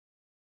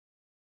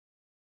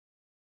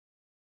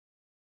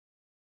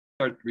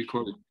start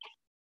recording.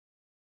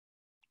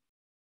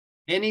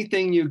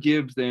 Anything you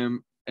give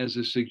them as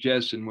a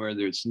suggestion,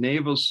 whether it's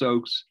navel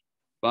soaks,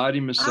 body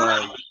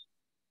massage,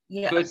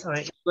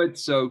 foot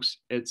soaks,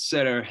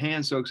 etc.,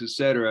 hand soaks,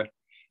 etc.,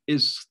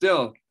 is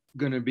still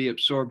going to be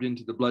absorbed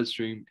into the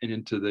bloodstream and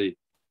into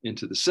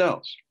the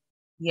cells.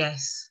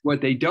 Yes.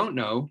 What they don't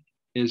know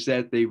is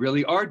that they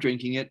really are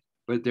drinking it,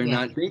 but they're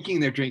not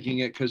thinking they're drinking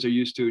it because they're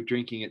used to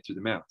drinking it through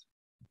the mouth.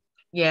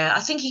 Yeah, I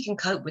think he can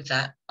cope with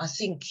that. I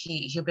think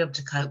he'll be able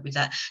to cope with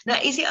that. Now,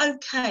 is it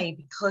okay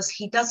because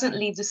he doesn't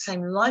lead the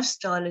same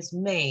lifestyle as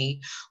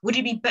me? Would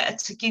it be better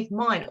to give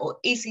mine? Or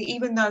is it,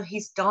 even though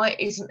his diet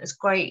isn't as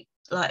great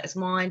like as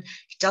mine,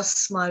 he does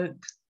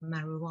smoke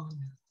marijuana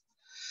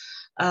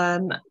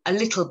a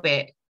little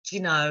bit, you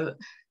know,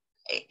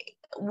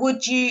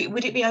 would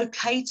it be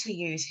okay to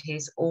use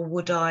his, or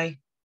would it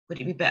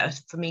be better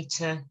for me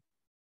to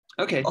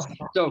offer?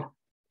 So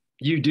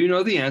you do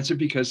know the answer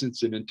because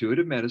it's an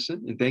intuitive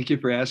medicine, and thank you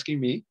for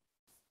asking me.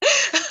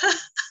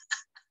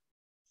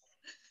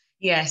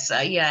 Yes,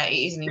 yeah, it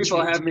is an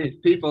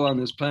intuitive. People on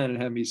this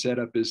planet have me set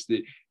up as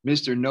the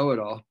Mr.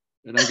 Know-it-all,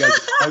 and I've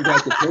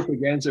got the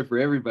perfect answer for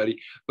everybody.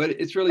 But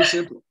it's really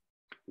simple.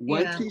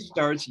 Once he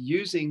starts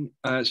using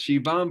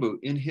Shivambhu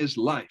in his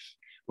life,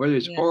 whether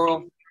it's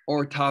oral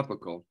or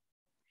topical,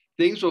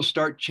 things will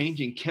start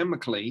changing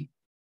chemically,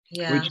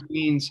 which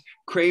means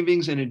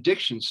cravings and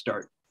addictions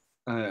start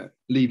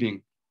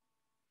leaving.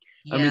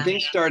 I mean,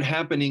 things start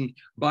happening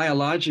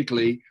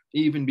biologically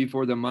even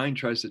before the mind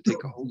tries to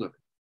take a hold of it.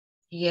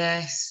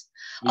 Yes.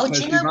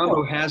 Because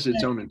Shivambhu has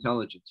its own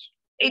intelligence.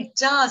 It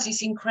does.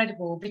 It's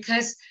incredible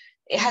because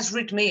it has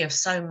rid me of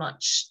so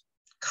much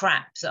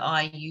crap that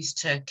I used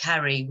to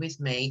carry with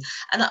me.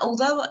 And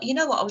although, you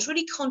know what, I was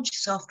really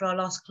conscious after our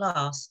last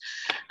class,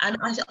 and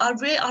I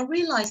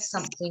realized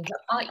something,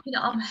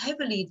 that I'm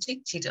heavily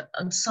addicted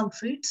on some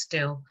food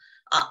still.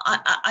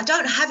 I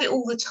don't have it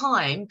all the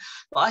time,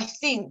 but I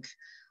think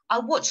I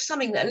watched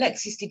something that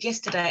Alexis did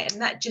yesterday,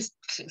 and that just,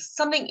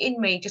 something in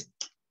me just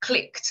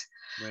clicked.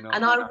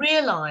 And I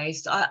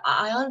realized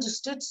I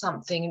understood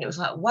something, and it was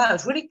like, wow,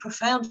 it's really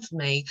profound for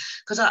me,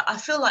 because I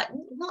feel like,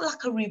 not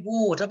like a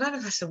reward, I don't know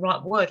if that's the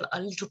right word, like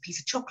a little piece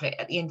of chocolate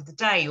at the end of the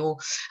day, or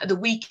at the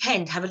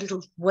weekend have a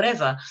little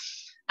whatever.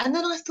 And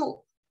then I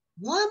thought,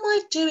 why am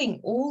I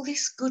doing all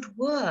this good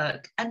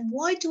work, and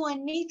why do I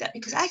need that?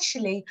 Because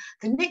actually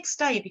the next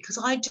day, because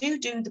I do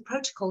the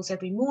protocols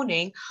every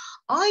morning,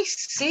 I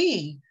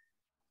see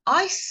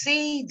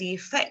the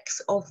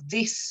effects of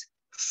this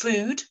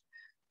food.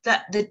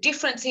 That the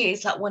difference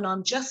is, like, when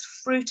I'm just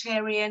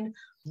fruitarian,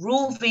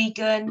 raw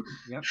vegan,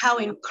 how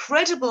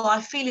incredible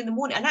I feel in the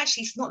morning. And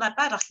actually, it's not that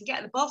bad. I can get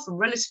out of the bathroom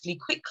relatively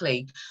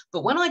quickly.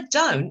 But when I'm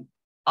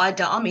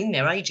in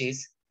there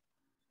ages,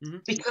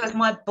 because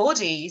my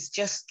body is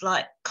just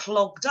like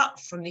clogged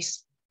up from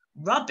this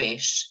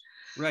rubbish.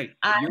 Right.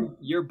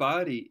 Your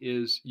body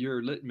is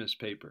your litmus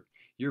paper.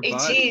 Your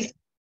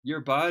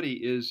body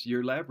is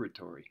your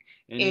laboratory.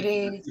 And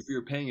if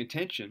you're paying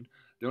attention,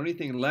 the only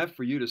thing left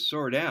for you to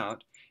sort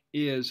out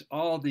is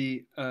all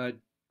the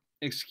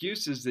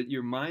excuses that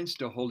your mind's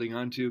still holding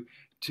on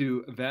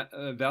to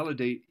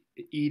validate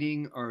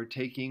eating or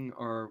taking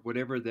or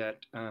whatever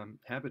that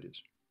habit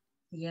is.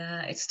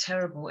 Yeah, it's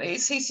terrible.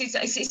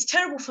 It's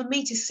terrible for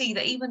me to see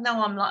that, even though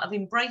I've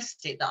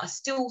embraced it, that I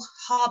still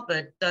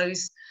harbored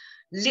those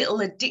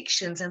little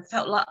addictions and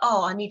felt like,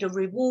 oh, I need a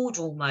reward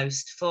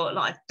almost for,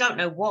 like, I don't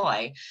know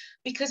why,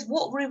 because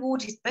what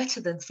reward is better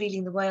than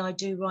feeling the way I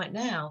do right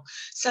now?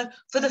 So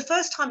for the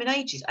first time in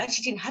ages, I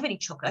actually didn't have any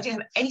chocolate. I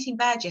didn't have anything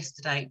bad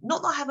yesterday.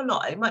 Not that I have a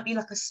lot. It might be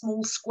like a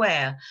small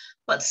square,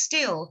 but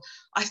still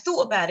I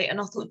thought about it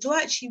and I thought, do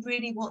I actually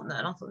really want that?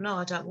 And I thought, no,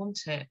 I don't want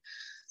it.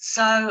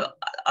 So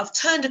I've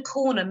turned a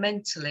corner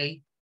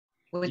mentally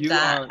with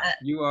that.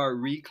 You are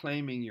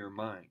reclaiming your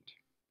mind.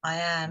 I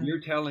am.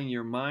 You're telling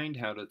your mind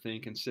how to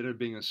think instead of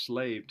being a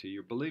slave to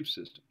your belief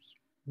systems.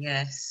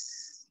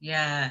 Yes.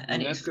 Yeah.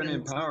 And that's going to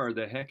empower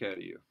the heck out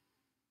of you.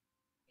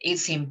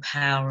 It's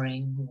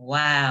empowering.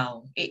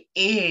 Wow. It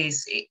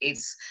is.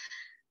 It's,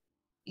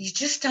 you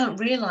just don't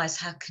realize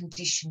how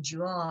conditioned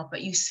you are,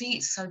 but you see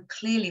it so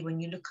clearly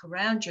when you look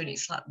around you, and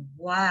it's like,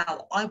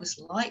 wow, I was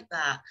like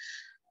that.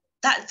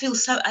 That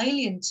feels so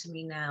alien to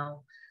me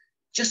now,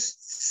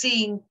 just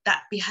seeing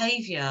that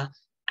behavior.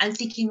 And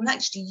thinking, well,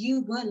 actually,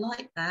 you were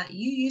like that.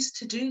 You used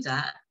to do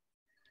that.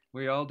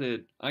 We all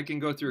did. I can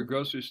go through a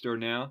grocery store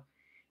now,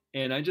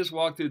 and I just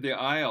walk through the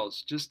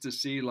aisles just to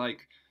see,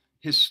 like,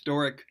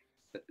 historic.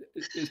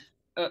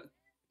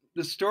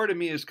 The store to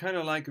me is kind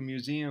of like a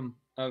museum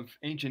of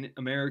ancient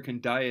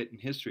American diet and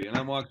history. And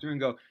I walk through and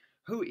go,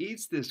 who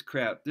eats this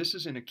crap? This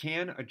is in a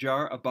can, a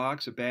jar, a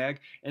box, a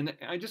bag. And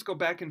I just go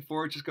back and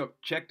forth, just go,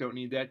 check, don't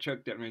need that,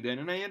 check, don't need that.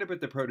 And I end up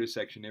at the produce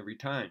section every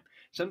time.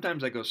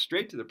 Sometimes I go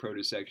straight to the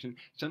produce section.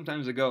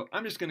 Sometimes I go,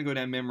 I'm just going to go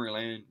down memory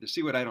lane to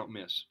see what I don't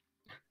miss.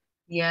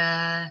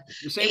 Yeah.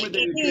 The same with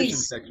the nutrition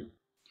section.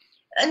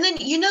 And then,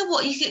 you know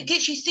what, it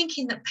gets you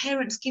thinking that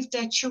parents give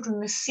their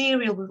children the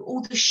cereal with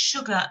all the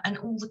sugar and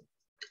all the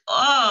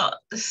oh,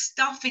 the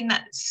stuff in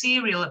that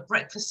cereal, at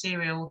breakfast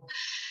cereal,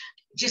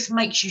 just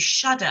makes you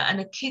shudder. And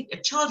a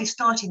child is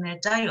starting their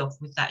day off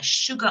with that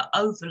sugar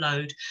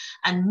overload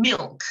and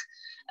milk,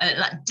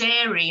 like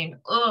dairy, and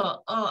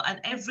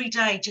and every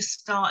day just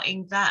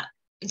starting that,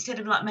 instead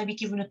of like maybe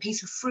giving a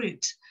piece of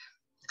fruit,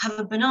 have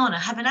a banana,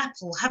 have an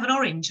apple, have an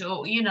orange,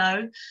 or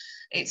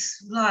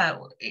it's like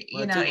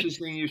It's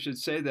interesting you should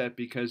say that,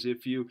 because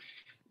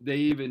they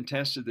even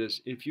tested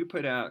this. If you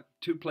put out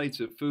 2 plates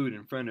of food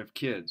in front of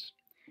kids,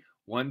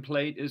 one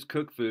plate is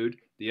cooked food,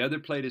 the other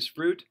plate is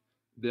fruit,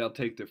 they'll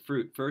take the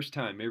fruit first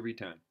time, every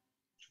time.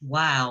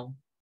 Wow.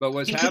 But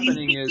what's Because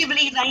happening is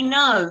they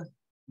know.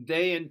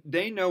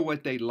 they know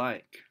what they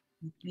like.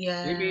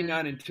 Yeah. They may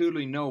not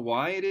intuitively know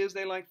why it is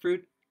they like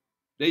fruit.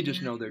 They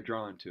just know they're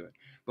drawn to it.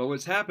 But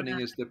what's happening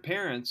is the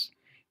parents,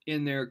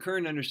 in their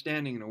current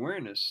understanding and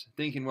awareness,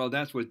 thinking, well,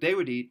 that's what they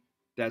would eat,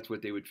 that's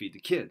what they would feed the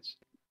kids.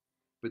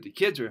 But the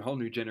kids are a whole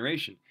new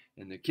generation,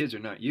 and the kids are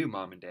not you,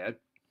 mom and dad.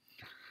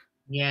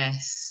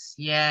 Yes,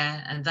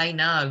 yeah, and they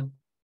know.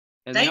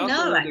 And they also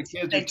know know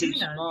the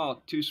kids are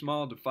know. too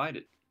small to fight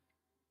it.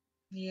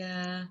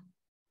 Yeah.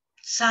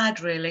 Sad,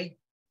 really.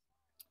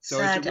 So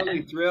it's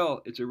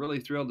a really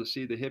thrill to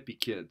see the hippie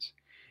kids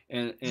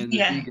and the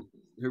vegans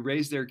who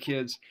raise their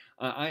kids.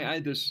 I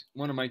had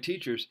one of my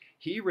teachers,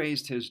 he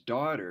raised his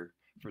daughter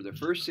for the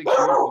first 6 years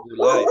of her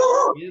life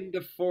in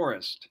the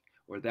forest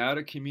without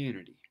a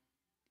community.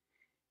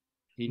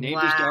 He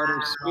named his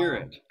daughter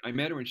Spirit. I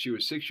met her when she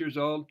was 6 years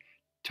old,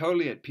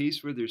 totally at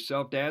peace with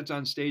herself. Dad's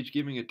on stage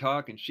giving a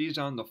talk, and she's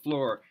on the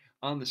floor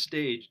on the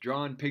stage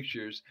drawing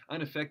pictures,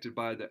 unaffected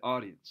by the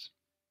audience.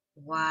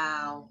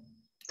 Wow.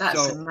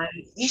 That's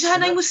amazing. You said her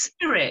name was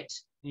Spirit?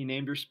 He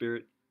named her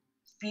Spirit.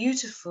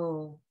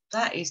 Beautiful.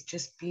 That is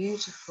just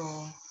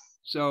beautiful.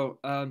 So,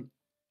 I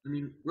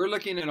mean, we're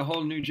looking at a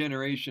whole new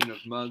generation of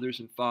mothers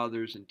and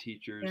fathers and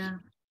teachers. Yeah.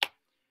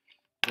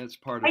 That's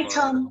part of Hey,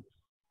 Tom.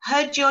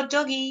 Heard your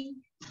doggy.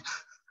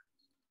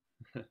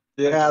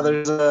 Yeah,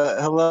 there's a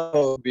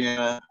hello,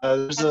 Vienna.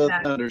 There's a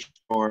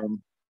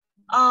thunderstorm.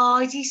 Oh,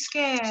 is he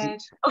scared?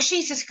 Oh,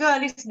 she's this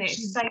girl, isn't it?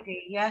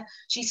 Sadie, yeah?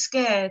 She's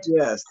scared.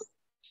 Yes.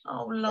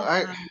 Oh, love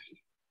her.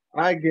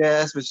 I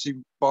guess, but she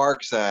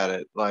barks at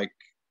it like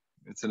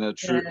it's an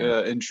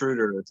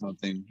intruder or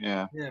something.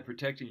 Yeah. Yeah,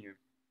 protecting you.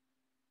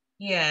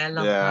 Yeah, I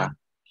love her.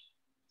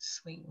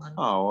 Sweet one.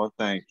 Oh, well,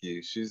 thank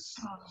you. She's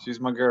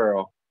my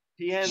girl.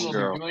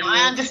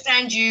 I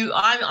understand you.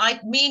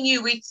 Me and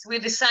you, we're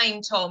the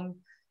same, Tom.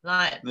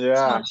 Like,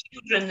 my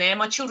children there.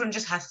 My children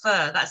just have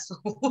fur. That's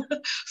all.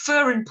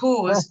 Fur and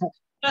paws.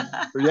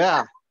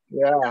 Yeah.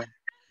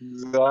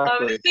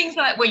 Exactly. The things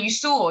like you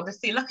saw the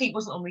thing. Lucky it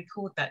wasn't on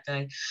record that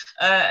day.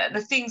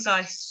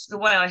 The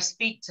way I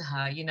speak to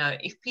her,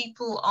 if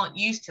people aren't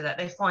used to that,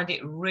 they find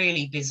it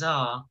really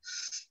bizarre.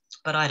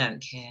 But I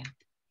don't care.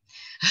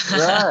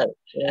 Right.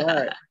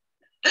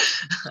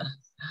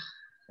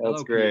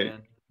 That's great.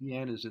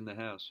 Pian is in the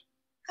house.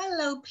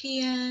 Hello,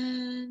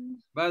 Pian.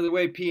 By the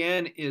way,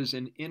 Pian is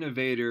an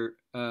innovator,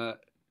 an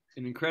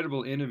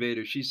incredible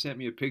innovator. She sent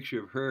me a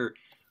picture of her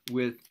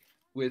with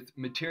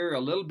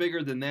material a little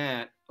bigger than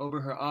that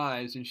over her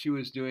eyes, and she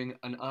was doing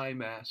an eye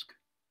mask.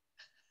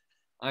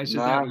 I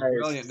said, that was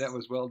brilliant. That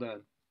was well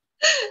done.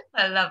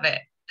 I love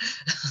it.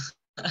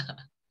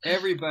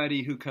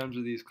 Everybody who comes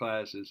to these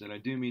classes, and I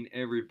do mean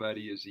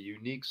everybody, is a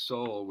unique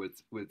soul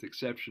with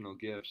exceptional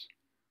gifts.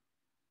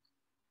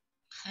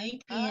 Hey,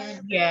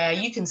 Pian. Yeah,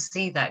 you can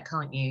see that,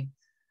 can't you?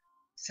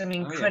 Some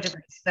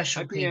incredibly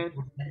special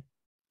people.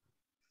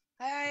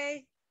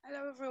 Hi.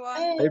 Hello, everyone.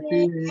 Hey,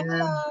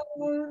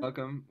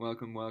 Pian.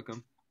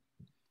 Welcome.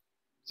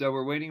 So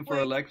we're waiting for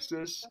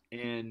Alexis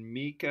and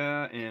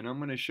Mika, and I'm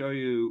going to show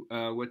you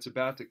what's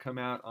about to come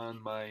out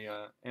on my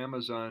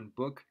Amazon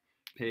book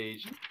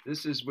page.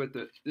 This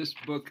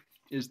book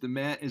is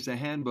the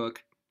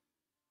handbook,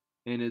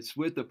 and it's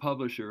with the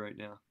publisher right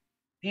now.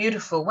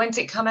 Beautiful. When's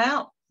it come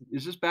out?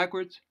 Is this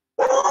backwards?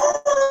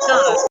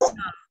 No.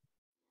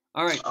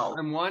 All right.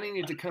 I'm wanting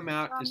it to come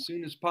out as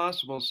soon as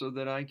possible so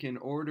that I can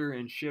order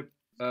and ship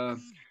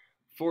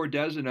 4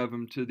 dozen of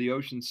them to the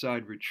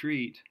Oceanside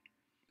retreat.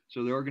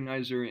 So the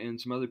organizer and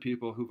some other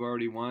people who've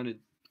already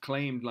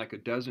claimed like a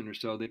dozen or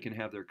so, they can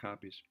have their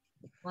copies.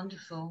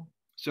 Wonderful.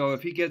 So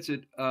if he gets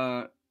it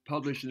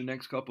published in the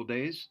next couple of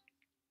days,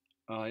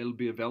 it'll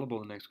be available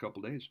in the next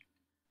couple of days.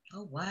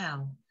 Oh,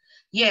 wow.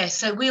 Yeah,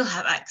 so we'll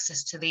have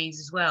access to these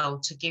as well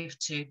to give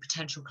to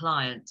potential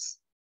clients.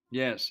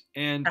 Yes,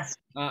 and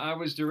I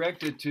was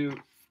directed to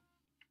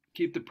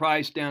keep the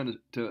price down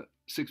to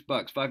 $6,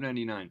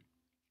 $5.99.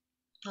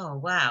 Oh,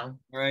 wow.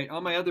 All right,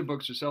 all my other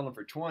books are selling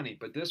for $20,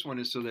 but this one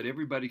is so that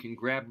everybody can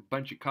grab a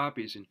bunch of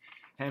copies and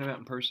hand them out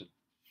in person.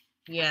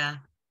 Yeah.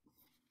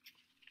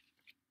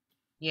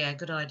 Yeah,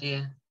 good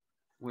idea.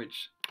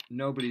 Which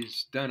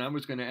nobody's done. I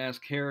was going to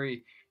ask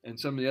Harry and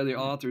some of the other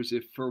authors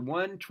if for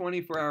one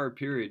 24-hour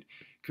period,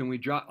 can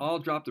we all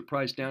drop the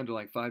price down to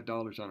like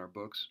 $5 on our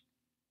books?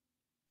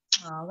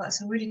 Oh,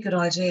 that's a really good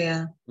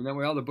idea. And that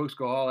way all the books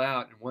go all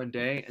out in one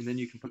day, and then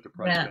you can put the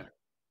price back.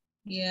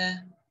 Yeah.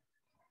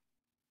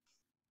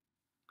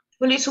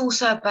 Well, it's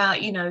also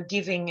about, you know,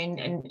 giving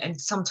and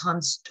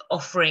sometimes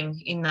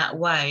offering in that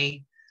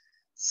way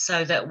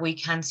so that we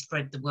can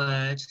spread the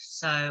word.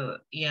 So,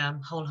 yeah, I'm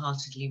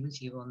wholeheartedly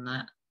with you on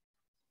that.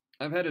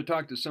 I've had to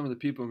talk to some of the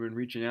people who've been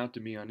reaching out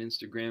to me on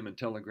Instagram and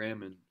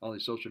Telegram and all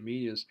these social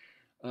medias.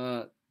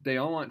 They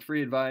all want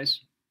free advice.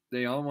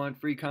 They all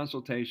want free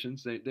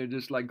consultations. They're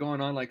just like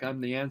going on like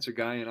I'm the answer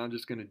guy and I'm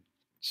just going to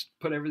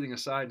put everything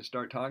aside and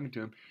start talking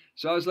to them.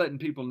 So I was letting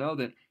people know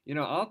that, you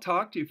know, I'll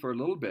talk to you for a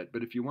little bit,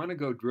 but if you want to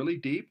go really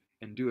deep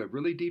and do a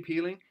really deep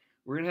healing,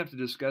 we're going to have to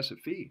discuss a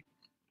fee.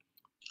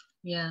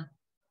 Yeah.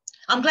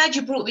 I'm glad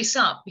you brought this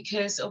up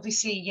because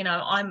obviously, you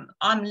know,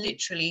 I'm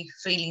literally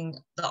feeling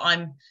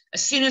that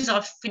as soon as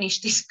I've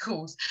finished this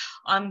course,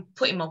 I'm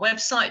putting my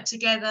website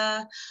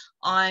together,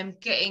 I'm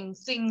getting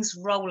things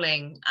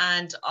rolling,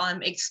 and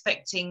I'm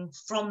expecting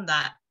from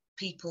that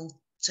people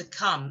to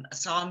come.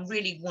 So I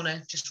really want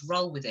to just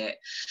roll with it.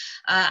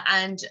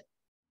 And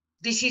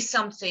this is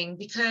something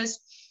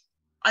because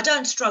I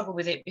don't struggle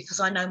with it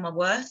because I know my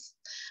worth.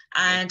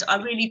 And I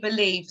really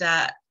believe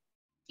that,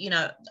 you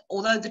know,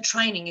 although the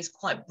training is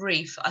quite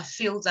brief, I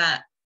feel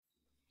that,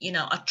 you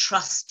know, I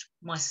trust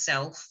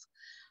myself.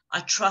 I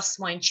trust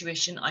my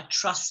intuition. I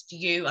trust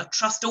you. I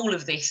trust all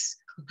of this.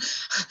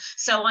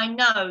 So I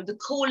know the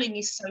calling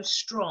is so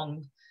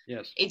strong.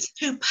 Yes. It's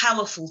too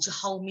powerful to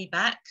hold me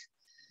back.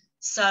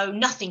 So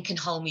nothing can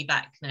hold me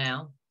back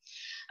now.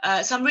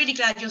 So I'm really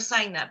glad you're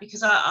saying that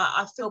because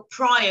I feel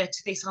prior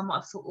to this, I might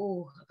have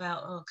thought,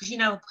 because, you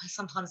know,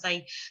 sometimes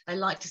they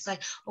like to say,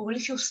 oh, well,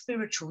 if you're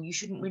spiritual, you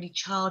shouldn't really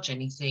charge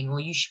anything or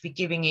you should be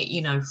giving it,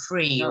 you know,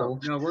 free. No,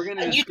 we're going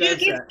to discuss you do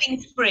give that.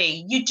 Things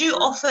free. You do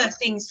offer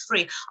things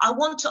free. I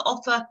want to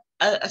offer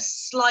a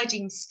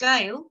sliding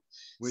scale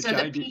so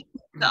that people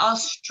that are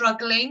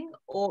struggling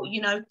or,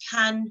 you know,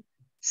 can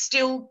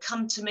still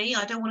come to me.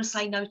 I don't want to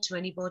say no to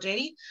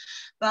anybody,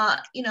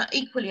 but, you know,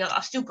 equally,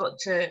 I've still got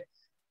to,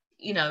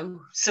 you know,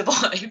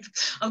 survive.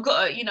 I've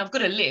got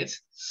to live.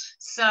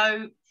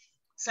 So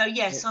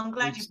yes, I'm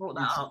glad you brought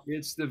that up.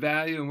 It's the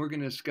value, and we're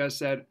going to discuss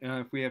that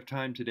if we have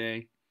time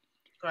today.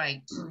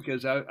 Great.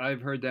 Because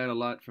I've heard that a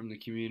lot from the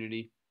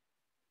community.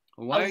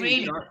 Why do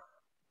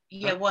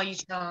you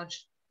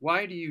charge?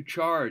 Why do you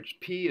charge?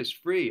 P is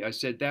free. I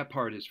said that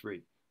part is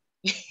free.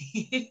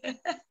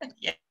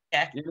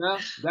 Yeah. You know,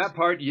 that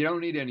part, you don't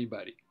need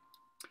anybody.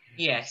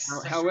 Yes.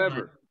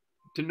 However,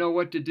 to know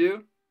what to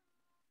do,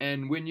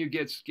 and when you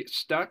get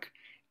stuck,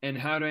 and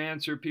how to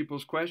answer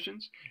people's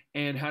questions,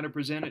 and how to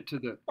present it to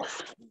the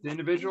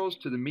individuals,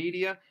 to the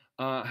media,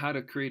 how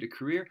to create a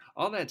career,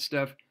 all that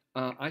stuff.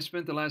 I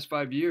spent the last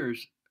 5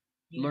 years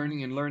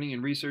learning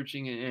and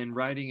researching and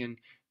writing and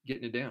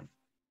getting it down.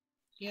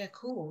 Yeah, of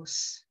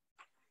course.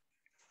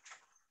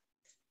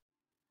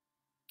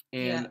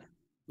 And,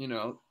 you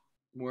know,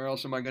 where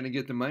else am I going to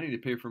get the money to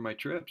pay for my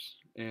trips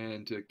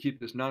and to keep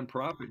this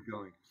nonprofit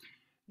going?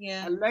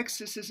 Yeah.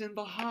 Alexis is in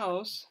the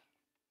house.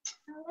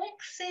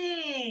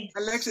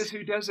 Alexis,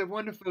 who does a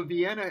wonderful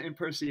Vienna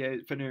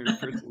impersonation.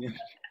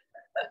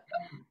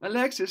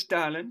 Alexis,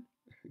 darling,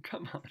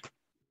 come on.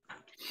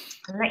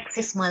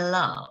 Alexis, my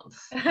love.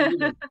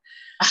 Hi,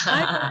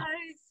 guys.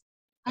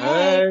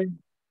 Hey.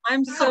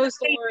 I'm so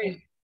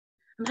sorry.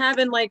 I'm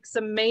having like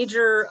some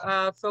major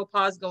faux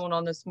pas going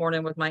on this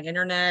morning with my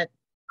internet.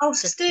 Oh,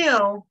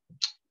 still?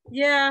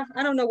 Yeah,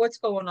 I don't know what's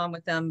going on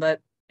with them, but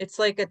it's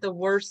like at the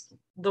worst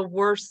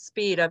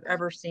speed I've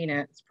ever seen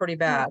it. It's pretty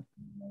bad.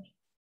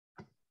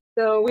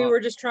 So we were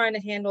just trying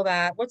to handle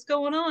that. What's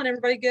going on?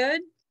 Everybody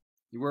good?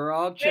 We're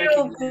all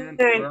checking in.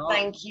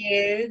 Thank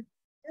you.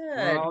 Good.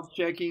 We're all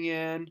checking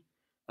in.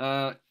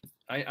 I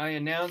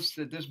announced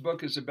that this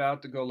book is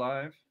about to go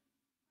live.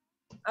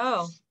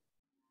 Oh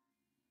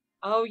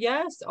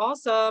yes,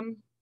 awesome.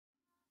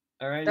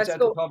 All right, it's at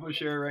the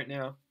publisher right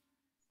now.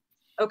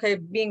 Okay,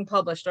 being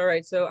published. All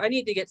right, so I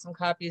need to get some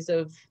copies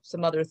of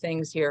some other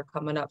things here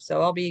coming up.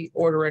 So I'll be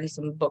ordering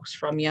some books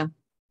from you.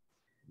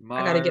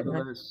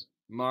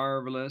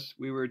 Marvelous.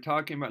 We were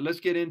talking about, let's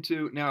get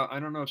into, now, I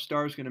don't know if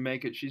Star's going to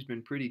make it. She's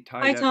been pretty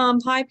tight. Hi, Tom.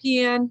 Hi,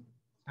 Pian.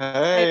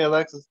 Hey,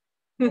 Alexis.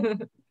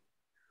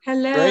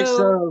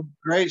 Hello.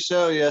 Great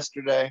show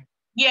yesterday.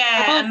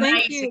 Yeah,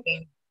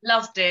 amazing.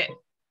 Loved it.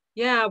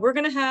 Yeah, we're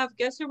going to have,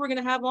 guess who we're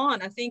going to have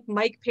on? I think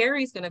Mike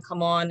Perry's going to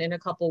come on in a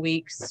couple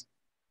weeks.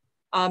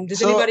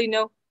 Does anybody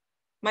know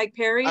Mike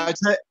Perry? I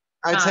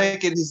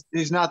take it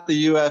he's not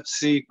the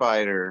UFC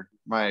fighter,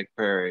 Mike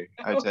Perry.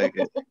 I take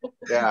it.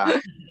 Yeah.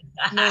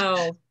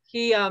 No,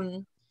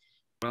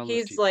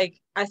 he's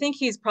like, I think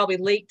he's probably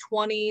late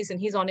 20s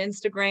and he's on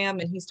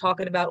Instagram and he's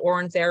talking about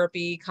Urine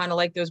Therapy, kind of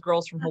like those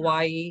girls from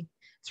Hawaii.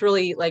 It's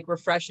really like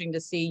refreshing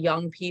to see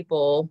young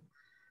people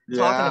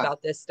talking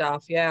about this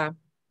stuff. Yeah.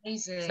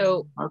 Amazing.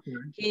 So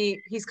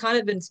he's kind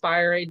of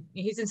inspired.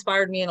 He's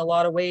inspired me in a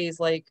lot of ways.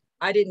 Like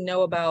I didn't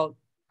know about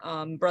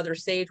Brother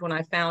Sage when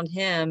I found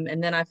him,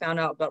 and then I found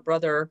out about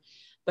Brother,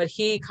 but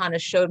he kind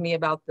of showed me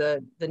about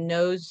the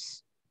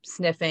nose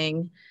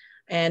sniffing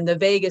and the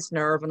vagus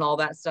nerve and all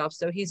that stuff.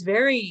 So he's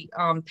very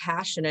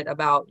passionate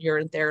about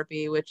urine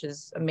therapy, which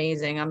is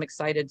amazing. I'm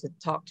excited to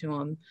talk to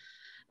him.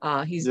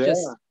 He's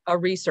just a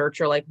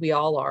researcher like we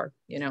all are,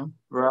 you know.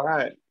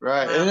 Right.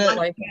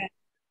 Like,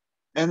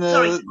 and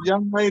the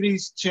young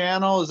lady's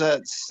channel, is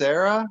that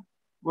Sarah?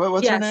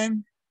 What's her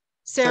name?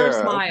 Sarah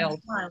Smiled.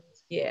 Okay.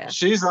 Yeah.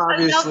 She's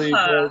obviously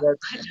I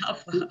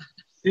love her.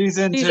 She's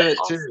into She's it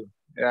awesome. too.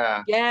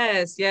 Yeah.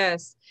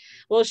 Yes.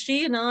 Well,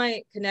 she and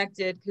I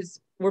connected because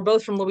we're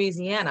both from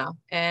Louisiana,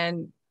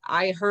 and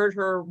I heard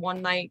her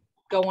one night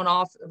going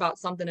off about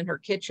something in her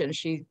kitchen.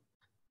 She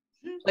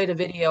played a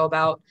video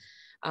about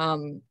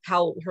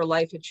how her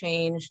life had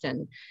changed,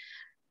 and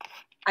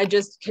I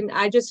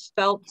just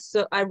felt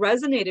so, I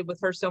resonated with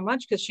her so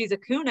much because she's a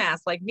coon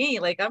ass like me.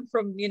 Like, I'm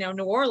from, you know,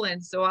 New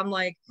Orleans. So I'm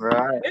like,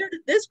 right. Where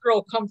did this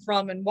girl come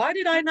from? And why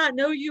did I not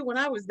know you when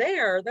I was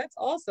there? That's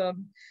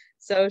awesome.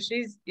 So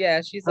she's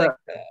like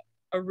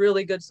a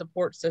really good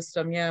support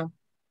system. Yeah.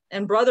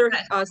 And brother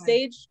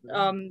Sage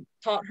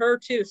taught her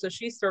too. So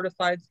she's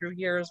certified through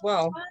here as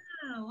well.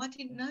 Wow, I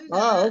didn't know that.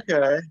 Oh,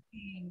 okay.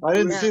 I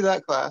didn't see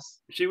that class.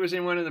 She was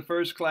in one of the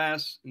first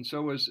class, and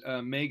so was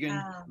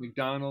Megan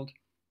McDonald.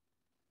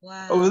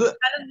 Wow. Oh,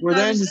 were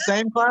they in the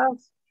same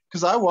class?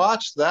 Because I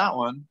watched that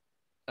one.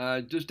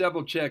 Just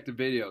double check the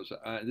videos.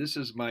 This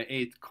is my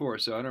 8th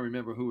course, so I don't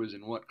remember who was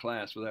in what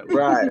class for that.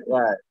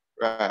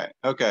 Right.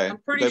 Okay. I'm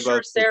pretty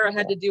sure Sarah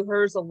had to do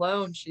hers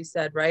alone, she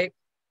said, right?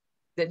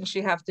 Didn't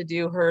she have to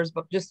do hers,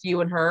 but just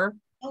you and her?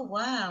 Oh,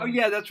 wow. Oh,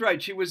 yeah, that's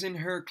right. She was in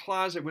her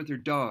closet with her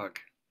dog.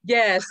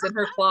 Yes, in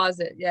her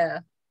closet. Yeah.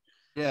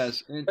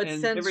 Yes, and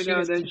every now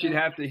and then she'd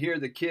have to hear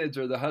the kids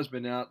or the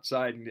husband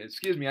outside and,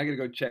 excuse me, I got to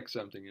go check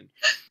something. And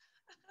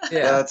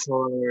yeah, that's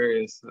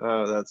hilarious.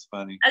 Oh, that's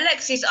funny.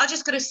 Alexis, I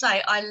just got to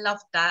say, I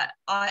loved that.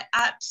 I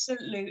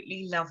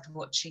absolutely loved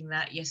watching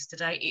that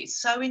yesterday. It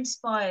so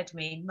inspired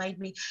me, made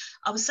me.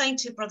 I was saying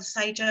to Brother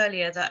Sage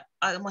earlier that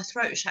my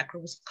throat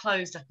chakra was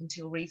closed up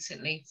until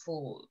recently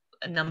for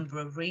a number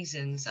of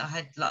reasons. I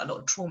had like a lot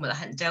of trauma that I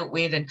hadn't dealt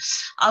with, and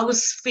I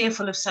was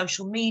fearful of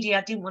social media.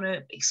 I didn't want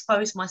to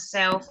expose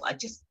myself. I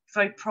just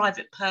very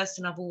private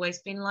person. I've always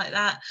been like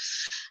that,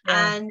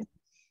 and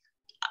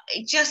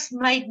it just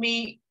made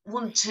me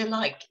want to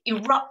like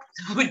erupt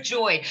with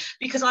joy,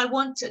 because I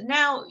want to.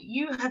 Now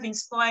you have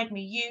inspired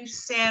me, you,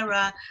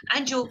 Sarah,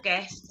 and your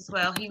guest as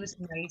well, he was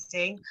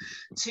amazing,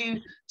 to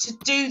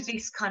do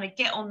this kind of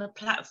get on the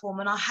platform.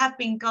 And I have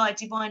been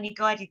divinely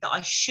guided that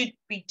I should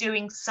be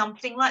doing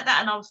something like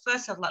that. And I was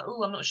like,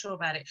 oh, I'm not sure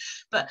about it,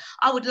 but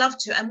I would love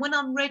to. And when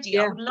I'm ready,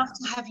 I would love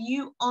to have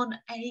you on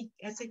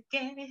as a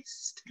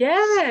guest.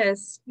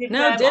 Yes.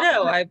 No,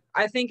 ditto.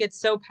 I think it's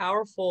so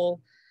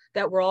powerful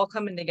that we're all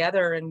coming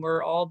together and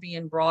we're all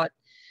being brought,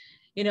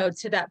 you know,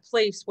 to that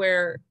place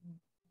where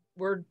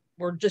we're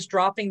just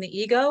dropping the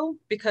ego.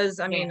 Because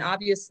I mean,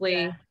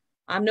 obviously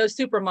I'm no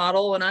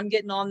supermodel, and I'm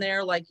getting on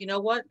there like, you know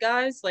what,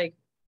 guys, like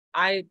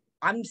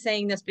I'm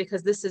saying this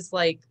because this is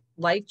like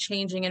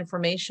life-changing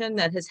information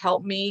that has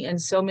helped me in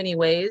so many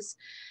ways.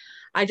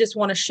 I just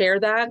want to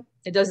share that.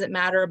 It doesn't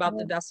matter about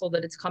the vessel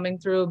that it's coming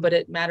through, but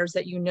it matters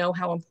that you know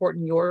how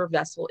important your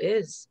vessel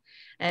is.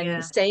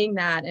 And saying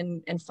that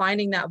and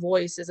finding that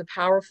voice is a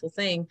powerful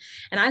thing.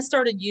 And I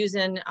started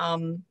using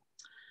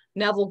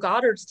Neville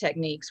Goddard's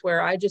techniques,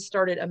 where I just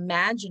started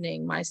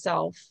imagining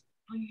myself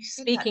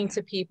speaking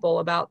to people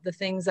about the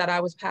things that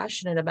I was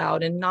passionate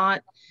about, and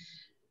not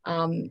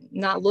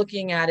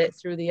looking at it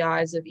through the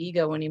eyes of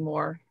ego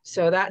anymore.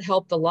 So that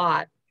helped a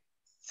lot.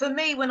 For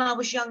me, when I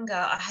was younger,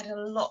 I had a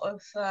lot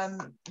of, I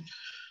mean,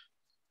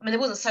 there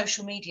wasn't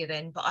social media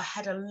then, but I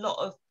had a lot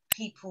of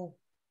people,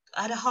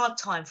 I had a hard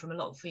time from a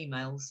lot of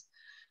females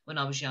when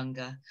I was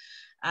younger,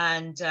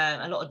 and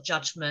a lot of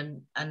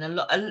judgment, and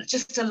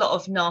just a lot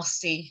of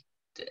nasty,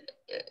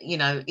 you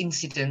know,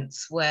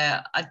 incidents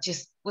where I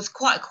just was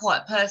quite a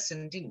quiet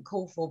person, didn't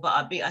call for,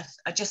 but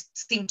I just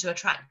seemed to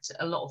attract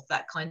a lot of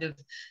that kind of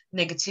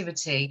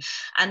negativity.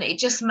 And it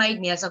just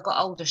made me, as I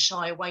got older,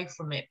 shy away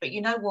from it. But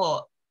you know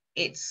what?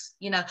 It's,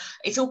 you know,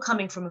 it's all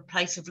coming from a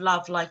place of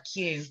love, like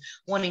you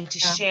wanting to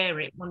share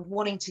it,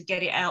 wanting to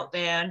get it out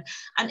there,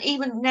 and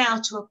even now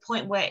to a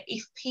point where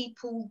if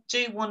people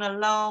do want to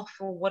laugh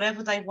or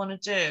whatever they want to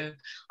do,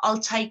 I'll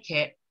take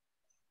it.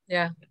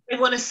 Yeah. If they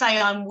want to say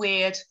I'm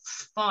weird,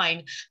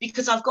 fine,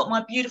 because I've got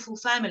my beautiful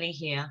family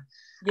here.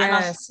 Yes. And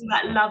I feel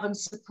that love and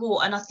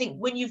support. And I think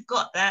when you've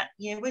got that,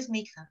 where's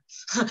Mika?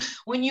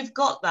 When you've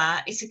got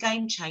that, it's a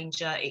game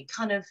changer. It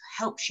kind of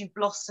helps you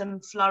blossom,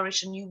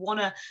 flourish, and you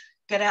want to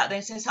get out there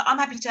and say, so I'm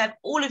happy to have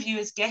all of you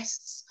as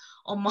guests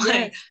on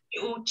my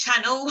little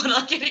channel when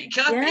I get it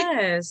going.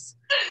 Yes,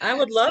 I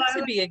would love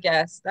to be a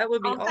guest. That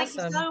would be awesome. Thank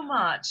you so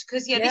much,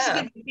 because this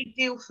is a big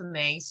deal for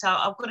me, so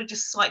I've got to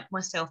just psych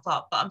myself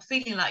up. But I'm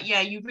feeling like,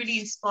 you really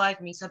inspired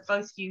me. So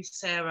both you,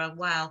 Sarah,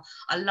 wow,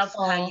 I love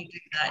how you do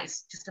that.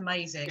 It's just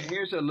amazing. And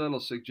here's a little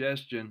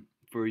suggestion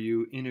for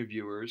you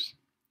interviewers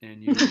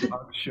and you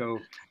talk show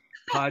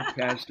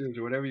podcasters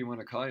or whatever you want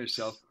to call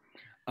yourself.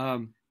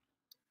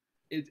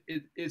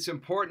 It's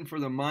important for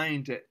the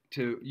mind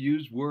to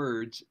use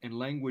words and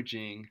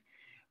languaging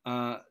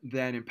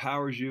that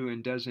empowers you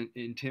and doesn't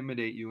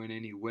intimidate you in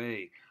any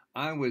way.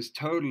 I was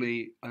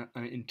totally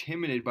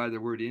intimidated by the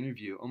word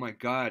interview. Oh my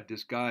God,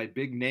 this guy,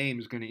 big name,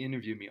 is going to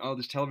interview me. Oh,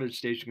 this television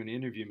station is going to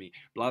interview me,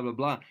 blah, blah,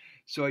 blah.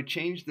 So I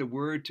changed the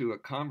word to a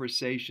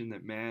conversation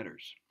that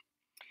matters.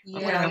 I'm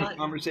going to Yeah, have a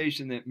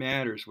conversation that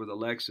matters with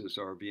Alexis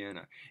or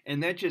Vienna.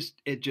 And it just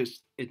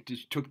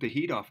took the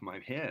heat off my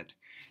head.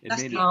 It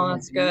that's made it Oh, so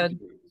that's good.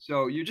 easy.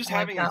 So you're just I like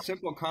having a that.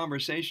 simple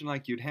conversation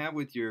like you'd have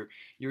with your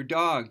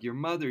dog, your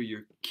mother,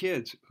 your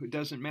kids, who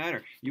doesn't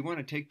matter. You want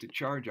to take the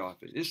charge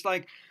off it. It's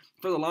like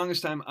for the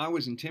longest time I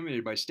was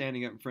intimidated by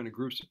standing up in front of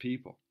groups of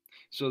people.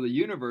 So the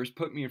universe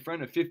put me in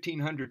front of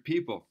 1,500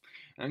 people.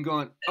 I'm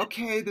going,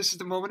 okay, this is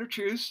the moment of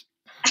truth.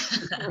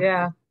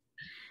 Yeah.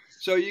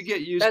 So you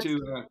get used That's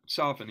to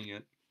softening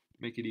it,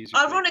 make it easier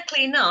for you.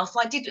 Ironically enough,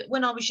 I did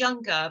when I was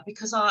younger,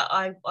 because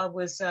I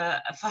was a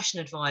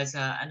fashion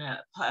advisor and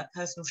a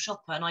personal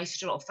shopper, and I used to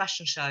do a lot of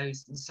fashion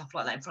shows and stuff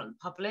like that in front of the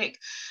public.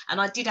 And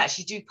I did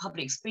actually do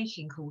public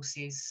speaking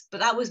courses,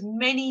 but that was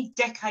many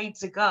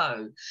decades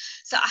ago.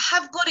 So I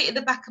have got it in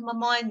the back of my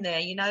mind there,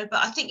 you know,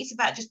 but I think it's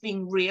about just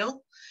being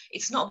real.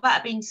 It's not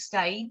about being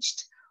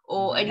staged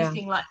or Mhm. yeah.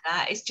 anything like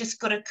that. It's just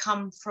got to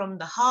come from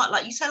the heart.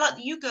 Like you say,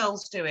 like you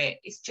girls do it.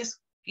 It's just,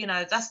 you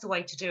know, that's the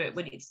way to do it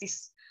when it's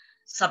this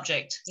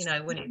subject, you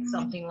know, when it's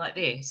something like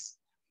this.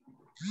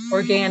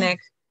 Organic.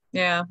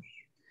 Yeah.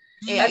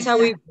 Yeah, That's how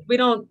we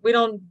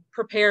don't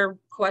prepare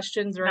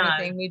questions or No.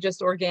 anything. We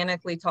just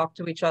organically talk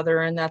to each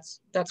other, and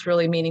that's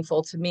really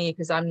meaningful to me,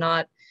 because I'm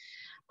not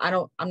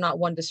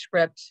one to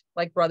script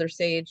like Brother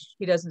Sage.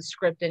 He doesn't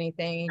script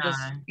anything. He just,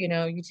 No. you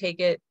know, you take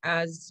it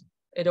as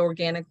it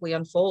organically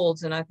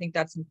unfolds. And I think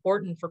that's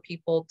important for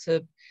people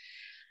to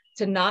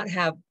not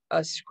have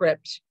a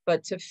script,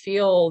 but to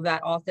feel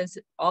that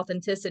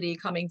authenticity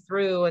coming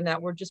through, and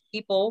that we're just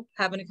people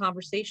having a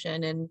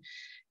conversation.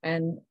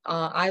 And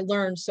I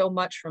learned so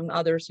much from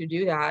others who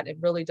do that. It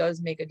really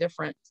does make a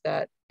difference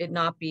that it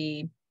not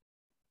be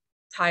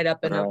tied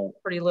up in a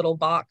pretty little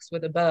box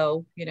with a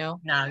bow, you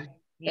know. No. That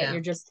Yeah.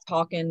 you're just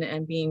talking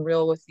and being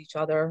real with each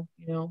other,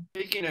 you know.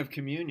 Speaking of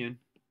communion.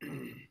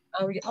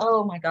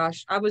 Oh my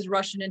gosh, I was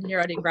rushing in here.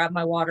 I didn't grab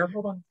my water.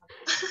 Hold on.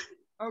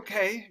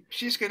 Okay,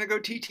 she's gonna go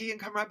TT and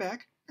come right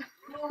back.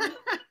 Oh,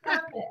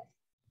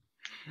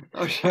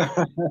 Oh, sure.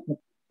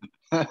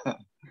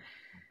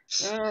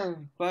 Oh,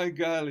 by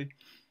golly.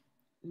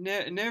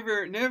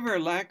 Never a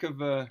lack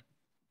of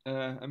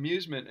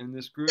amusement in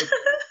this group.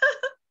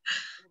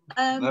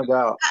 No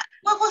doubt.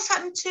 Well, what's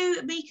happened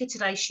to Mika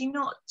today? She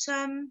not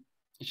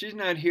She's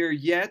not here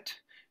yet.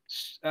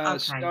 okay.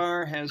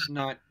 Star has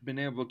not been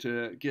able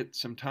to get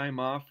some time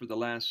off for the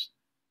last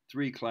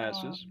 3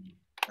 classes.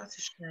 That's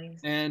a shame.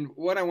 And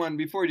what I want,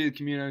 before we do the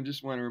communion, I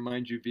just want to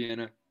remind you,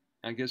 Vienna,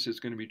 I guess it's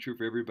going to be true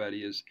for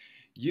everybody, is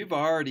you've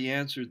already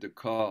answered the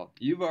call.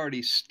 You've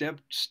already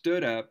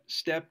stepped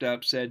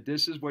up, said,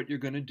 this is what you're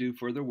going to do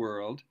for the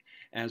world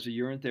as a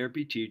urine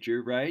therapy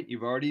teacher, right?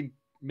 You've already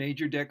made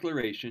your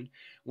declaration.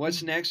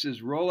 What's next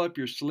is roll up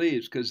your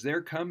sleeves, because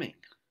they're coming.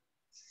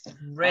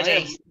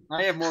 Ready.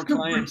 I have more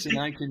clients than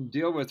I can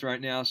deal with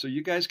right now, so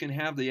you guys can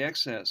have the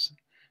excess.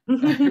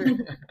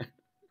 I'm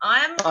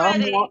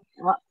ready.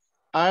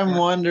 I'm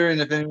wondering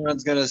if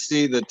anyone's going to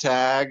see the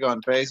tag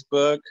on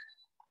Facebook.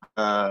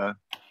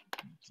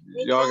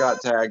 Y'all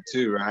got tagged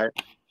too, right?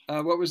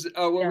 What was it?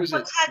 What it?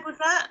 tag was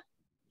that?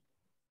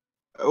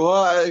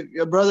 Well,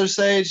 Brother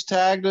Sage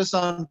tagged us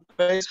on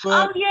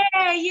Facebook. Oh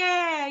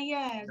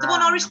yeah. The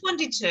one I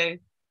responded to.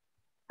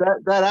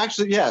 That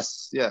actually,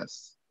 yes.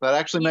 That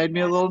actually made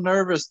me a little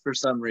nervous for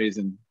some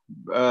reason.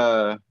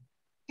 Well,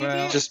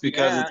 just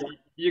because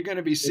you're going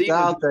to be seen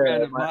out with there,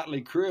 kind of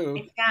motley crew.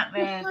 It's out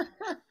there.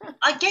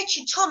 I get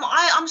you, Tom.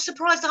 I'm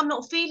surprised I'm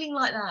not feeling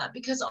like that,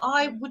 because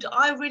I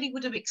really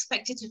would have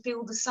expected to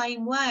feel the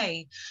same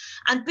way.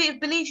 And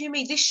believe you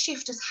me, this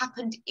shift has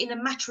happened in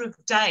a matter of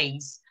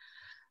days.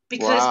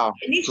 Because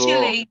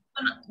initially,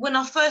 when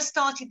I first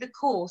started the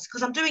course,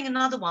 because I'm doing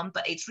another one,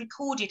 but it's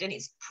recorded and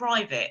it's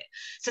private,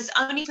 so it's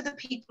only for the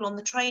people on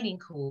the training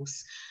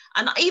course.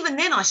 And even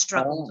then I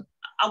struggled.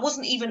 I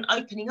wasn't even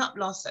opening up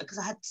last because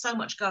I had so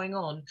much going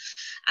on.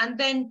 And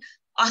then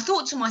I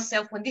thought to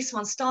myself when this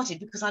one started,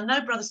 because I know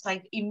Brother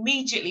Steve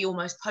immediately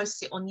almost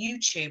posts it on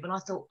YouTube, and I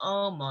thought,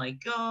 oh my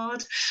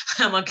God,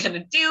 how am I going to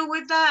deal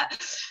with that?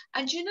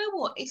 And you know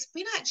what? It's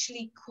been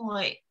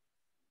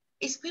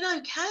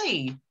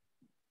okay.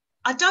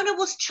 I don't know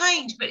what's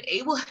changed, but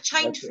it will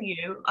change for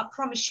you. I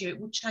promise you, it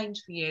will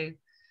change for you.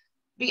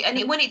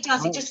 And when it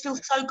does, it just feels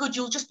so good.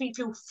 You'll just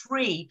feel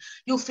free.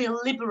 You'll feel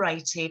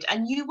liberated,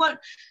 and you won't.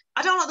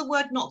 I don't like the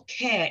word not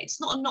care. It's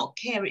not a not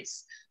care.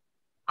 It's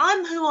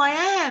I'm who I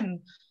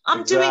am.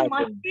 I'm doing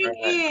my thing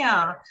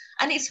here,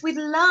 and it's with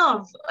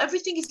love.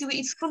 Everything is doing.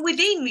 It's from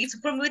within. It's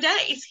from within.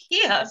 It's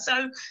here.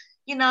 So,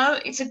 you know,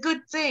 it's a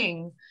good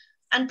thing.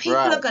 And people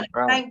are going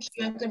to thank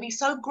you and going to be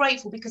so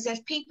grateful, because there's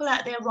people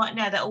out there right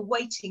now that are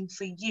waiting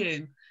for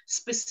you,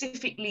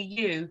 specifically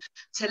you,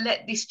 to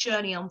let this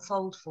journey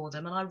unfold for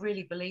them. And I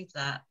really believe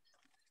that.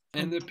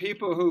 And the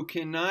people who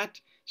cannot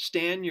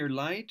stand your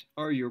light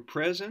or your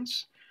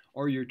presence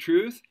or your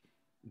truth,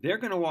 they're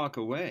going to walk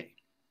away.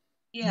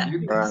 Yeah.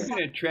 You're Right.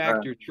 going to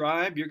attract your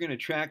tribe. You're going to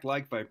attract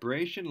like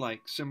vibration,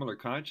 like similar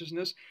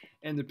consciousness.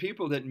 And the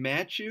people that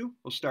match you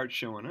will start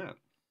showing up.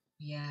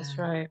 Yeah. That's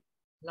right.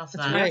 Love That's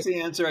that. And right. that's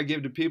the answer I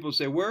give to people who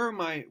say,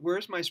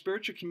 where's my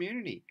spiritual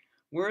community?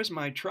 Where's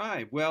my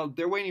tribe? Well,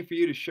 they're waiting for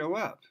you to show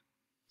up.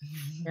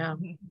 Yeah.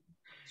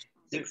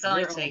 It's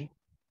exciting.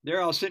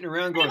 They're all sitting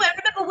around going, Anyway,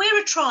 remember,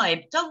 we're a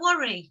tribe. Don't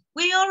worry.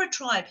 We are a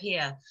tribe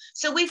here.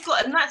 So we've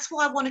got, and that's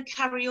why I want to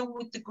carry on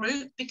with the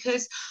group,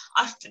 because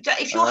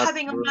if you're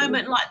having a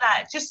moment like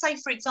that, just say,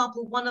 for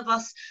example, one of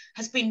us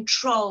has been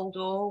trolled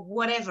or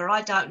whatever,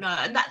 I don't know.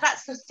 And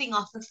that's the thing,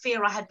 the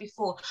fear I had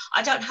before.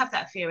 I don't have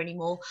that fear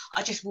anymore.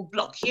 I just will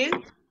block you.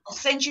 I'll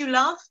send you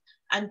love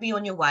and be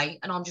on your way,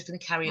 and I'm just going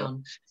to carry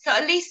on. So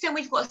at least then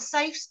we've got a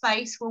safe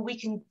space where we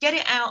can get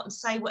it out and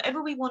say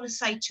whatever we want to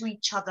say to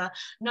each other,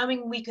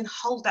 knowing we can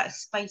hold that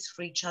space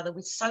for each other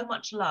with so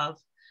much love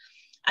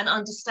and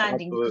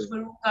understanding. Absolutely. Because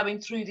we're all going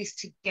through this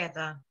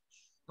together,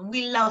 and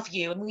we love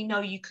you and we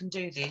know you can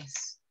do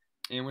this.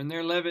 And when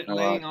they're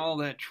laying all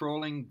that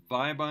trolling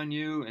vibe on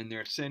you and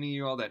they're sending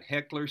you all that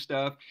heckler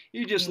stuff,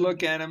 you just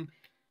look at them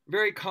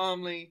very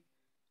calmly,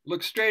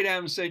 look straight at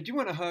them and say, do you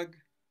want a hug?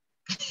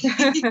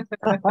 Sounds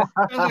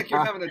like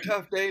you're having a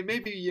tough day.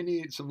 Maybe you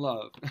need some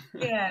love.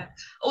 Yeah.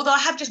 Although I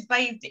have just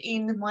bathed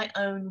in my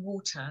own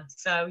water.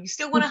 So you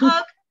still want a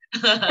hug?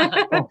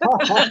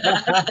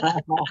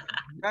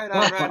 Right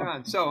on, right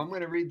on. So I'm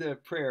going to read the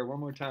prayer one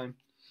more time.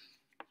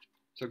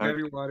 So grab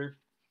your water.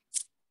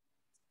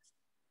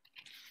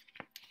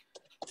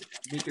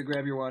 Mika,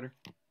 grab your water.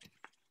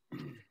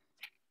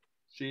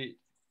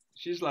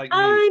 She's like me.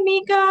 Hi,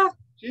 Mika.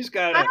 She's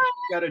got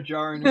a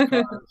jar in her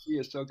car. She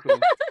is so cool.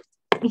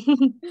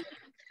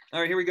 All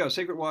right, here we go.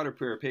 Sacred Water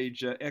Prayer,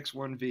 page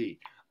X1V.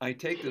 I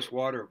take this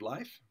water of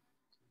life.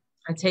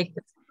 I take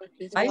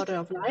this water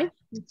of life.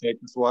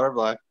 Take this water of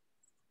life.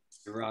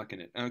 You're rocking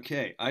it.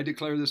 Okay. I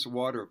declare this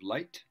water of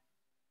light.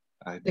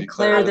 I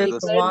declare this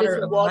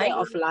water of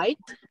light.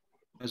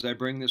 As I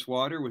bring this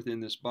water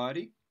within this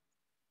body.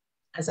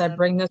 As I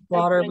bring this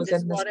water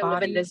within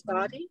this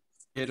body.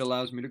 It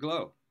allows me to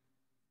glow.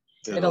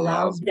 It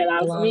allows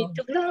me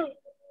to glow.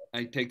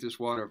 I take this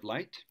water of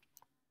light.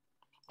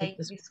 I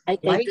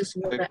take this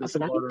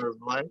water of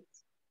light.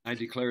 I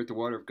declare it the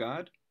water of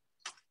God.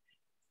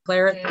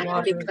 Declare it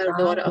the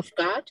water of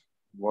God.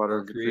 Water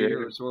of the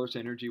Creator, or source,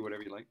 energy,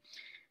 whatever you like.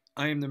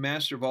 I am the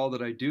master of all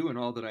that I do and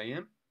all that I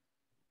am.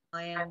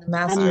 I am the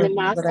master of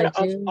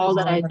all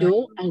that I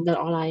do and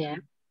all I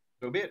am.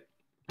 So be it.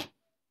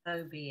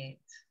 So be it.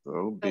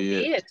 So be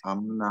it.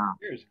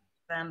 Cheers.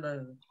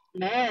 Bamboo.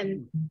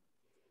 Man.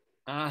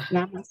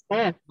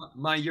 Namaste.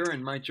 My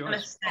urine, my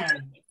choice.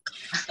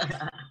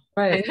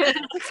 Right.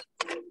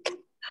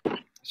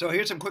 So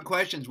here's some quick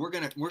questions. We're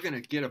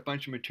gonna get a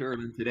bunch of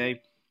material in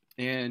today,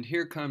 and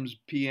here comes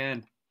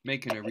PN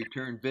making a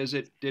return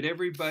visit. Did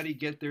everybody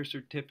get their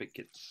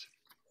certificates?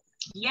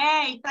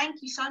 Yay!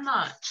 Thank you so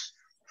much.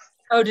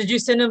 Oh, did you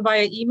send them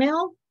via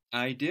email?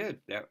 I did.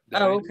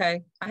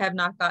 Okay. I have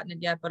not gotten it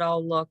yet, but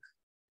I'll look.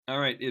 All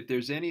right. If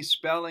there's any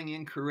spelling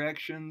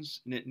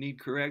incorrections that need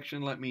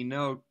correction, let me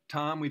know.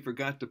 Tom, we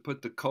forgot to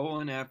put the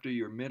colon after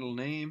your middle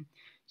name,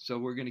 so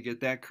we're going to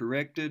get that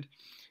corrected.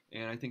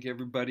 And I think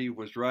everybody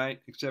was right,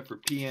 except for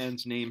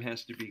PN's name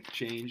has to be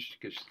changed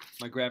because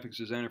my graphics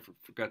designer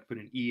forgot to put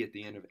an E at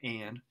the end of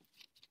Ann.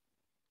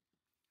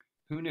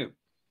 Who knew?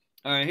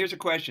 All right, here's a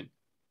question.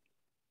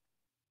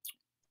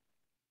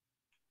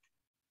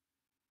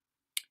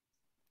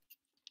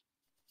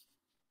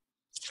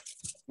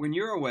 When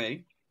you're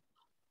away,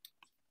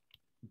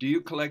 do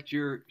you collect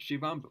your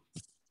Shivambhu?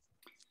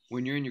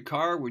 When you're in your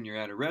car, when you're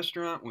at a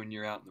restaurant, when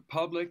you're out in the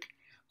public,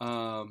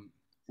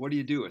 what do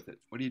you do with it?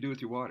 What do you do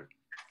with your water?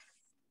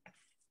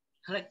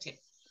 Collect it.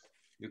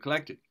 You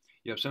collect it.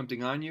 You have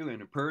something on you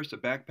in a purse, a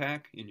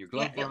backpack, in your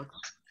glove box.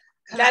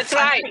 That's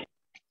right.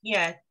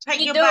 Yeah.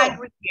 Take your bag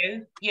with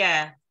you.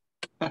 Yeah.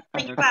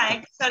 Take your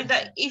bag so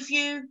that if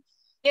you...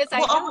 Yes, I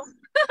know.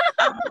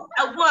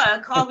 At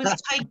work, I was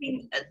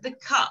taking the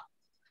cup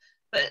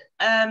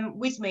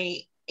with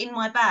me in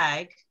my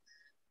bag,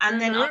 and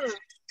then I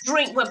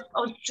drink. Well,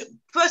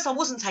 first I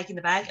wasn't taking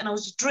the bag, and I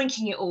was just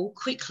drinking it all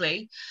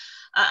quickly,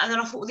 and then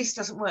I thought, well, this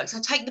doesn't work. So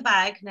I take the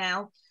bag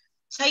now,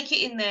 take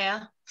it in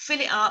there, fill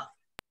it up,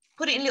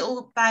 put it in a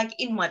little bag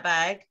in my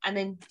bag, and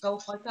then go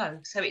off I go.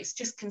 So it's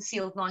just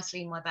concealed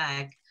nicely in my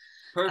bag.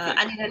 Perfect.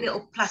 And in a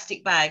little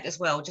plastic bag as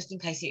well, just in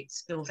case it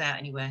spills out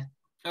anywhere.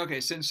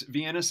 Okay, since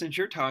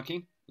you're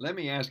talking, let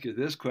me ask you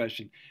this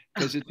question,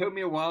 because it took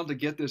me a while to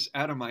get this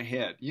out of my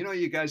head. You know,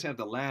 you guys have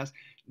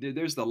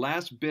there's the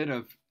last bit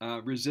of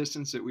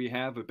resistance that we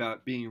have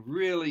about being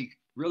really,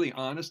 really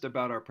honest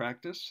about our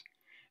practice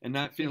and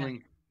not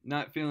feeling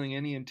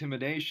any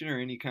intimidation or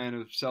any kind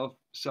of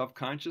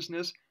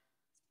self-consciousness.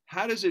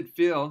 How does it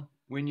feel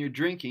when you're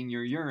drinking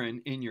your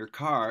urine in your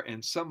car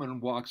and someone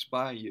walks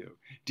by you?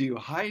 Do you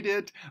hide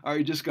it, or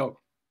you just go,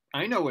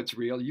 I know it's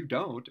real, you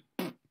don't?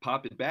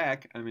 Pop it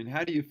back. I mean,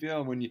 how do you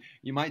feel when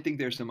you might think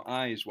there's some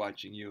eyes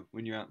watching you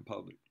when you're out in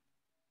public?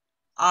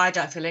 I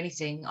don't feel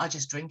anything. I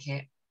just drink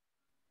it.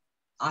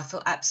 I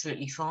feel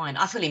absolutely fine.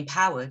 I feel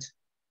empowered.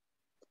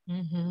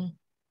 Mm-hmm.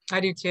 I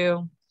do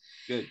too.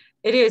 Good.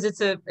 It is.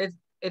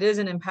 It is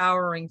an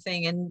empowering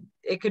thing, and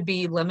it could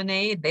be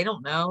lemonade. They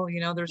don't know.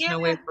 You know, there's no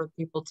way for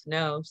people to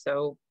know.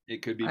 So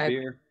it could be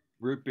beer,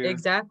 root beer.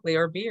 Exactly,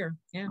 or beer.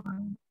 Yeah.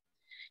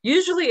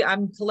 Usually,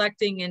 I'm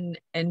collecting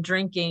and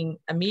drinking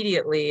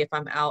immediately if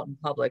I'm out in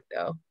public,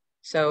 though.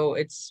 So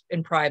it's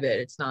in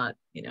private. It's not,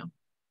 you know.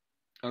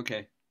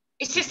 Okay.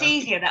 It's just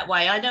easier that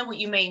way. I know what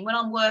you mean. When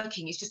I'm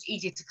working, it's just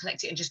easier to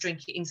collect it and just drink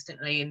it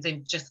instantly and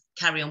then just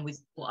carry on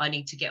with what I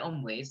need to get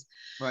on with.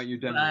 Right, you're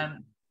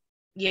done.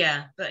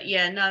 Yeah, but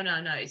yeah, no.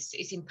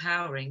 It's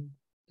empowering.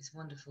 It's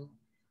wonderful.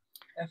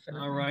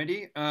 Definitely. All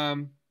righty.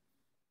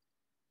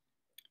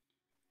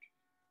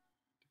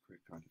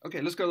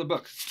 Okay, let's go to the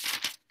book.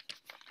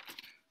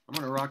 I'm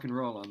going to rock and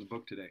roll on the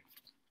book today.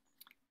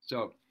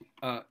 So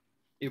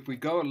if we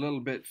go a little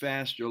bit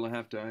fast, you'll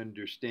have to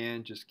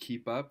understand, just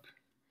keep up.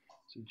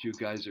 Since you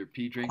guys are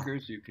pee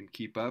drinkers, you can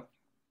keep up,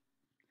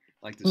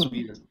 like the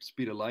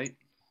speed of light.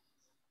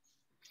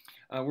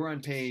 We're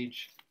on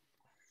page.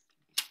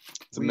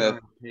 It's a myth.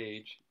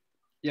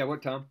 Yeah,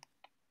 what, Tom?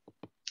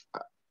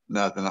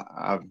 Nothing.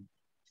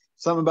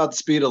 Something about the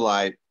speed of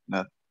light.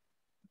 Nothing.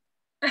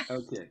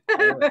 Okay.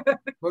 All right.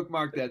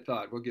 Bookmark that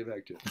thought. We'll get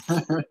back to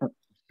it.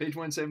 Page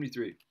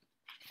 173.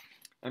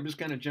 I'm just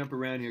going to jump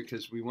around here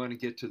because we want to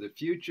get to the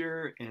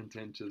future and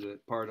then to the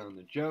part on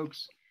the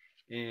jokes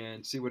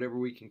and see whatever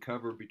we can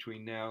cover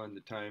between now and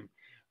the time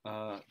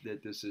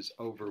that this is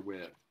over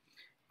with.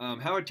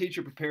 How a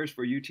teacher prepares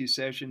for a UT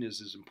session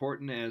is as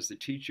important as the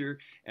teacher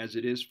as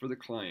it is for the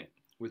client.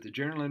 With a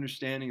general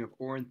understanding of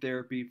Urine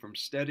Therapy from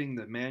studying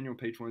the manual,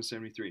 page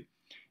 173,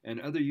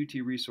 and other UT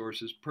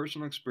resources,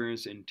 personal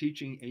experience in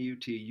teaching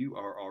AUT, you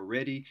are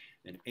already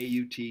an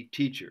AUT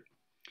teacher.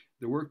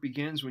 The work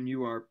begins when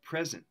you are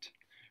present,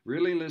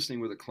 really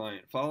listening with a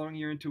client, following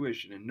your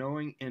intuition, and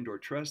knowing and or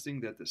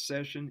trusting that the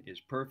session is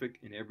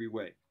perfect in every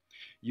way.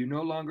 You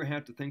no longer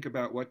have to think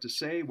about what to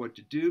say, what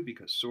to do,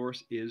 because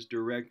Source is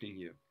directing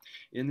you.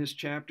 In this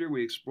chapter,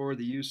 we explore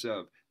the use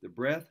of the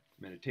breath,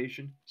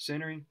 meditation,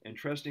 centering, and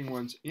trusting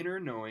one's inner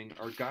knowing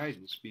or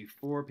guidance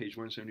before, page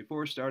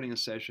 174, starting a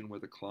session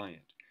with a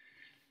client.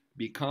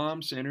 Be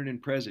calm, centered,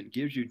 and present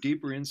gives you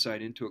deeper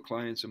insight into a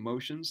client's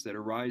emotions that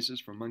arises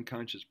from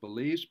unconscious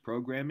beliefs,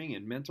 programming,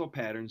 and mental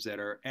patterns that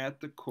are at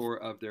the core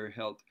of their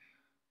health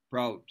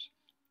problems.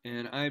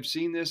 And I've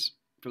seen this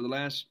for the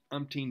last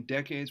umpteen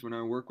decades when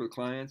I work with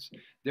clients.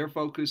 They're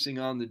focusing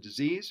on the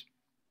disease.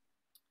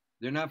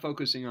 They're not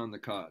focusing on the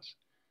cause.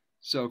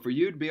 So for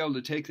you to be able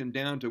to take them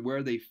down to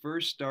where they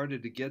first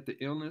started to get the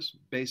illness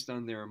based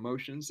on their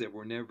emotions that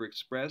were never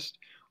expressed,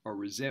 or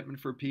resentment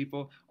for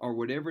people, or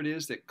whatever it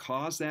is that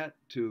caused that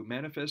to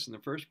manifest in the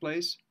first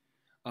place,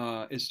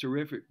 it's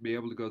terrific to be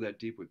able to go that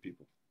deep with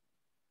people,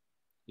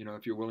 you know,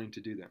 if you're willing to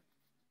do that.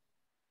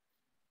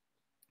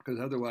 Because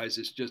otherwise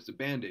it's just a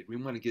Band-Aid. We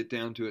want to get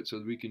down to it so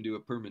that we can do a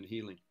permanent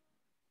healing.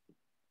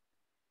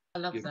 I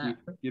love that.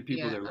 Give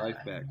people their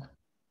life back.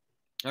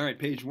 All right,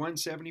 page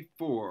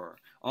 174.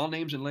 All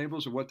names and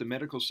labels of what the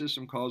medical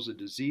system calls a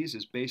disease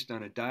is based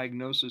on a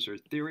diagnosis or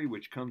theory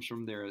which comes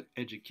from their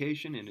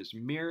education and is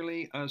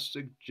merely a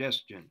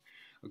suggestion.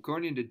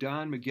 According to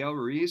Don Miguel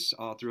Ruiz,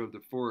 author of the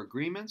 4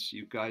 Agreements,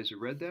 you guys have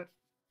read that?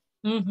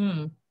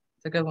 Mm-hmm.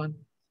 It's a good one.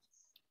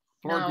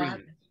 4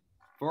 Agreements.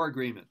 4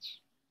 Agreements.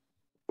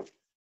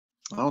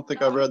 I don't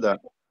think I've read that.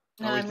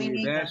 Always do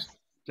your best.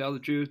 Tell the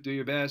truth. Do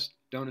your best.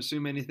 Don't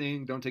assume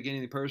anything. Don't take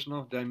anything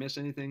personal. Did I miss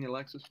anything,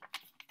 Alexis?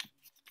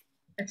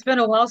 It's been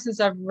a while since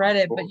I've read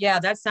it, but yeah,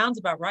 that sounds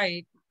about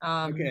right.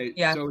 Okay,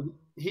 yeah. So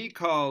he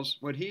calls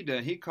what he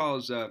does. He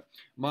calls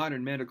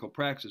modern medical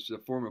practice a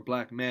form of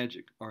black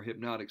magic or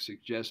hypnotic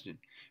suggestion.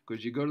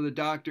 Because you go to the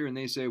doctor and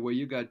they say, "Well,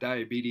 you got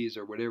diabetes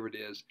or whatever it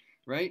is,"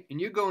 right? And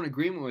you go in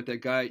agreement with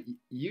that guy.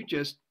 You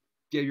just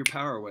gave your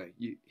power away.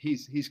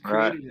 He's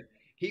created it.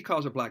 He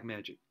calls it black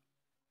magic.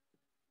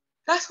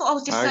 That's what I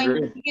was just saying at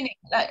the beginning,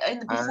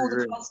 before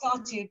the class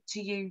started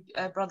to you,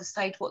 Brother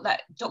Sage, what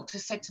that doctor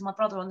said to my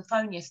brother on the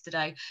phone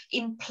yesterday,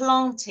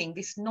 implanting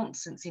this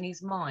nonsense in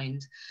his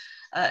mind.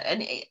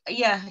 And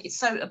it's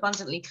so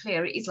abundantly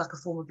clear. It is like a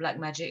form of black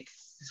magic,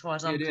 as far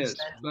as I'm concerned. It is,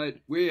 but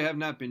we have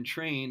not been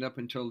trained up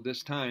until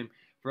this time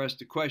for us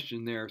to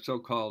question their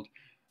so-called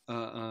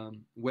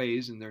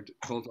ways and their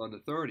cult-on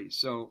authorities.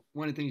 So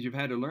one of the things you've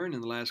had to learn in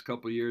the last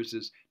couple of years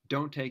is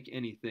don't take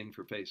anything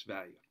for face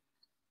value.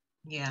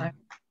 Yeah. Right.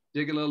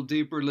 Dig a little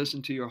deeper,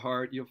 listen to your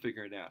heart, you'll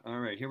figure it out. All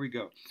right, here we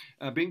go.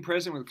 Being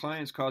present with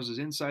clients causes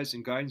insights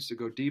and guidance to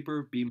go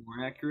deeper, be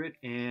more accurate,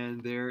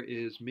 and there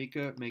is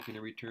Mika making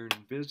a return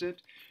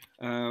visit.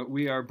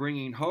 We are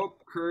bringing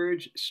hope,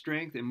 courage,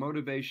 strength, and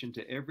motivation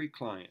to every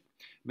client.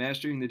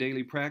 Mastering the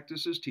daily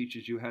practices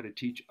teaches you how to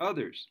teach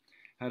others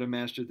how to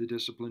master the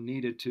discipline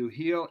needed to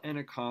heal and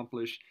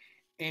accomplish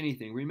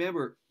anything.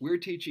 Remember, we're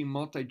teaching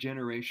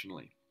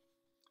multi-generationally.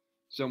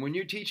 So when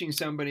you're teaching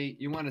somebody,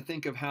 you want to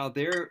think of how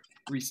they're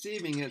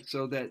receiving it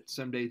so that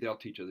someday they'll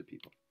teach other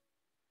people.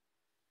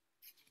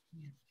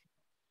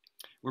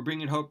 We're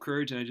bringing hope,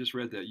 courage, and I just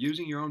read that.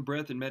 Using your own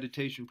breath and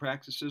meditation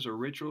practices or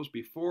rituals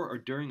before or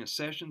during a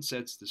session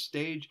sets the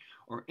stage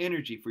or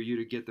energy for you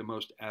to get the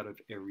most out of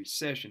every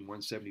session.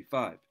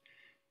 175.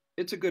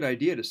 It's a good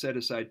idea to set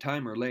aside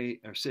time or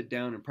sit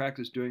down and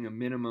practice doing a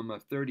minimum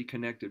of 30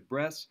 connected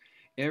breaths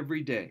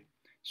every day.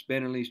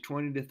 Spend at least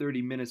 20 to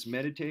 30 minutes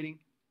meditating.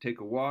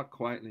 Take a walk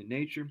quietly in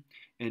nature,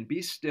 and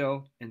be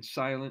still and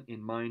silent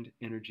in mind,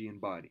 energy,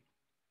 and body.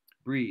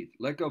 Breathe.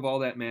 Let go of all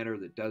that matter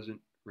that doesn't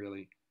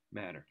really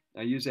matter.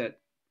 I use that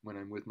when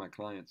I'm with my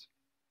clients.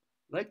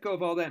 Let go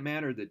of all that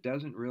matter that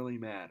doesn't really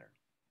matter.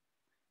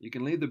 You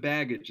can leave the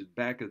baggage at the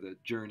back of the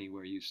journey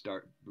where you've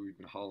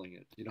been hauling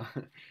it.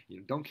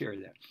 Don't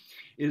carry that.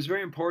 It is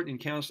very important in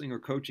counseling or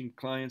coaching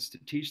clients to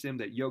teach them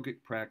that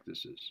yogic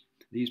practices.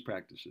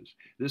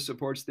 This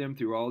supports them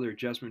through all their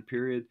adjustment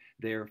period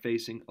they are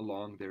facing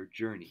along their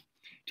journey.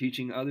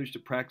 Teaching others to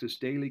practice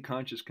daily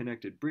conscious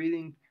connected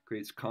breathing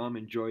creates calm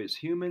and joyous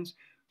humans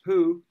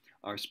who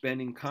are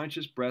spreading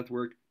conscious breath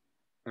work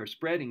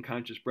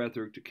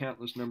to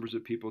countless numbers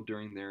of people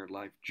during their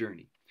life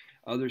journey.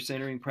 Other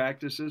centering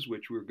practices,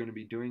 which we're going to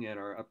be doing at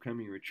our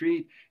upcoming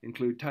retreat,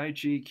 include Tai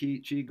Chi,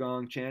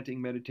 Qigong,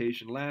 chanting,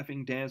 meditation,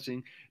 laughing,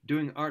 dancing,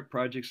 doing art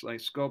projects like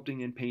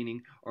sculpting and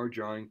painting, or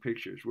drawing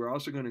pictures. We're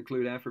also going to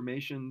include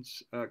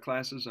affirmations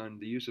classes on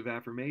the use of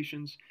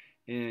affirmations,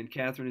 and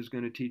Catherine is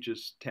going to teach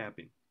us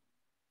tapping.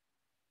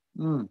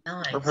 Nice.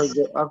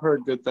 I've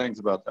heard good things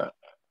about that.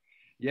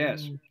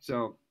 Yes,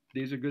 so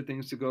these are good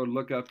things to go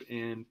look up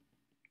and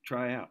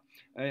try out.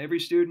 Every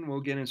student will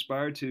get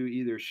inspired to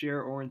either share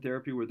Urine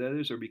Therapy with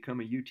others or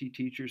become a UT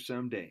teacher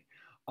someday.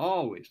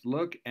 Always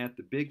look at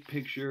the big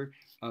picture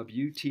of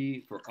UT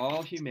for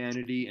all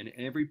humanity, and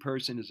every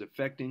person is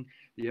affecting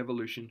the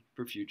evolution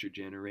for future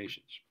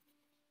generations.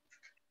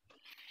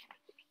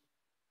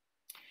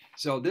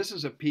 So this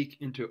is a peek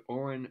into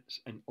an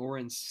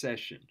Urine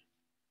session.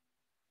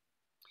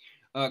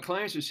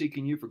 Clients are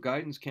seeking you for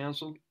guidance,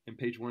 counsel, in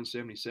page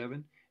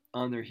 177,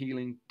 on their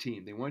healing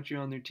team. They want you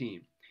on their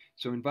team.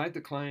 So invite the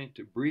client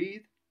to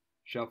breathe,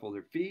 shuffle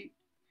their feet,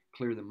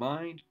 clear the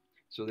mind,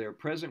 so they are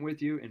present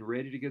with you and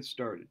ready to get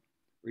started.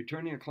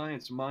 Returning a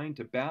client's mind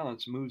to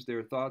balance moves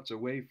their thoughts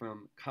away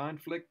from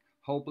conflict,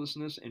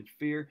 hopelessness, and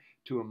fear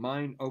to a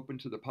mind open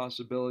to the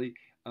possibility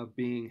of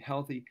being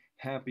healthy,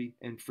 happy,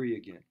 and free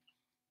again.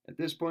 At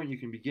this point, you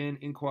can begin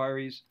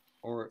inquiries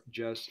or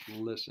just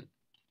listen.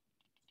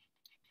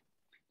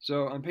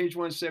 So on page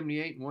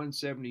 178 and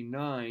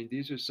 179,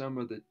 these are some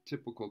of the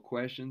typical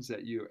questions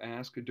that you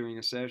ask during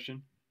a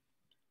session.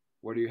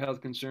 What are your health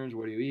concerns?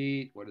 What do you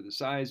eat? What are the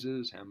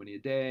sizes? How many a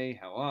day?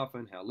 How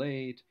often? How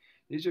late?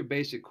 These are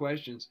basic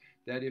questions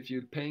that if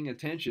you're paying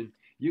attention,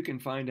 you can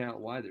find out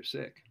why they're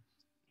sick.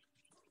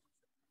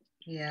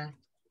 Yeah.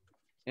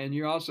 And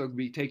you'll also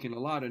be taking a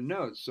lot of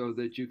notes so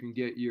that you can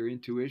get your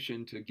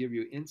intuition to give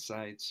you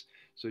insights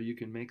so you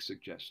can make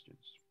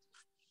suggestions.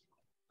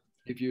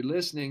 If you're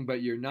listening,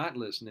 but you're not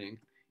listening,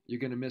 you're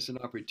going to miss an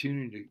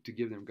opportunity to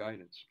give them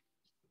guidance.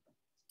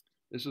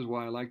 This is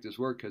why I like this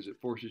work, because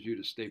it forces you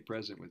to stay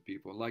present with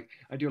people. Like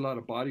I do a lot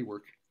of body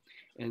work.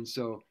 And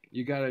so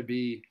you got to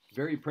be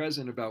very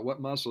present about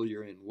what muscle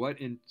you're in, what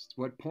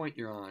point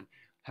you're on,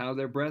 how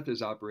their breath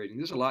is operating.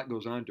 There's a lot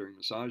goes on during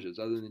massages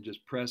other than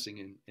just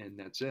pressing and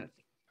that's it.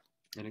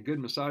 And a good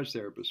massage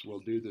therapist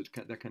will do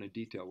that kind of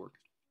detail work.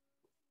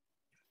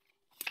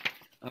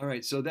 All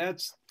right, so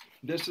this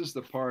is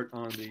the part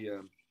on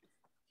the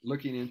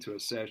looking into a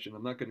session.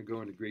 I'm not going to go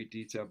into great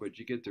detail, but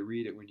you get to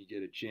read it when you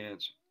get a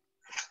chance.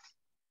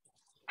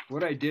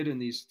 What I did in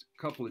these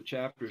couple of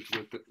chapters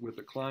with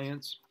the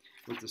clients,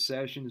 with the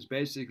session, is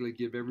basically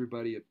give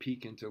everybody a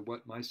peek into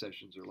what my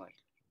sessions are like.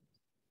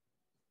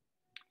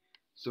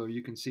 So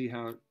you can see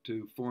how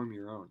to form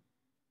your own.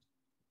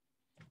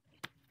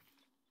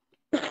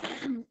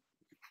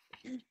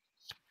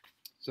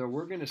 So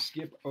we're going to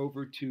skip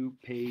over to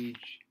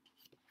page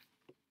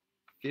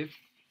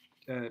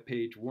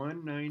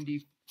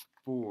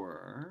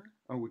 194.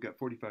 Oh, we got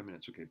 45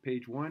 minutes. Okay,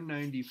 page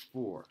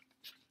 194.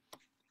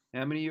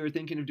 How many of you are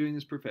thinking of doing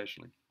this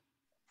professionally?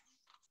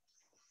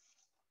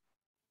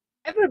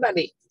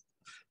 Everybody.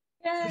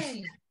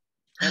 Yay.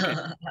 Okay.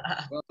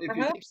 Well, if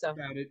you think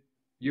about it,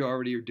 you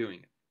already are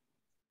doing it.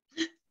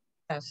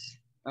 Yes.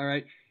 All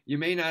right. You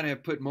may not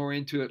have put more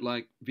into it,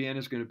 like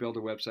Vienna's going to build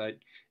a website,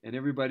 and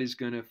everybody's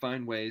going to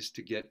find ways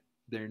to get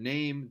their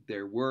name,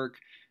 their work,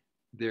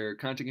 their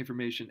contact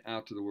information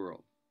out to the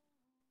world.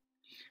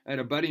 I had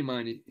a buddy of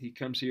mine, he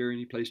comes here and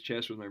he plays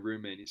chess with my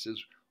roommate. He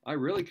says, I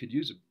really could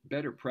use a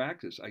better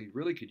practice. I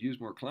really could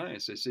use more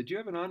clients. I said, do you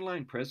have an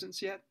online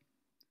presence yet?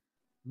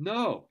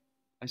 No.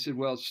 I said,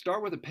 well,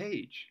 start with a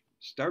page.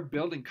 Start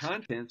building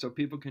content so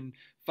people can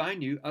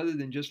find you other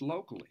than just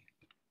locally.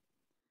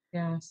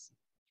 Yes.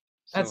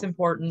 That's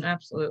important.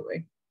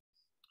 Absolutely.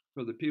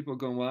 For the people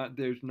going, well,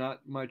 there's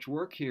not much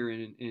work here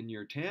in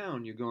your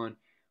town. You're going,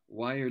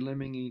 why are you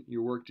limiting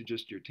your work to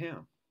just your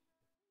town?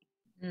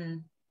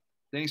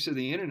 Thanks to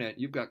the internet,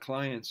 you've got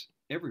clients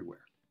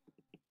everywhere.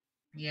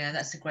 Yeah,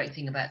 that's the great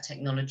thing about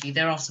technology.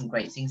 There are some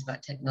great things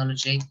about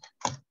technology.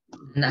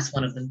 And that's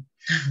one of them.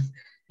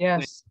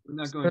 Yes. We're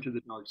not going to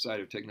the dark side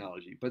of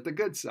technology, but the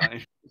good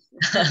side.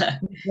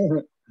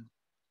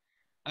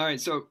 All right,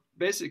 so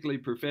basically,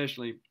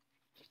 professionally,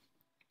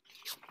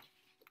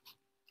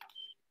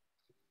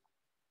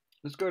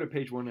 let's go to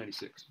page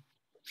 196.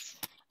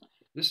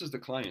 This is the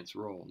client's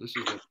role. This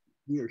is what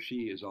he or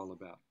she is all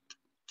about.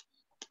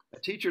 A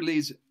teacher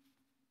leads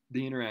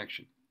the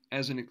interaction.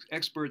 As an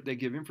expert, they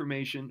give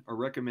information or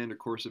recommend a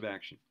course of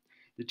action.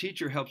 The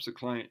teacher helps the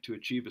client to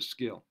achieve a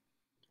skill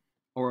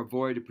or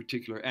avoid a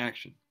particular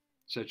action,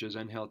 such as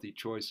unhealthy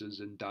choices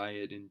in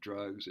diet and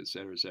drugs,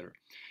 etc., etc.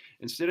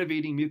 Instead of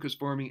eating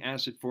mucus-forming,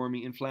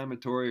 acid-forming,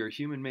 inflammatory, or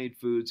human-made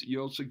foods,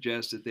 you'll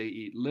suggest that they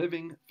eat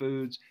living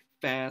foods,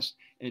 fast,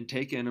 and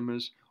take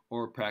enemas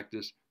or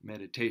practice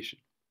meditation.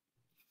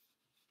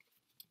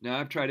 Now,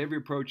 I've tried every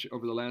approach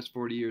over the last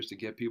 40 years to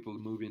get people to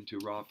move into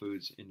raw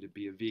foods and to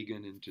be a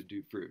vegan and to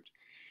do fruit.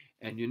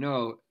 And you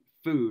know,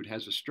 food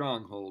has a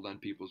stronghold on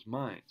people's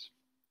minds.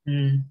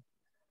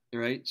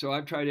 Right? So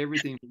I've tried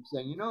everything from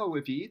saying, you know,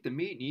 if you eat the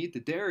meat and you eat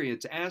the dairy,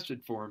 it's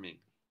acid forming.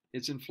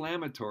 It's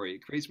inflammatory.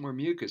 It creates more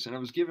mucus. And I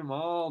was giving them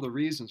all the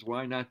reasons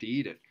why not to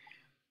eat it.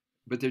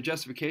 But their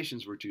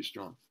justifications were too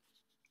strong.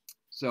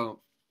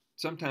 So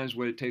sometimes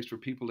what it takes for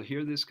people to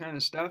hear this kind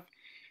of stuff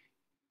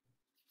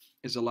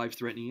is a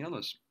life-threatening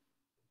illness.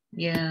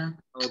 Yeah.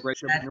 Or a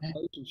breakup in a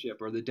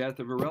relationship or the death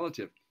of a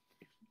relative.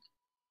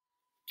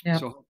 Yeah.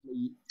 So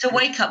it's a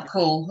wake-up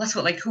call. That's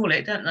what they call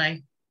it, don't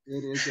they?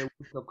 It is a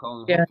wake-up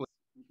call. And yeah. hopefully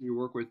people you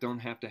work with don't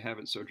have to have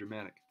it so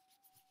dramatic.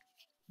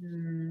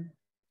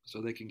 So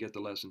they can get the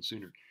lesson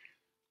sooner.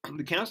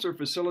 The counselor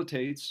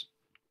encourages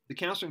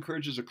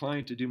a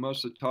client to do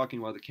most of the talking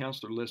while the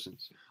counselor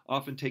listens,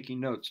 often taking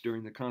notes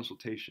during the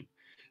consultation.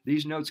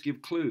 These notes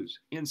give clues,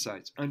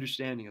 insights,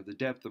 understanding of the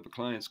depth of a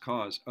client's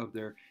cause of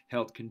their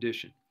health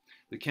condition.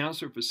 The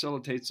counselor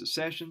facilitates the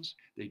sessions.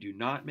 They do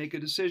not make a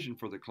decision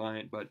for the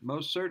client, but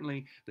most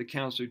certainly the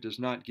counselor does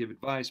not give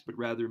advice, but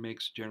rather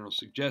makes general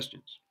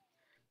suggestions.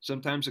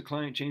 Sometimes the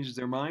client changes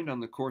their mind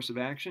on the course of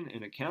action,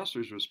 and a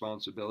counselor's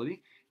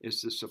responsibility is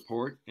to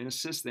support and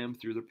assist them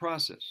through the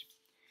process.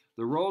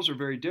 The roles are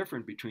very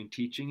different between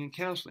teaching and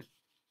counseling.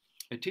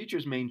 A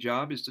teacher's main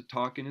job is to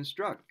talk and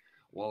instruct,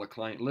 while a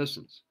client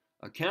listens.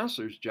 A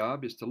counselor's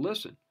job is to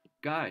listen,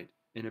 guide,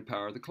 and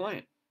empower the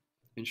client.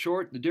 In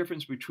short, the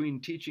difference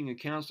between teaching and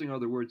counseling are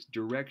the words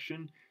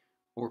direction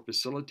or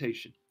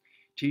facilitation.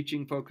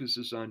 Teaching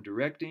focuses on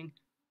directing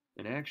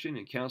an action,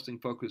 and counseling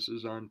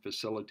focuses on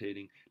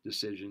facilitating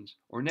decisions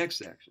or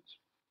next actions.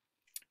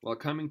 While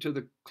coming to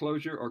the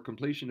closure or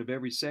completion of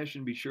every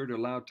session, be sure to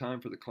allow time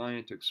for the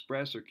client to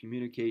express or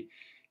communicate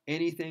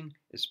anything,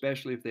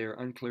 especially if they are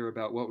unclear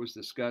about what was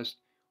discussed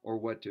or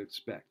what to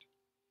expect.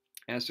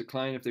 Ask the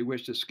client if they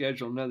wish to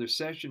schedule another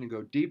session and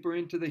go deeper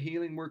into the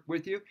healing work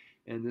with you,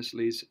 and this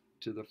leads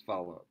to the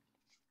follow-up.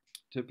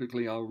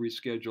 Typically, I'll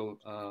reschedule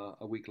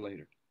a week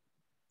later.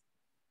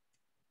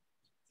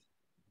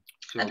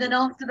 So, and then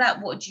after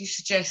that, what do you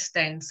suggest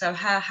then? So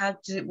how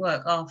does it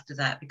work after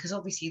that? Because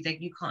obviously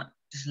you can't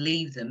just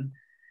leave them.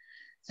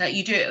 So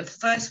you do it the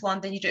first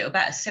one, then you do it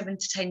about 7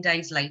 to 10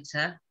 days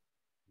later.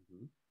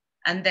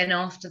 And then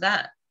after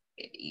that,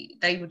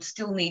 they would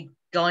still need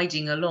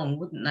guiding along,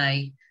 wouldn't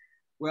they?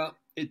 Well,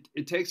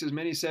 it takes as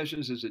many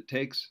sessions as it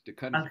takes to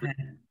cut it. Okay.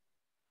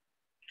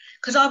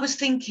 Because I was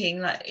thinking,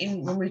 like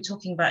when we were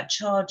talking about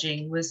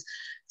charging, was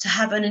to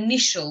have an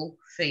initial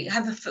fee,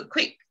 have a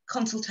quick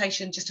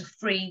consultation, just a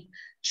free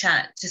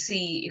chat to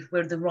see if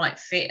we're the right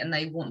fit and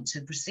they want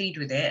to proceed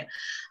with it.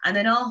 And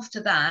then after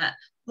that,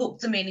 book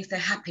them in if they're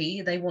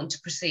happy, they want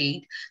to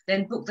proceed,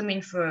 then book them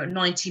in for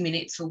 90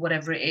 minutes or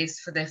whatever it is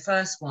for their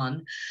first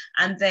one,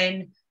 and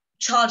then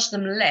charge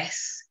them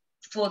less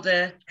for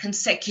the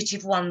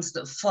consecutive ones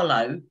that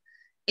follow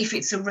if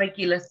it's a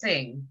regular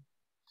thing.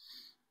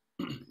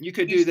 You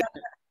could do that.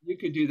 You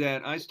could do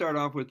that. I start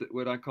off with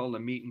what I call a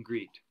meet and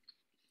greet.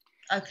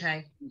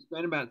 Okay. We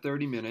spend about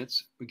 30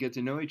 minutes. We get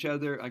to know each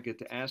other. I get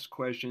to ask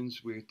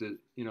questions. We get to,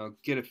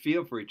 get a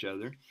feel for each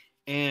other.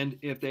 And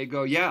if they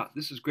go, yeah,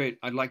 this is great,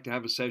 I'd like to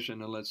have a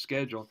session and let's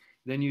schedule,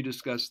 then you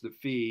discuss the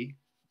fee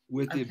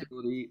with the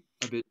ability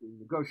of it being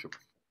negotiable.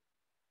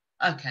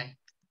 Okay.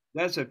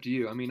 That's up to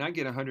you. I mean, I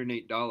get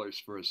 $108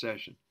 for a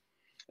session.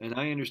 And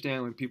I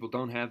understand when people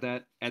don't have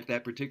that at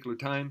that particular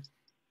time.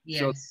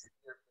 Yes. So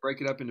break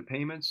it up into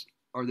payments,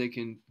 or they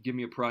can give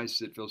me a price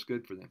that feels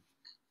good for them.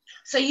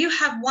 So you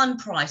have one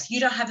price. You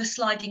don't have a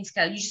sliding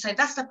scale. You just say,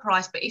 that's the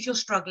price, but if you're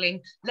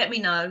struggling, let me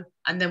know,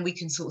 and then we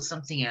can sort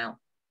something out.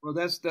 Well,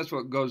 that's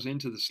what goes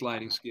into the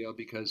sliding scale,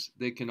 because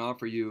they can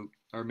offer you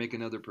or make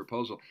another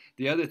proposal.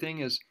 The other thing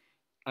is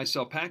I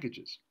sell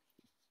packages.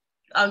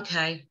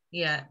 Okay,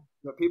 yeah.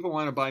 But people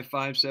want to buy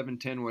 5, 7,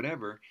 10,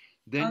 whatever,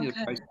 then the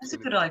price that's a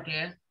good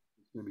idea.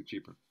 It's going to be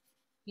cheaper.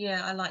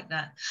 Yeah, I like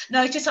that.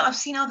 No, it's just I've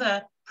seen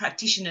other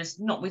practitioners,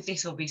 not with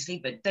this obviously,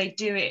 but they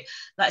do it,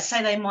 like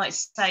say they might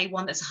say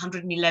one that's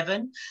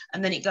 111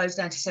 and then it goes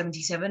down to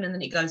 77 and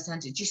then it goes down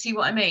to, do you see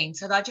what I mean?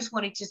 So I just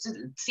wanted to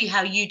see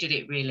how you did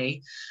it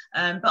really.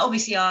 But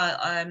obviously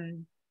I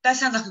that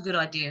sounds like a good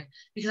idea,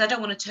 because I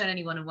don't want to turn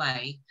anyone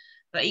away,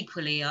 but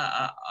equally,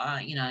 I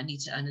you know, I need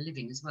to earn a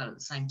living as well at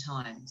the same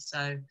time.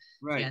 So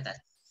Right. yeah, that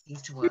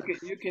seems to work.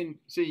 You can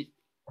see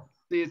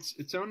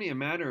it's only a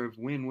matter of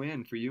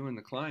win-win for you and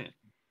the client.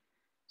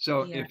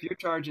 So Yeah. if you're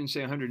charging,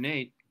 say,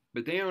 108,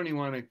 but they only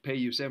want to pay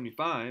you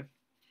 75,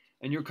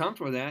 and you're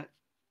comfortable with that,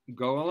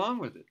 go along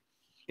with it.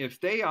 If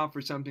they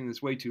offer something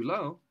that's way too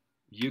low,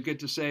 you get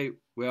to say,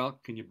 well,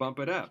 can you bump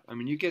it up? I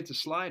mean, you get to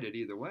slide it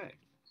either way.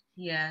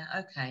 Yeah.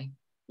 Okay.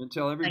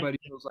 Until everybody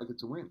feels like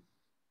it's a win.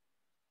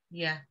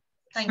 Yeah.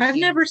 Thank I've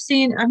you. never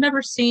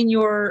seen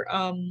your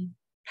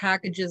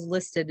packages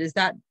listed. Is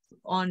that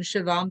on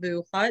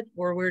Shivambhu Hut,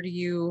 or where do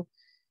you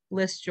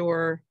list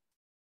your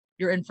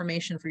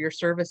information for your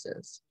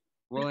services?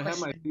 Well, I have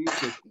my feeds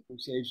at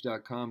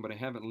sage.com, but I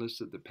haven't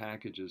listed the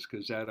packages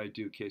because that I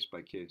do case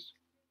by case.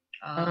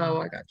 Oh,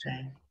 I got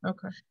you.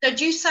 Okay. So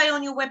do you say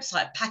on your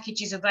website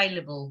packages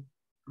available?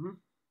 Mm-hmm.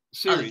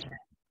 Series. Okay.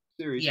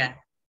 Series. Yeah.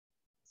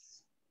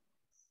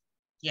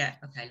 Yeah.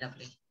 Okay.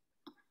 Lovely.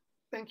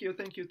 Thank you.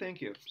 Thank you.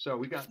 Thank you. So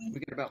we got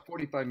about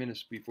 45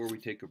 minutes before we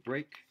take a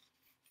break.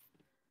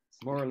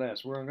 More or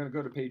less. We're going to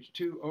go to page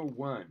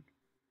 201.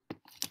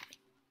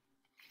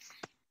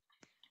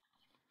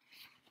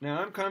 Now,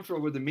 I'm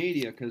comfortable with the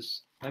media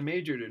because I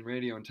majored in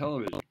radio and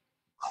television.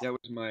 That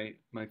was my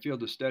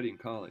field of study in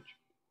college.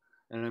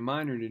 And I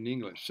minored in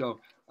English. So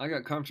I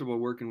got comfortable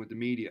working with the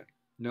media,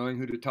 knowing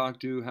who to talk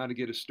to, how to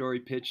get a story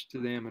pitched to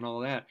them, and all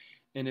that.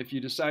 And if you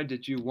decide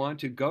that you want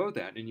to go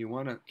that and you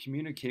want to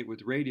communicate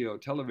with radio,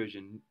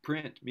 television,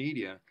 print,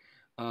 media,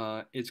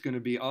 it's going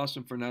to be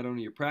awesome for not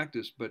only your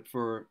practice, but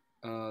for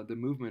the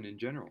movement in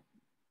general.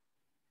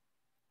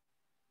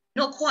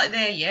 Not quite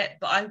there yet,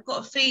 but I've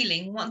got a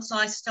feeling once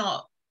I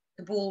start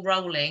the ball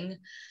rolling,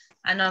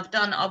 and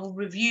I will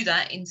review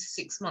that in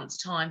 6 months'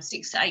 time,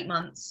 6 to 8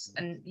 months,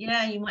 and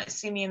yeah, you might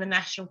see me in the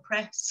national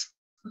press.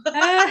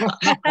 I'm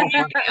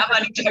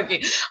only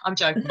joking. I'm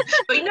joking,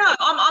 but you know,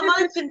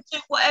 I'm open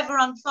to whatever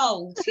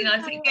unfolds. You know,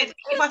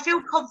 if I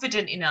feel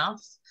confident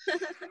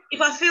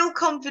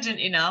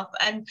enough,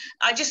 and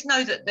I just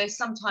know that there's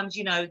sometimes,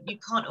 you know, you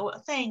can't.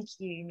 Thank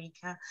you,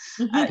 Mika.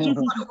 You can't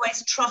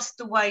always trust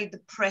the way the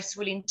press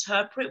will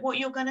interpret what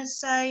you're going to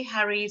say.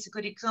 Harry is a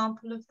good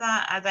example of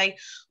that. How they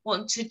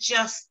want to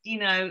just, you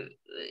know,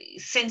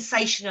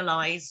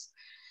 sensationalize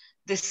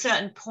the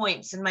certain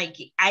points and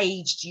make it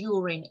aged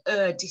urine,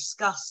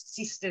 disgust,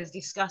 sisters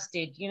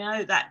disgusted, you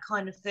know, that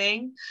kind of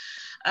thing.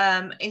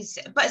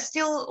 But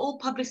still, all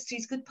publicity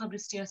is good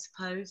publicity, I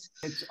suppose.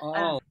 It's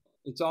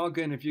all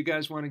good. And if you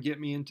guys want to get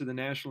me into the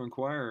National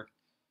Enquirer,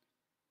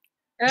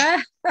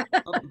 I'm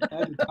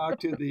glad to talk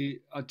to the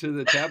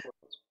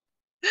tabloids.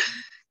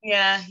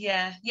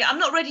 Yeah. I'm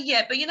not ready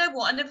yet, but you know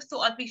what? I never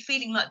thought I'd be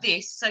feeling like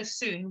this so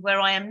soon,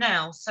 where I am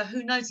now. So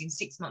who knows? In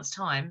 6 months'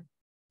 time,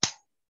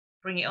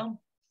 bring it on.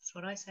 That's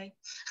what I say.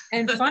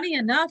 And funny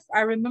enough,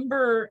 I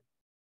remember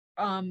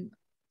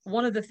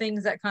one of the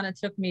things that kind of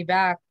took me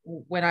back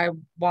when I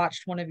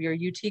watched one of your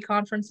UT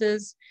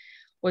conferences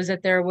was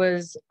that there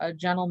was a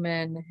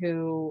gentleman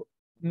who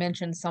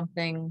mentioned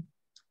something.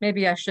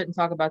 Maybe I shouldn't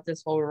talk about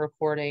this while we're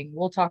recording.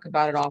 We'll talk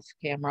about it off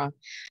camera,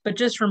 but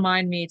just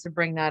remind me to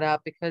bring that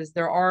up, because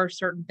there are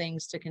certain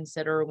things to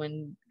consider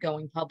when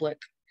going public,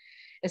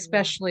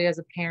 especially as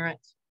a parent.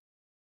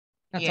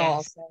 That's all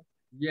I'll say.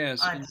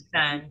 Yes, I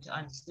understand.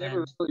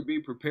 Never really be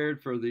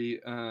prepared for the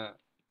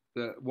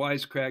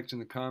wisecracks in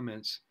the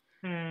comments.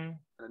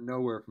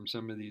 Nowhere from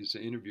some of these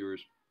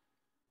interviewers.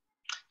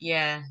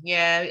 Yeah.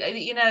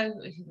 You know,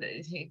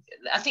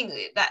 I think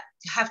that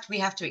we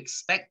have to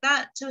expect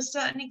that to a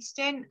certain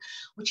extent,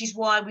 which is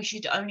why we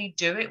should only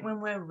do it when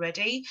we're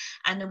ready.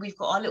 And then we've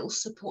got our little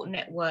support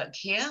network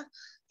here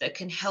that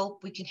can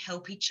help. We can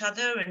help each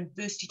other and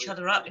boost each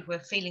other up if we're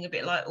feeling a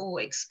bit like,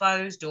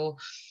 exposed, or,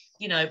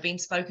 you know, being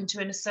spoken to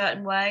in a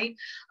certain way.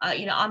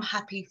 You know, I'm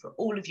happy for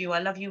all of you. I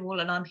love you all,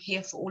 and I'm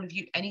here for all of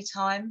you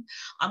anytime.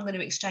 I'm going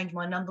to exchange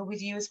my number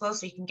with you as well,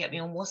 so you can get me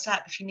on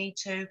WhatsApp if you need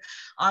to.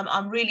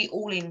 I'm really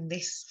all in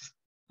this.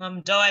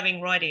 I'm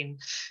diving right in.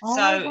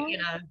 So, you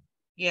know,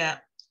 yeah,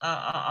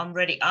 I'm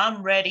ready.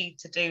 I'm ready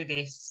to do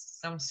this.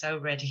 I'm so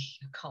ready.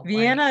 I can't wait.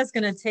 Vienna is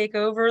going to take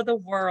over the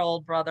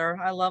world, brother.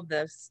 I love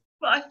this.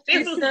 I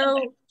feel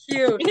so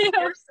cute.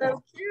 You're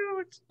so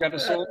cute. Got a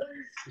soul.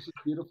 This is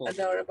beautiful.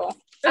 Adorable.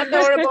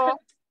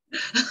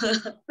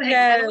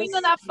 Yes. We're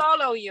gonna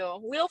follow you.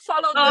 We'll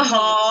follow.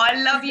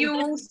 I love you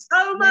all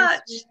so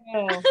much.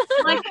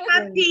 My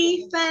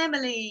happy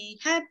family.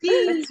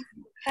 Happy.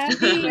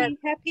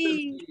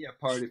 Yeah,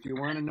 part if you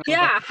want to know.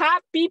 Yeah,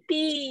 happy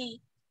pee.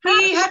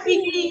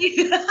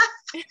 Happy.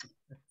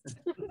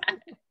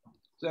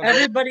 So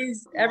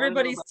everybody's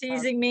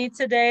teasing me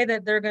today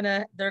that they're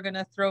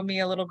gonna throw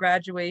me a little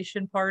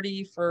graduation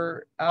party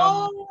for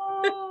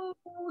oh,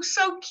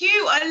 so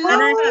cute. I love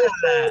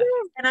that.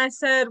 And I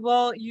said,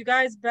 well, you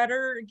guys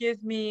better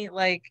give me,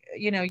 like,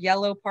 you know,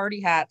 yellow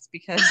party hats,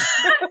 because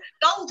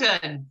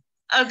golden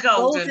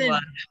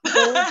one.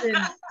 Golden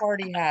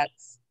party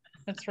hats.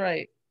 That's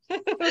right.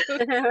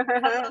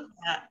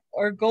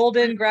 Or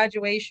golden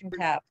graduation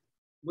cap.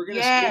 We're gonna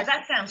Yeah,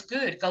 that sounds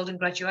good. Golden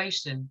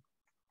graduation.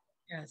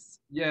 Yes.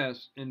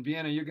 Yes, and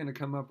Vienna, you're going to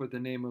come up with the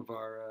name of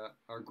our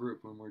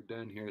group when we're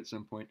done here at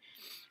some point.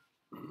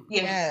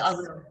 Yes, I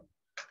will.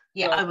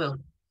 Yeah, I will.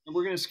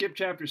 We're going to skip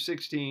chapter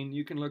 16.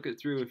 You can look it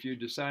through if you're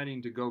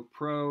deciding to go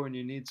pro and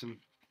you need some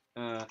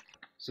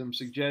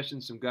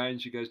suggestions, some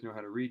guidance. You guys know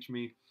how to reach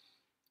me.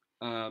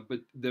 But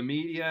the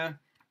media,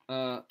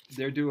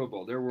 they're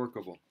doable. They're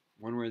workable,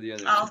 one way or the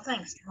other. Oh,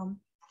 thanks, Tom.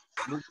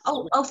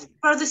 Oh,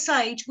 Brother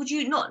Sage, would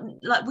you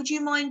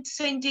mind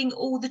sending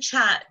all the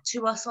chat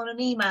to us on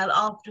an email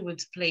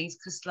afterwards, please?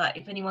 Because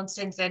if anyone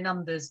sends their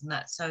numbers and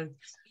that, so.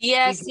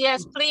 Yes,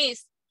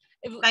 please.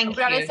 Thank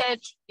you.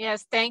 Sage,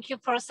 yes, thank you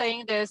for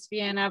saying this,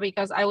 Vienna,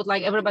 because I would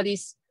like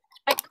everybody's,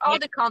 all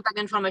the contact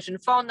information,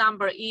 phone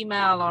number,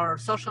 email, or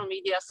social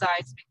media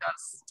sites,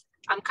 because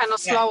I'm kind of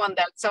slow on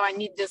that, so I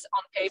need this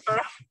on paper.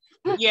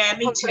 Yeah,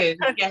 me too.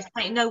 Yes,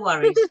 no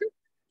worries.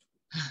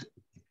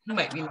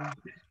 Make me laugh.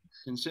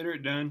 Consider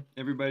it done.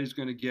 Everybody's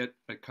going to get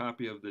a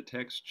copy of the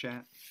text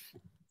chat.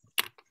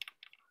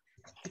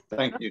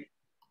 Thank you.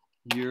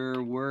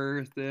 You're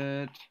worth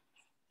it.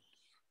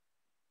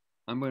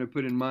 I'm going to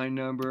put in my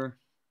number.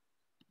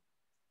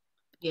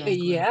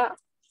 Yeah.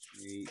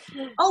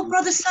 Oh,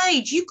 Brother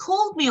Sage, you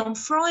called me on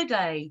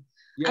Friday.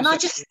 Yes, and I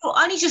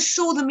only just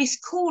saw the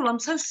missed call. I'm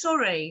so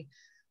sorry.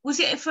 Was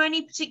it for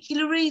any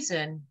particular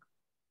reason?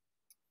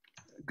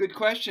 Good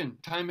question.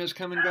 Time has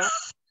come and gone.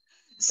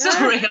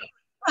 Sorry.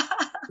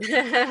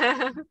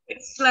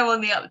 It's slow on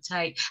the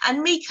uptake.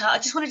 And Mika, I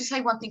just wanted to say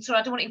one thing. Sorry,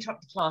 I don't want to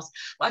interrupt the class,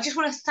 but I just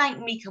want to thank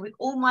Mika with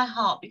all my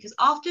heart, because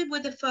after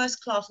with the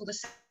first class or the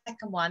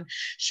second one,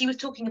 she was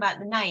talking about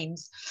the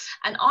names,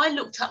 and I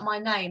looked up my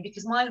name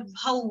because my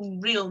whole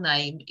real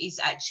name is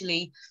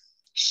actually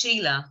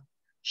Sheila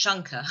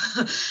Shankar,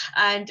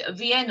 and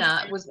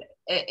Vienna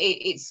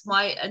it's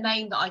a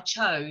name that I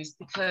chose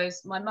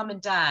because my mum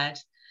and dad.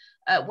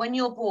 When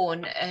you're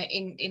born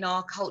in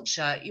our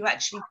culture, you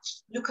actually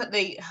look at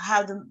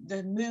how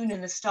the moon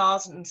and the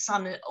stars and the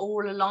sun are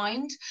all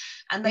aligned,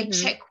 and they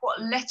check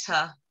what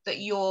letter that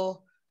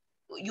your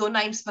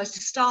name's supposed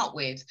to start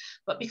with.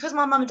 But because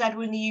my mum and dad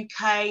were in the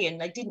UK and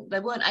they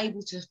weren't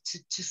able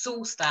to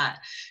source that,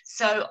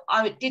 so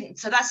I didn't.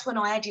 So that's when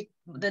I added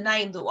the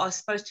name that was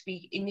supposed to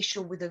be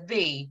initial with a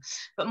V.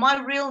 But my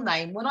real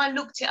name, when I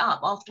looked it up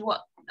after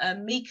what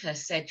Mika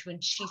said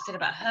when she said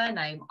about her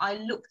name, I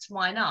looked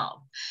mine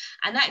up,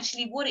 and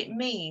actually what it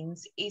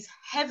means is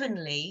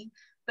heavenly,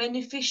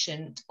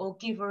 beneficent, or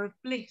giver of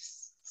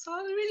bliss. So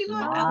I really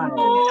like that.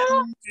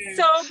 Oh,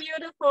 so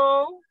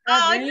beautiful.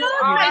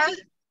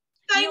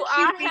 You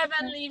are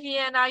heavenly,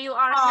 Vienna. You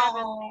are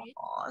heavenly.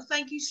 Oh,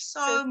 thank you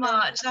so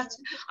much.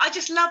 I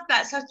just love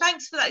that. So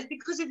thanks for that. It's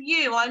because of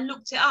you I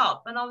looked it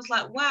up and I was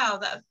like, wow,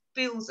 that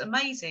feels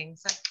amazing.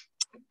 So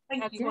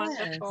thank you.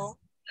 Wonderful.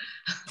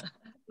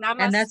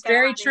 And that's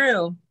very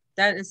true.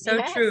 That is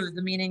so true.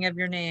 The meaning of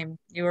your name.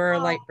 You are a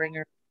light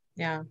bringer.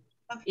 Yeah.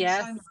 Thank you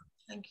so much.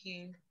 Thank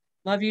you.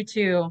 Love you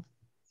too.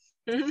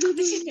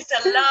 This is just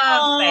a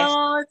love fest.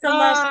 It's a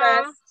love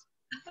fest.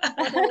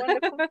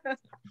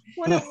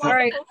 What a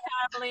wonderful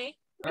family.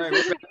 All right,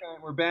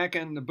 we're back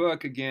in the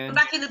book again. We're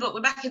back in the book.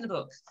 We're back in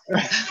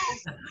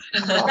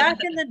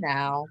the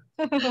now.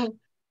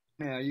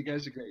 Yeah, you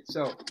guys are great.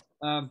 So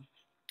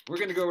we're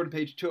going to go over to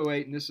page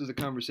 208, and this is a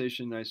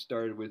conversation I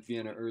started with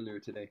Vienna earlier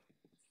today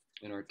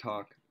in our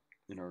talk,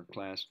 in our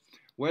class.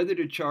 Whether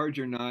to charge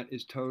or not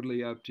is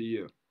totally up to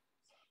you.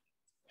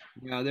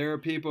 Now, there are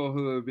people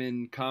who have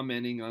been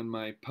commenting on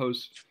my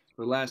posts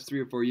for the last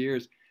 3 or 4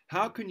 years.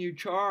 How can you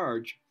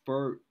charge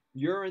for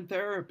urine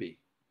therapy?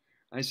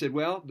 I said,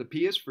 well, the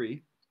P is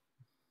free,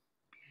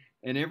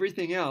 and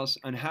everything else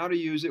on how to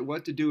use it,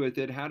 what to do with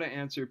it, how to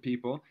answer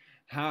people,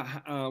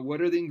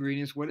 what are the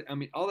ingredients,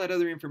 all that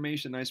other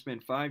information I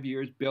spent 5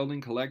 years building,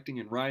 collecting,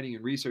 and writing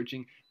and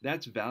researching,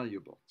 that's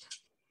valuable.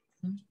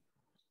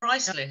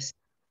 Priceless.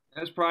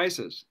 That's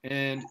priceless.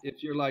 And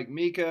if you're like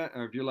Mika,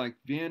 or if you're like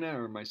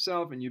Vienna or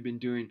myself, and you've been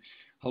doing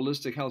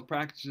holistic health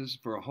practices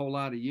for a whole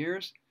lot of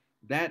years,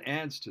 that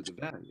adds to the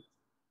value.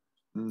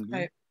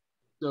 Right.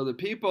 So the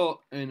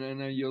people,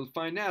 and you'll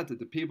find out that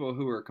the people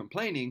who are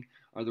complaining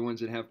are the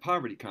ones that have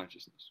poverty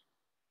consciousness.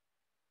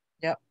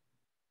 Yep.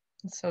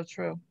 It's so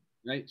true.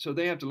 Right? So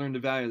they have to learn to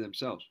value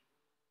themselves.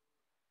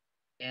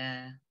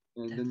 Yeah.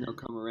 And then they'll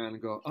come around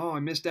and go, oh, I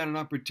missed out an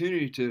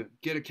opportunity to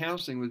get a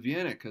counseling with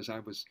Vienna because I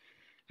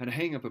had a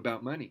hang up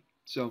about money.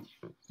 So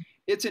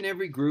it's in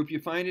every group. You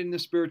find it in the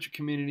spiritual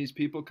communities.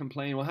 People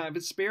complain, well, if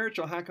it's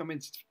spiritual, how come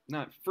it's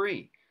not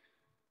free?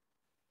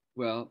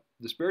 Well,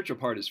 the spiritual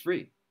part is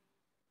free.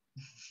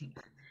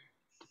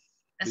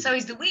 And so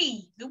is the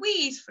we. The we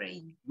is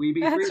free. We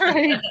be That's free.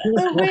 right.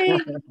 The we.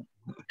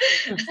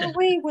 The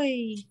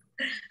we.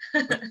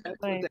 That's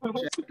what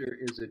that chapter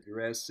is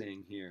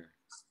addressing here.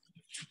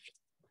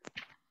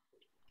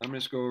 I'm going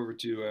to go over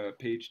to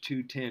page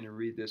 210 and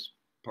read this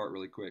part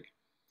really quick.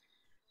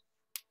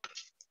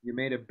 You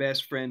made a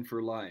best friend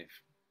for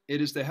life.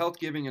 It is the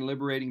health-giving and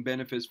liberating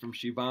benefits from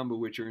Shivambhu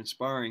which are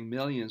inspiring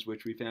millions,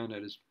 which we found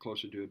out is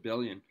closer to 1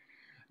 billion,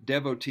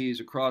 devotees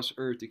across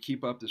earth to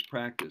keep up this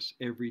practice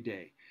every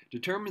day.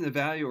 Determine the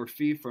value or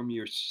fee from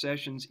your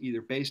sessions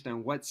either based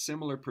on what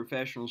similar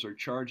professionals are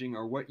charging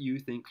or what you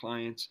think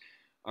clients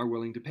are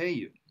willing to pay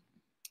you.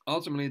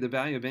 Ultimately, the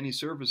value of any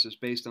service is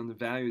based on the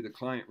value the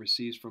client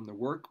receives from the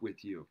work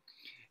with you.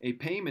 A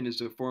payment is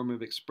a form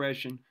of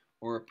expression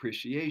or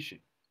appreciation.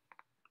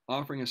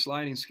 Offering a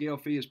sliding scale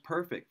fee is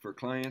perfect for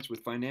clients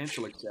with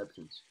financial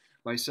exceptions.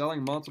 By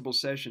selling multiple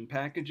session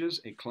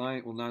packages, a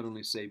client will not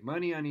only save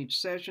money on each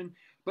session,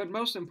 but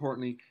most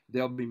importantly,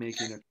 they'll be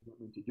making a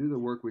commitment to do the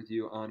work with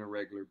you on a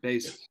regular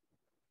basis.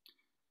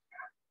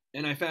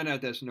 And I found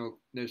out there's no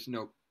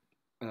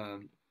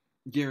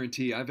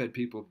guarantee. I've had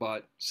people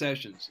bought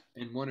sessions,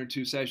 and 1 or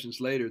 2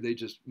 sessions later, they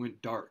just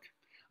went dark.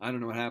 I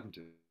don't know what happened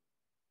to it.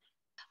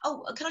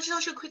 Oh, can I just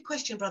ask you a quick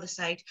question, Brother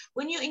Sage?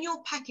 When you're in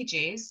your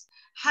packages,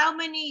 how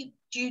many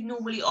do you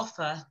normally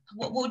offer?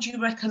 What would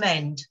you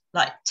recommend?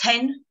 Like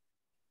 10?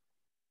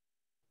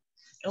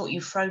 Oh,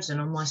 you're frozen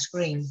on my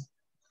screen.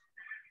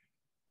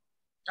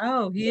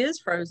 Oh, he is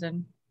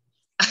frozen.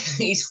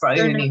 He's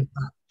frozen.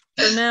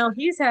 So now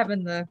he's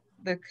having the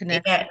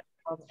connection. Yeah.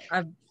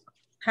 I've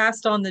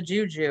passed on the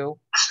juju.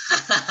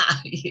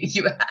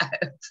 You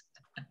have.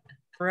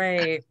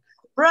 Right.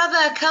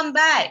 Brother, come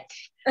back.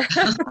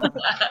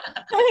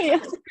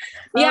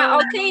 Yeah,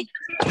 okay.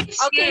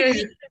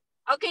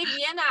 Okay,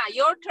 Vienna,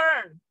 your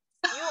turn.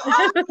 You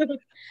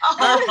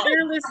are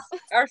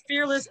our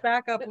fearless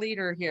backup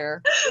leader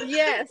here.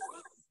 Yes.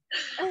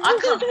 I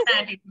can't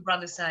stand it,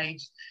 Brother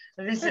Sage.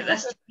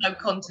 That's no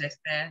contest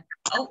there.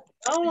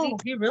 Oh,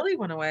 he really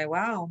went away.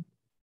 Wow.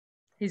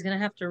 He's gonna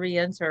have to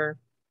re-enter.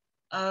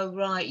 Oh,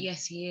 right.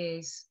 Yes, he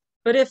is.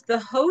 But if the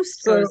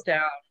host goes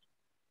down.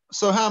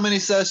 So how many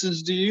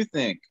sessions do you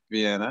think,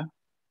 Vienna?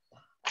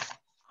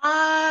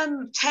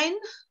 10.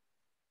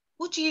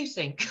 What do you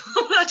think?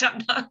 I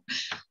don't know.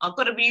 I've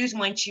got to be using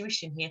my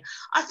intuition here.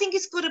 I think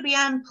it's got to be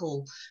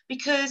ample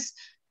because,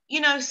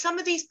 you know, some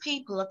of these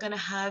people are going to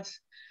have.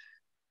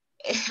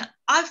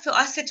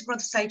 I said to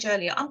Brother Sage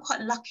earlier, I'm quite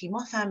lucky.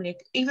 My family,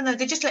 even though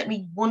they just let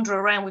me wander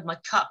around with my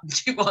cup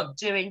and do what I'm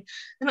doing,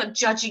 they're not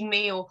judging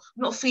me or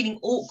I'm not feeling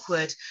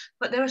awkward.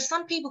 But there are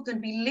some people going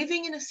to be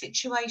living in a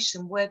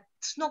situation where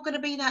it's not going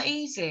to be that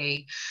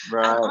easy.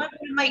 Right. And I want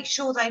to make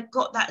sure they've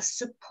got that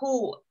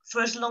support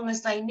for as long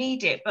as they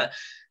need it. But,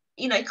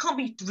 you know, it can't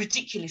be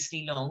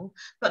ridiculously long,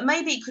 but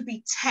maybe it could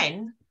be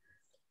 10.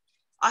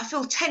 I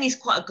feel 10 is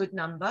quite a good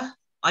number.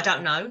 I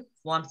don't know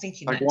why I'm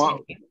thinking like that.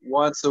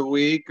 Once a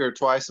week or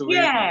twice a week?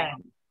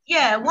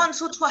 Yeah,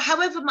 once or twice,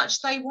 however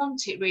much they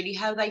want it, really,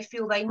 how they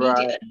feel they need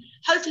it. And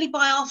hopefully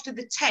by after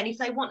the 10, if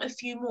they want a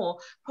few more,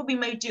 probably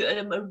maybe do it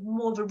at a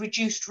more of a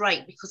reduced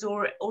rate because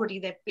already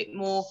they're a bit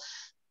more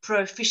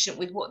proficient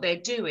with what they're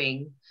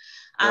doing.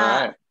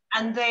 And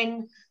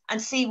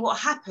see what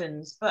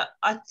happens. But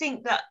I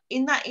think that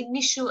in that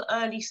initial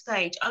early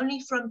stage, only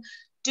from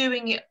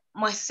doing it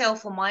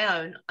myself on my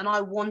own, and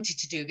I wanted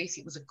to do this,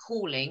 it was a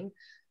calling.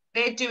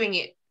 They're doing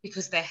it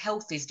because their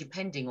health is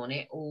depending on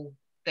it, or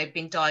they've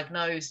been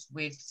diagnosed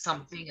with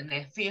something and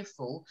they're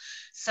fearful.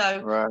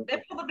 So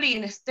they're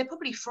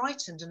probably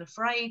frightened and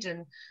afraid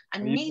and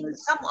need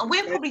someone.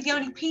 We're probably the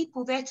only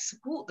people there to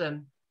support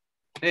them.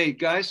 Hey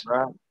guys.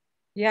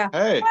 Yeah.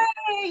 Hey,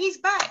 he's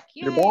back.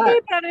 Yay.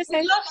 You're back.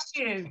 We lost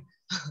you.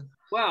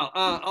 Wow.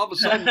 All of a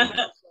sudden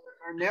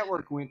our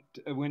network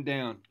went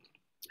down.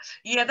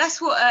 Yeah,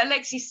 that's what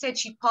Alexi said.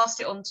 She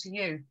passed it on to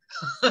you.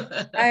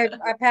 I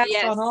passed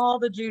on all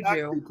the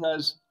juju.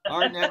 Because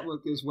our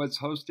network is what's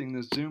hosting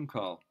this Zoom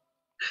call.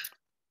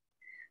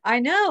 I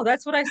know.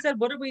 That's what I said.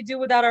 What do we do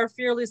without our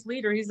fearless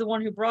leader? He's the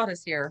one who brought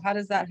us here. How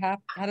does that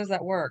happen? How does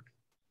that work?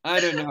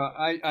 I don't know.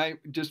 I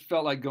just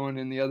felt like going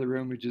in the other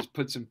room and just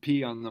put some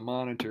pee on the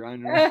monitor. I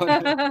don't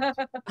know.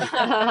 It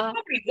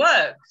probably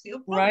works.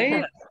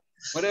 Right?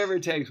 Whatever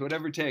it takes.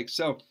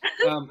 So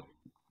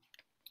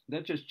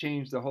that just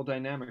changed the whole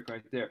dynamic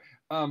right there.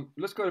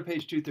 Let's go to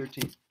page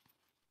 213.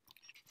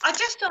 I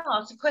just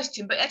asked a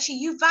question, but actually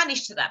you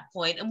vanished at that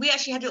point, and we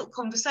actually had a little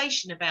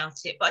conversation about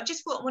it. But I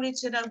just wanted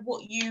to know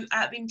what you,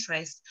 out of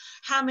interest,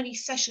 how many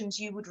sessions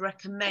you would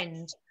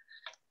recommend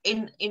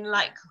in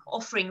like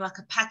offering like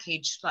a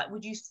package. Like,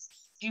 do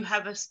you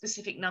have a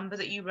specific number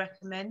that you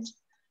recommend?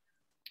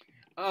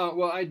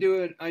 Well, I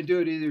do it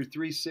either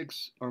 3,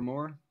 6, or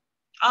more.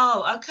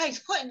 Oh, okay. It's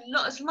quite a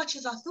lot, as much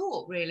as I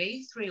thought,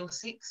 really, 3 or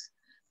 6.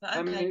 But okay.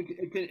 I mean,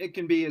 it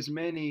can be as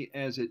many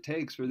as it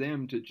takes for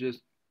them to just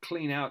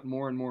clean out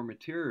more and more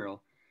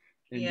material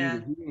and do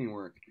the healing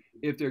work.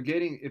 If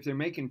they're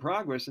making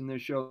progress and that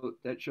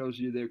shows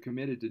you they're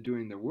committed to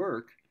doing the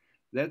work,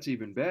 that's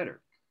even better.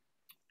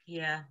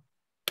 Yeah.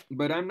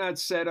 But I'm not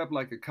set up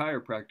like a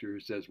chiropractor who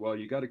says, well,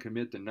 you got to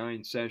commit to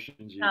 9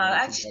 sessions. No,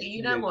 actually,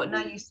 you know what?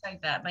 Now you say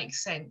that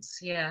makes sense.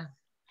 Yeah.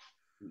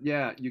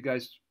 Yeah, you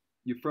guys,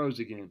 you froze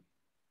again.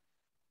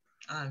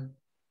 Oh.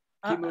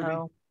 Keep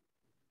moving.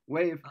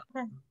 Wave.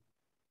 Okay.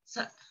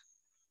 So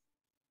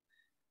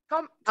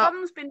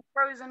Tom's been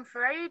frozen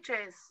for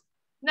ages.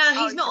 No,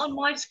 he's not on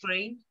my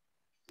screen.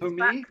 Who,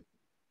 me?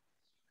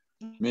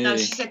 Me. No,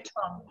 she said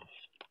Tom.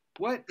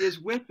 What is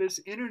with this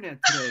internet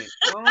today?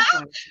 Oh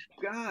my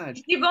God.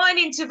 Divine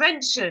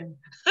intervention.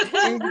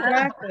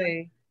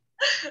 Exactly.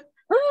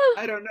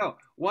 I don't know.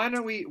 Why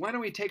don't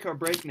we take our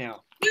break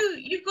now?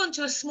 You've gone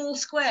to a small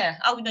square.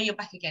 Oh no, you're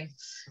back again.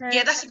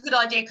 Yeah, that's a good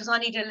idea because I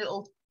need a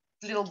little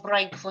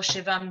break for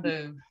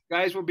Shivambhu.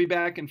 Guys, we'll be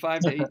back in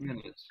 5 to 8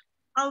 minutes.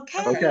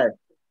 Okay. Okay.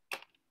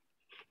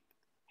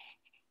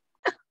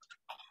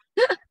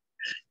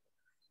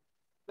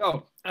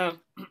 So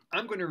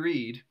I'm going to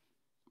read,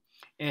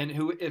 and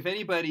if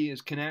anybody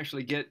can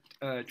actually get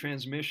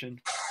transmission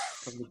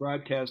from the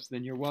broadcast,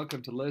 then you're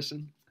welcome to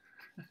listen.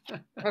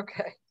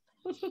 Okay.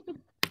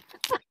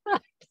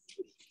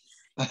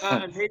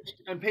 On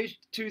page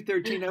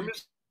 213, I'm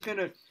just going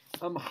to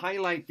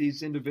highlight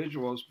these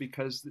individuals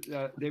because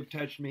they've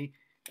touched me,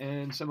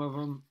 and some of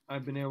them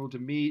I've been able to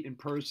meet in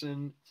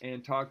person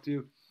and talk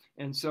to.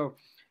 And so,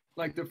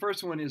 like the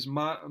first one is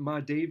Ma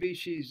Davy.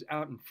 She's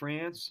out in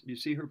France. You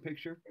see her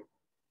picture?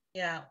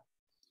 Yeah.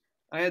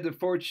 I had the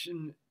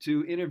fortune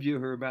to interview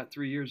her about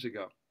 3 years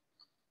ago.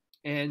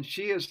 And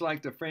she is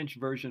like the French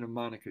version of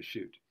Monica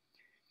Chute.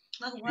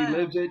 Oh, wow. She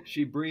lives it,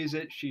 she breathes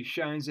it, she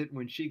shines it.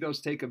 When she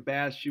goes take a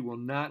bath, she will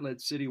not let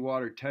city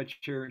water touch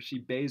her. She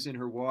bathes in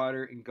her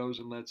water and goes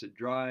and lets it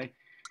dry.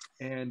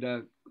 And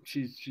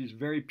she's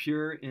very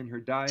pure in her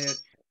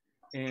diet,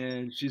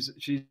 and she's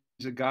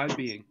a God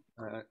being,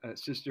 a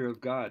sister of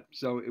God.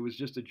 So it was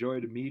just a joy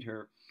to meet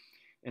her.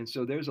 And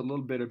so there's a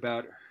little bit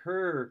about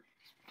her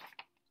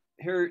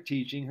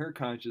teaching, her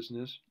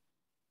consciousness.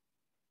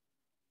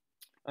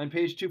 On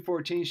page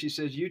 214, she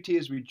says, UT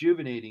is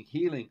rejuvenating,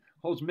 healing,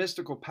 holds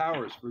mystical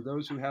powers for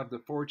those who have the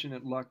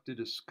fortunate luck to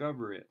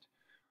discover it.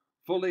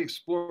 Fully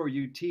explore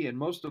UT, and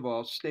most of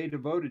all, stay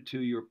devoted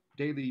to your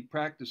daily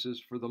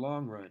practices for the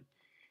long run.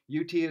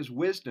 UT is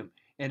wisdom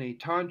and a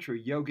Tantra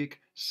yogic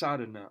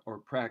sadhana or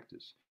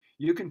practice.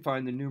 You can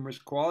find the numerous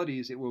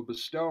qualities it will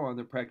bestow on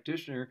the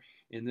practitioner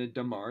in the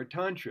Dhamma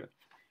Tantra.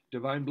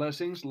 Divine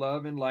blessings,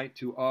 love, and light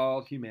to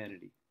all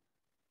humanity.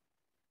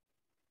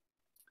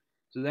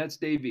 So that's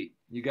Davy.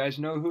 You guys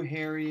know who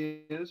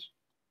Harry is?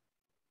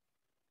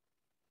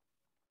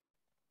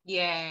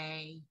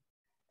 Yay.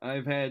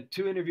 I've had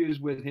 2 interviews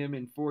with him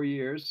in 4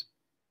 years.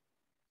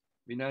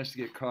 Be nice to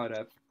get caught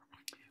up.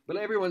 But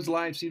everyone's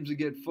life seems to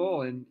get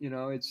full, and you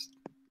know, it's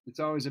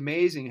always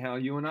amazing how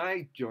you and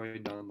I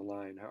joined on the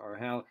line, or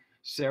how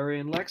Sarah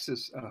and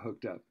Lexus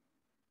hooked up.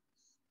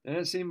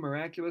 Doesn't it seem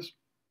miraculous?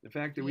 The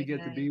fact that we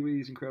get to be with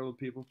these incredible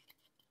people.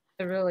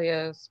 It really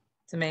is.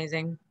 It's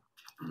amazing.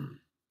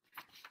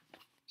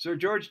 Sir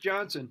George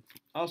Johnson,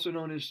 also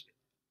known as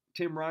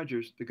Tim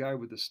Rogers, the guy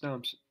with the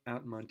stumps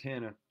out in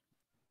Montana.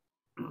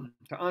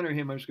 To honor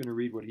him, I'm just going to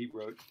read what he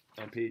wrote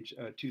on page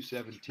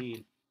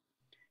 217.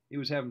 He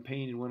was having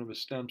pain in one of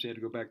his stumps. He had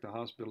to go back to the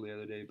hospital the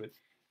other day, but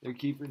they're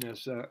keeping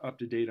us up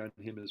to date on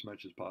him as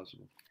much as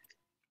possible.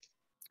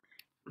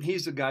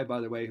 He's the guy, by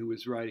the way, who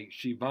was writing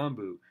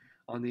Shivambhu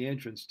on the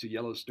entrance to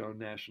Yellowstone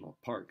National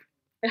Park.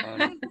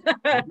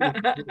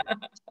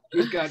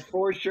 He's got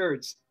 4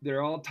 shirts.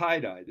 They're all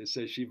tie-dye that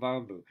says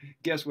Shivambhu.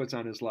 Guess what's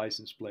on his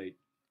license plate?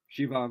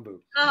 Shivambhu.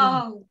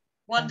 Oh,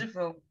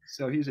 wonderful.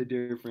 So he's a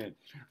dear friend.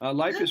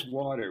 Life is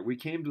water. We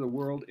came to the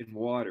world in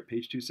water,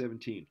 page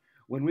 217.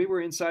 When we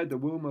were inside the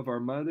womb of our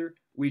mother,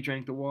 we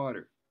drank the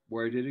water.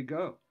 Where did it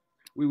go?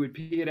 We would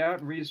pee it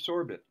out and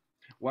reabsorb it.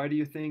 Why do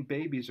you think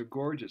babies are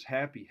gorgeous,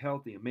 happy,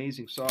 healthy,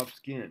 amazing, soft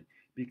skin?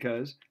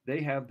 Because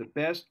they have the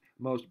best,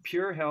 most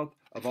pure health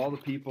of all the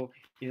people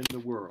in the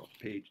world,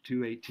 page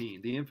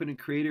 218. The infinite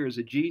creator is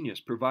a genius,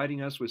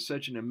 providing us with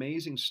such an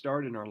amazing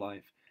start in our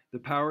life. The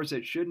powers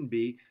that shouldn't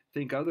be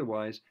think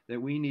otherwise,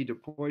 that we need to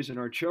poison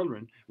our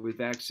children with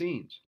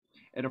vaccines.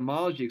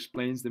 Etymology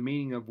explains the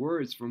meaning of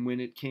words from when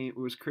it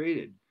was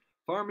created.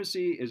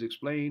 Pharmacy is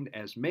explained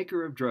as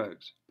maker of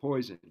drugs,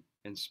 poison,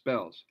 and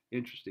spells.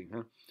 Interesting,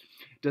 huh?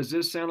 Does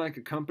this sound like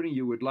a company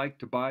you would like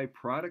to buy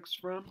products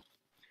from?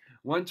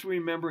 Once we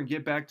remember and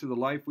get back to the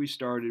life we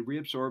started,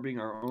 reabsorbing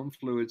our own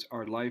fluids,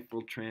 our life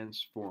will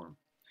transform.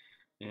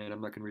 And I'm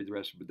not going to read the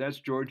rest of it, but that's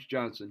George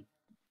Johnson.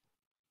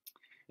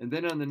 And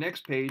then on the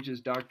next page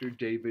is Dr.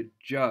 David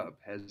Jubb.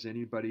 Has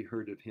anybody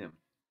heard of him?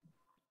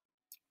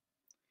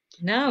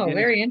 No,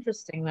 very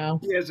interesting though.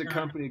 He has a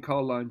company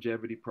called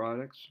Longevity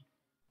Products.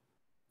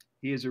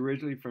 He is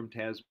originally from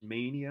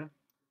Tasmania.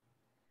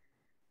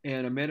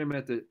 And I met him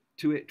at the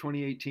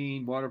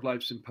 2018 Water of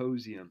Life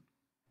Symposium,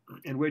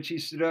 in which he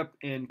stood up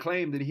and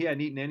claimed that he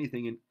hadn't eaten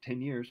anything in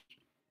 10 years.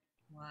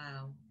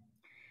 Wow.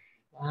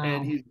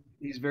 And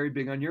he's very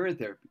big on urine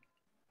therapy.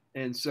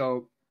 And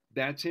so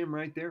that's him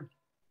right there.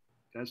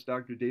 That's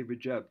Dr. David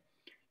Jubb.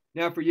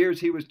 Now, for years,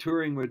 he was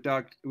touring with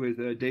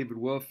David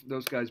Wolf.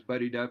 Those guys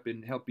buddied up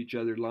and helped each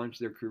other launch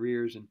their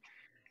careers.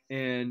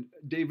 And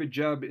David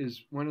Jubb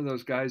is one of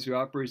those guys who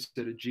operates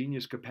at a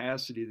genius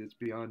capacity that's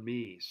beyond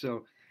me.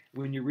 So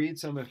when you read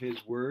some of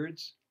his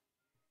words,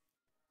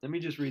 let me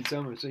just read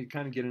some of it so you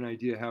kind of get an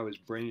idea how his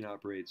brain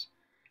operates.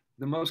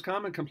 The most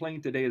common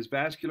complaint today is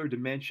vascular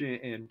dementia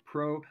and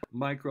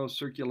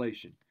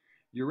pro-microcirculation.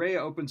 Urea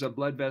opens up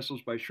blood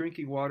vessels by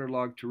shrinking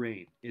waterlogged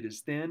terrain. It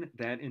is then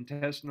that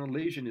intestinal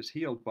lesion is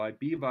healed by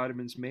B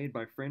vitamins made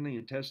by friendly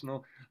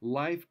intestinal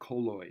life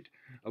colloid,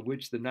 of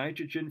which the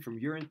nitrogen from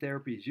urine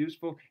therapy is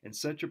useful, and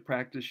such a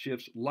practice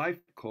shifts life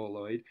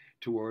colloid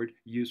toward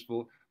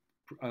useful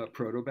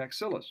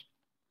protobacillus.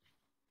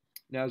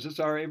 Now, is this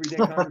our everyday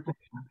conversation?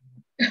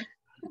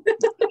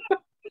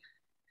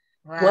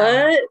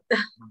 Wow.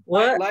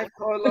 What? Life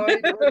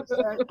colloid? What is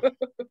that?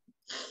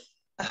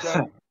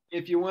 So,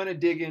 if you want to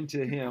dig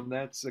into him,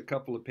 that's a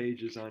couple of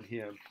pages on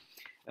him.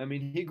 I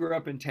mean, he grew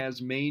up in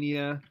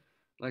Tasmania.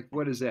 Like,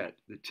 what is that?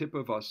 The tip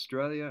of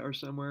Australia or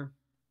somewhere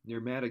near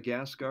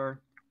Madagascar?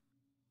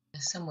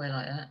 Somewhere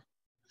like that.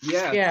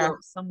 Yeah, so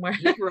somewhere.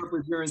 He grew up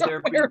with urine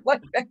therapy.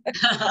 Like that.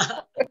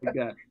 Like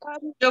that.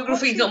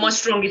 Geography's not my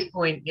strongest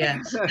point.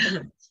 Yeah. So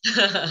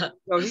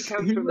he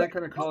comes from that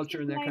kind of culture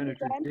and that kind of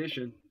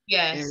tradition.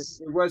 Yes.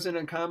 And it wasn't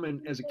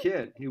uncommon as a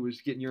kid. He was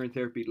getting urine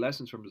therapy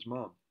lessons from his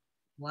mom.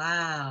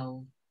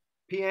 Wow.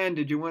 Pian,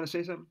 did you want to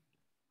say something?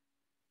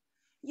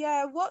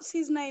 Yeah, what's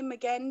his name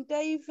again?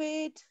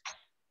 David?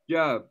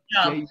 Job.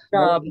 Job.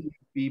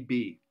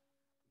 J-O-B-B.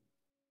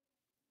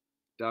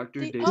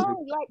 Dr. David.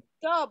 Oh,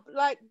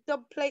 like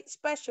dub plate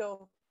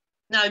special.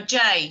 No,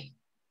 J.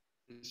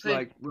 It's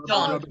like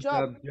John.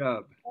 Job.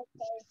 Okay,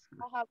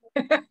 I have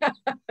it.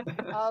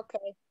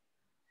 Okay.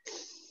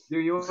 Do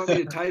you want me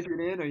to type it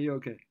in? Or are you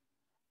okay?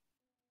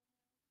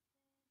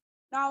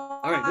 No,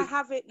 All right, I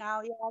have it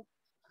now. Yeah.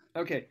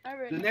 Okay.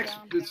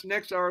 Down. This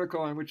next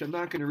article, on which I'm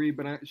not going to read,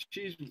 but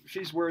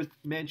she's worth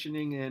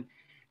mentioning.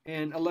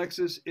 And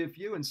Alexis, if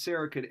you and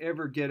Sarah could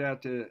ever get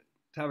out to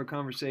have a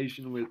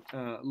conversation with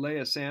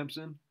Leah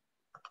Sampson,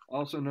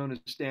 also known as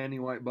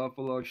Standing White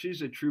Buffalo,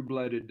 she's a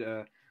true-blooded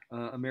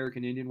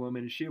American Indian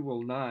woman. She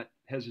will not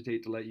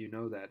hesitate to let you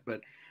know that.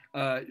 But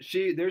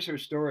there's her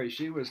story.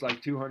 She was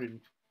like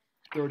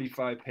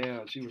 235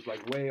 pounds. She was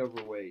like way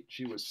overweight.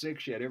 She was sick.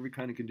 She had every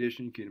kind of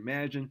condition you can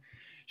imagine.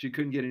 She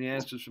couldn't get any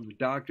answers from the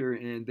doctor,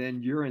 and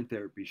then urine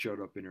therapy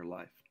showed up in her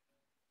life.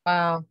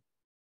 Wow.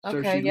 So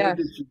Okay, she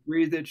lived it, she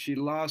breathed it, she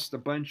lost a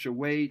bunch of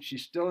weight.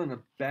 She's still in a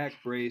back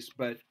brace,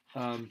 but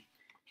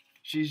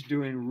she's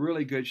doing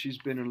really good. She's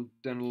done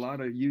a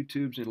lot of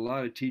YouTubes and a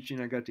lot of teaching.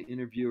 I got to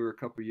interview her a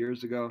couple of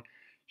years ago.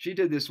 She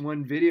did this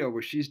one video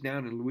where she's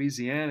down in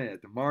Louisiana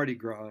at the Mardi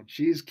Gras, and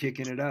she's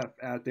kicking it up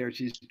out there.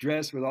 She's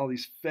dressed with all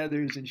these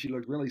feathers, and she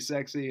looked really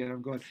sexy. And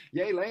I'm going,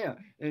 yay, Leah!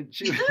 And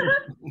she.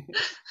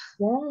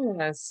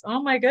 Yes. Oh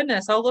my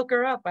goodness. I'll look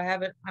her up.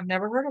 I've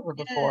never heard of her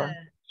before. Yeah.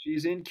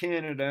 She's in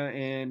Canada,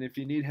 and if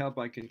you need help,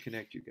 I can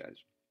connect you guys.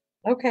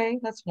 Okay,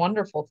 that's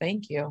wonderful.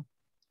 Thank you.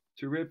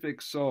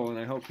 Terrific soul, and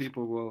I hope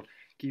people will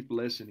keep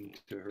listening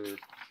to her.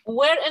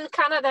 Where in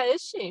Canada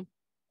is she?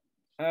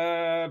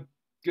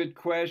 Good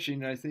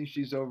question. I think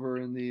she's over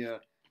in the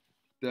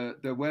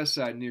west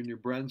side near New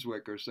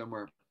Brunswick or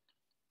somewhere.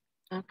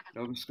 Okay.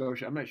 Nova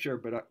Scotia. I'm not sure,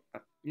 but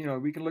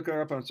we can look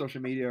her up on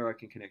social media, or I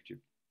can connect you.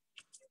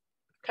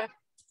 Okay.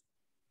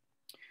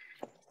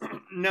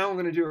 Now I'm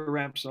going to do a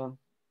rap song.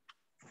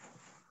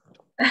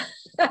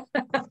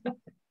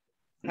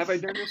 Have I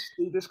done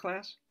this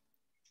class?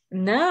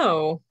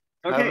 No.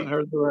 Okay. I haven't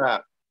heard the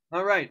rap.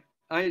 All right.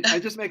 I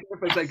just make it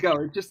up as I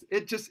go.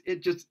 It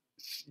just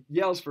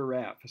yells for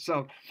rap.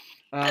 So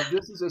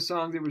this is a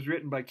song that was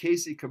written by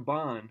Casey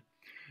Caban,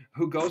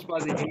 who goes by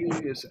the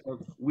alias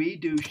of We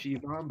Do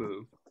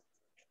Shivambhu.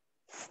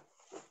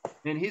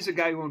 And he's a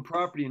guy who owned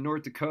property in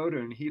North Dakota,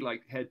 and he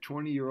had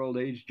 20-year-old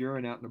aged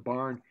urine out in the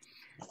barn.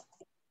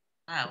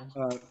 Wow.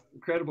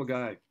 Incredible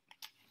guy.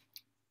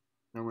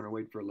 I'm going to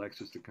wait for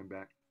Alexis to come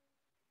back.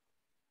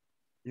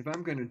 If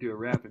I'm going to do a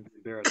rap and be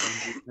embarrassed,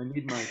 I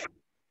need my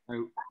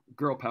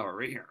girl power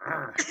right here.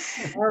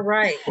 All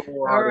right.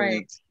 All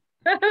right.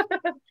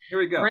 Here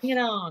we go. Bring it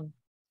on.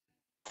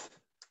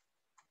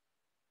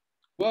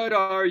 What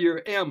are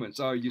your ailments?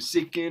 Are you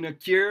seeking a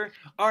cure?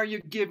 Are you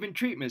given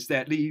treatments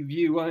that leave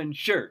you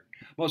unsure?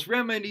 Most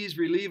remedies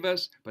relieve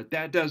us, but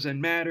that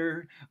doesn't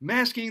matter.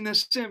 Masking the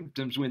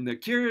symptoms when the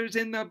cure's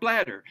in the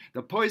bladder.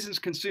 The poisons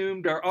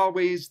consumed are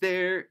always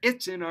there.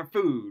 It's in our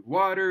food,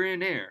 water,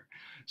 and air.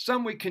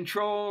 Some we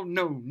control,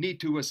 no need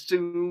to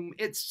assume.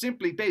 It's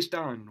simply based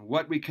on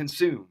what we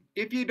consume.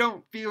 If you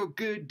don't feel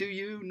good, do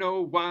you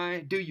know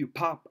why? Do you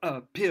pop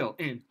a pill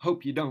and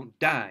hope you don't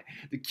die?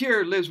 The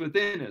cure lives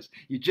within us.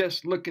 You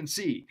just look and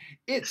see.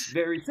 It's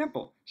very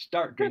simple.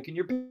 Start drinking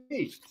your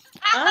pee.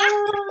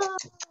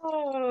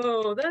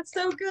 Oh, that's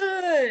so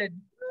good.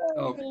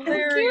 Oh,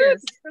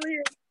 hilarious.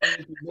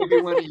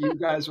 maybe one of you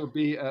guys will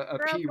be a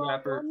pee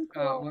rapper.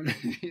 One of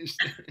these.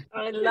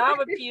 I love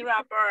a pee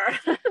rapper.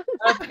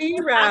 A pee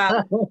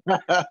rap.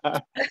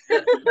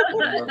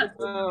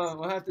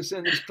 We'll have to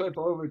send this clip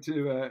over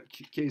to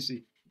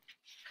Casey.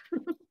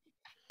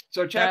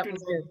 So chapter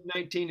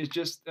 19 is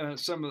just a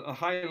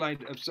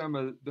highlight of some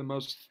of the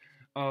most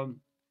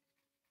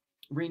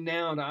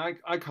renowned.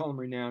 I call them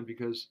renowned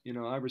because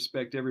I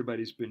respect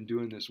everybody's been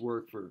doing this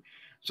work for.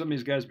 Some of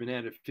these guys have been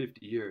at it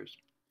 50 years.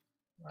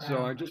 Wow.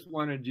 So I just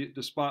wanted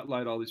to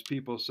spotlight all these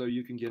people so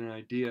you can get an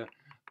idea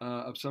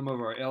of some of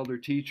our elder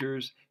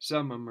teachers.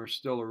 Some of them are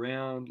still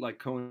around, like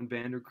Cohen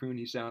Vanderkroon.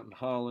 He's out in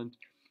Holland.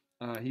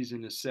 He's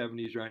in his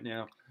 70s right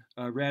now.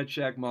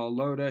 Radshak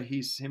Malota,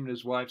 him and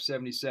his wife,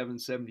 77,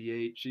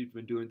 78. They've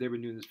been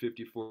doing this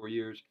 54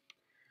 years.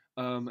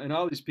 And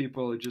all these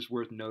people are just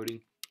worth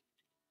noting.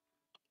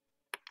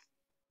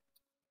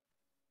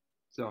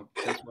 So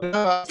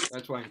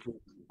that's why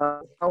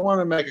I want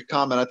to make a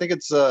comment. I think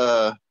it's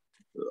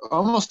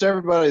almost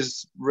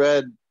everybody's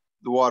read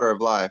The Water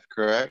of Life,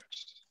 correct?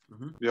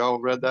 Mm-hmm. You all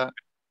read that?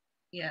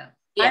 Yeah.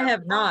 I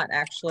have not,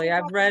 actually.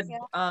 I've read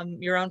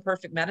Your Own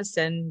Perfect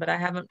Medicine, but I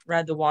haven't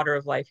read The Water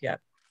of Life yet.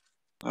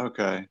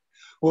 Okay.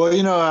 Well,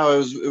 you know how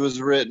it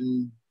was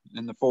written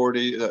in the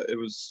 40s. It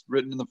was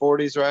written in the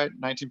 40s, right?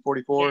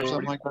 1944 or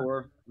something like that.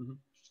 Mm-hmm.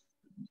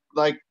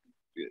 Like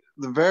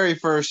the very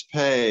first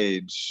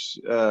page,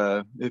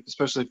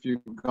 especially if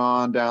you've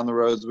gone down the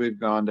roads we've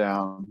gone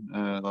down,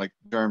 like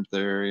germ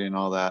theory and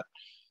all that,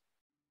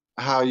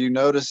 how you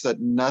notice that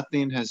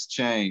nothing has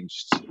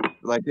changed.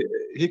 Like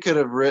he could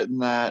have written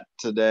that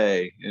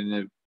today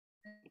and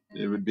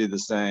it would be the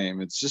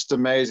same. It's just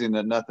amazing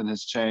that nothing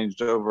has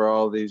changed over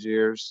all these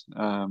years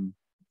in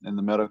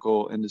the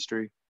medical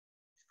industry.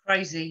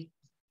 Crazy.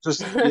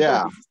 Just,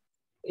 yeah.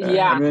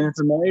 Yeah. I mean, it's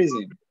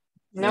amazing.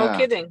 No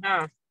kidding,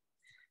 huh?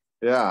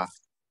 Yeah.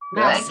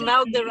 Now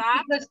smell the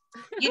rat. Because,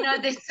 you know,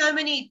 there's so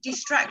many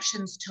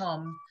distractions,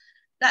 Tom.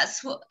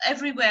 That's what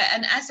everywhere.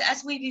 And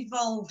as we've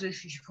evolved,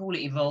 if you call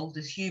it evolved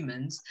as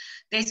humans,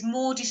 there's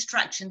more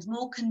distractions,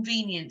 more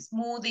convenience,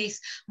 more this,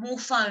 more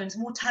phones,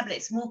 more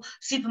tablets, more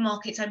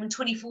supermarkets open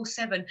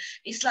 24/7.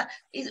 It's like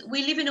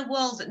we live in a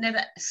world that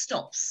never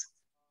stops.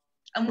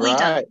 And we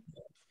don't.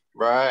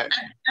 Right.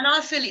 And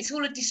I feel it's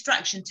all a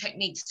distraction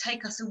technique to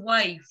take us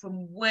away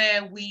from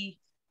where we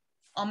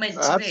are meant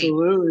to be.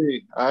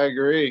 Absolutely. I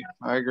agree.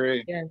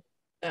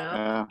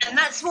 Yeah. And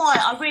that's why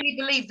I really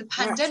believe the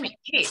pandemic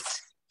hit.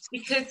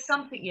 Because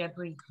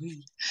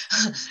breathe.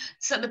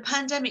 So the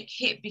pandemic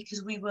hit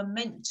because we were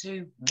meant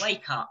to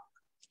wake up.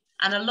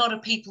 And a lot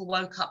of people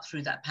woke up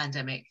through that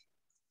pandemic.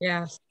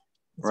 Yes.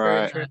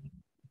 Right. Very true.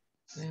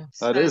 Yeah.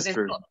 That is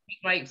true. Got to be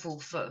grateful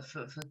for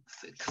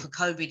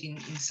COVID in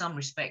some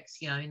respects,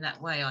 you know, in that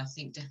way, I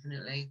think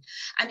definitely.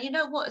 And you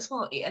know what as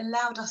well, it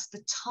allowed us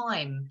the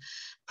time.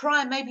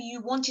 Prior, maybe you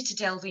wanted to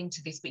delve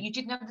into this, but you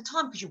didn't have the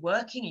time because you're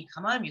working, you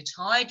come home, you're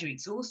tired, you're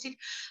exhausted,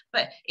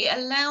 but it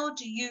allowed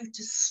you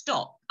to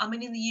stop. I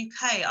mean, in the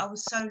UK, I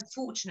was so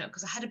fortunate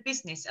because I had a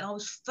business and I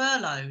was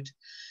furloughed.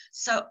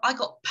 So I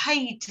got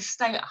paid to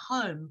stay at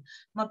home.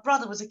 My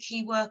brother was a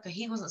key worker.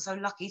 He wasn't so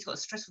lucky. He's got a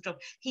stressful job.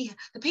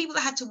 The people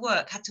that had to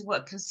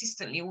work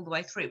consistently all the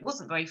way through. It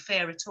wasn't very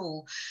fair at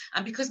all.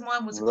 And because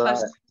mine was a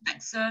close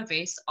contact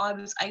service, I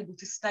was able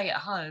to stay at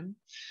home.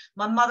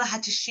 My mother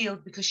had to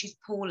shield because she's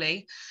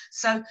poorly.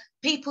 So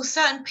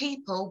certain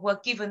people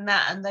were given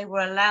that and they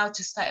were allowed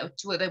to stay,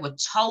 they were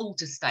told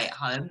to stay at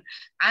home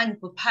and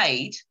were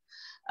paid.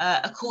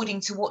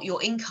 According to what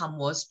your income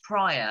was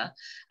prior.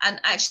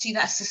 And actually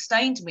that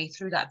sustained me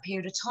through that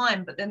period of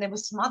time. But then there were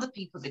some other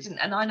people that didn't.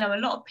 And I know a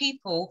lot of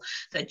people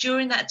that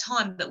during that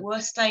time that were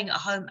staying at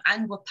home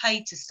and were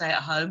paid to stay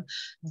at home,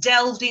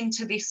 delved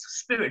into this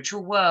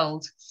spiritual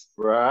world.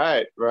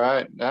 Right.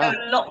 Yeah. So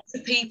lots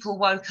of people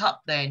woke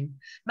up then.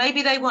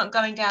 Maybe they weren't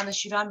going down the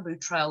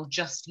Shivambhu trail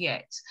just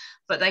yet,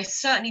 but they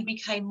certainly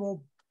became more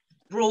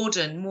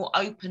broadened, more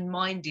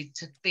open-minded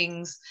to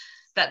things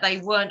that they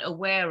weren't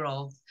aware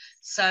of.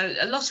 So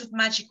a lot of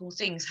magical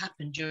things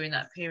happened during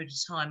that period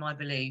of time, I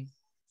believe.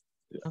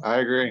 I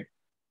agree.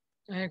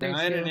 I had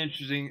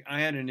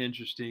an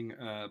interesting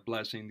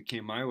blessing that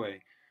came my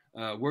way.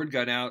 Word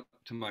got out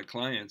to my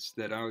clients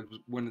that I was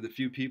one of the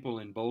few people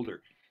in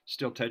Boulder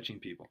still touching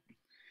people.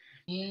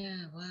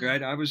 Yeah, wow.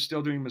 Right, I was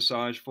still doing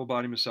massage, full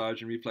body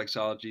massage, and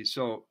reflexology.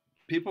 So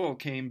people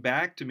came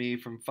back to me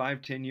from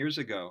 5-10 years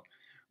ago.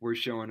 Were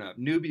showing up.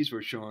 Newbies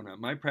were showing up.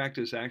 My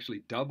practice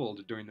actually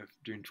doubled during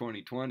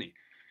 2020.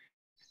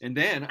 And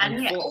then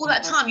all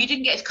that time you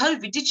didn't get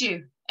COVID, did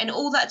you? And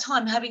all that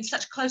time having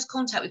such close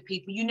contact with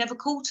people, you never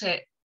caught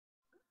it.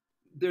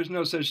 There's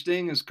no such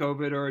thing as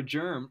COVID or a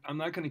germ. I'm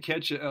not going to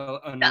catch an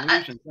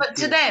illusion. But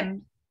to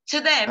them,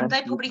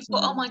 they probably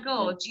thought, oh my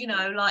God, you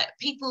know, like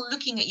people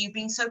looking at you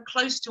being so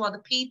close to other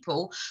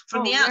people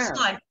from the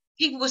outside.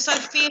 People were so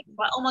fearful,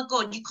 like, oh my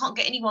God, you can't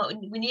get anyone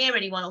near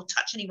anyone or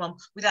touch anyone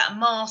without a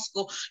mask,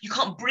 or you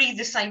can't breathe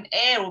the same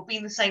air or be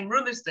in the same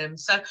room as them.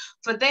 So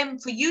for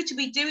you to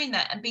be doing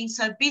that and being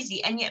so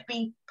busy and yet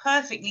being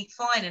perfectly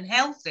fine and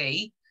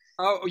healthy.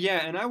 Oh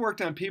yeah, and I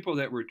worked on people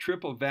that were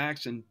triple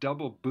vaxxed and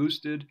double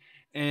boosted.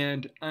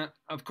 And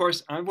of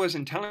course, I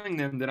wasn't telling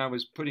them that I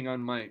was putting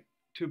on my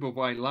tube of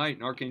white light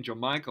and Archangel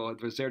Michael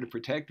was there to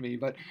protect me.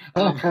 But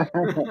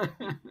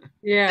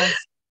yes.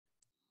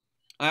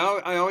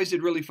 I always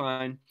did really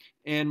fine,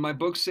 and my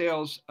book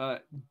sales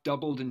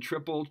doubled and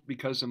tripled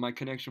because of my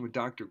connection with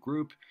Dr.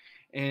 Group,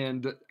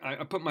 and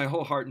I put my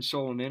whole heart and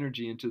soul and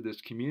energy into this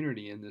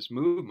community and this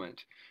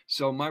movement.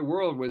 So my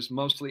world was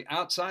mostly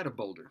outside of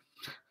Boulder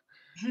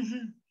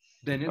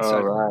than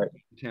inside of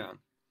town.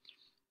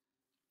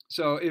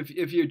 So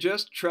if you're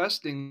just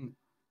trusting,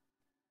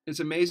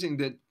 it's amazing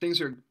that things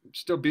are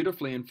still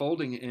beautifully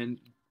unfolding, and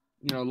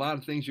you know, a lot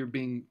of things you're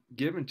being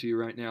given to you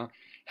right now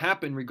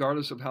happen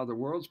regardless of how the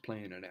world's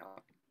playing it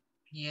out.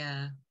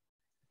 Yeah.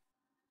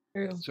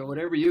 True. So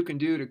whatever you can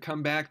do to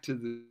come back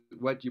to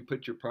what you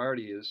put your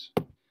priority is,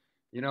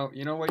 you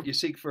know what you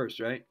seek first,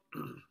 right?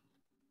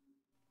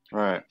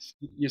 Right.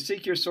 You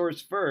seek your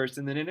source first,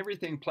 and then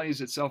everything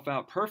plays itself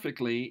out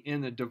perfectly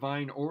in the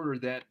divine order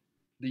that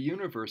the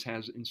universe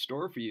has in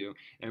store for you.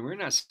 And we're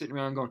not sitting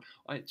around going,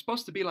 oh, it's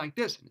supposed to be like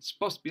this, and it's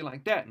supposed to be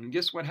like that. And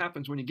guess what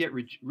happens when you get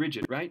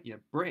rigid, right? You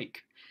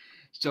break.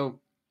 So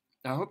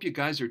I hope you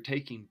guys are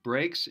taking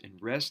breaks and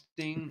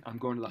resting. I'm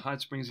going to the hot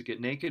springs to get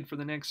naked for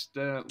the next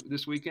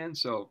this weekend.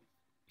 So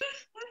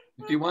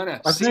if you want to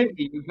see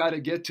me, you've got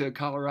to get to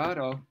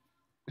Colorado.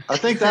 I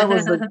think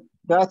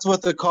that's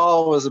what the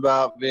call was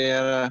about,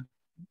 Vienna.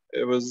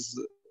 It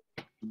was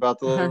about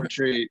the little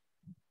retreat.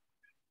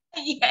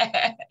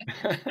 Yeah.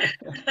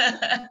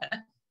 That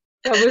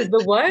was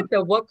the what?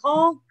 The what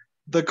call?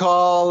 The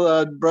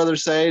call, Brother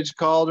Sage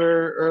called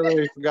her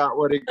earlier. He forgot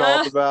what he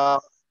called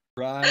about.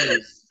 Right.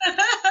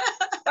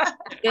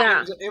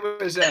 Yeah.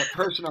 It was a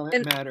personal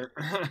matter.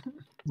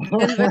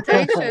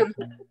 Invitation.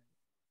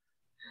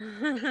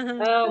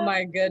 Oh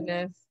my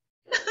goodness.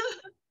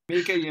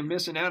 Mika, you're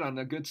missing out on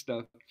the good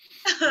stuff.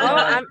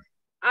 Oh,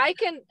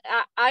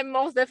 I'm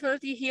most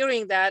definitely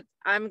hearing that.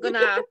 I'm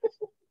gonna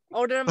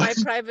order my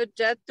private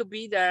jet to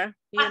be there,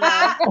 you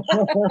know.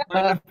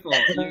 Wonderful.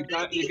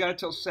 You got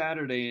till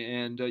Saturday,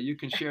 and you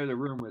can share the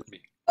room with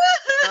me.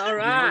 All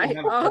right.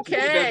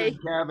 Okay.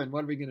 Cabin.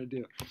 What are we gonna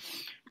do?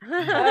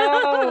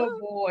 Oh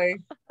boy.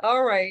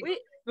 All right.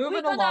 Moving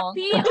we're gonna along.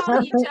 pee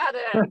on each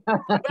other.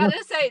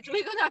 Brother Sage,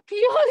 we're gonna pee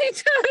on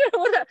each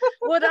other.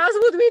 What else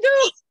would we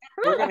do?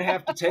 We're gonna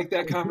have to take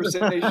that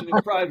conversation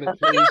in private,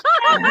 please.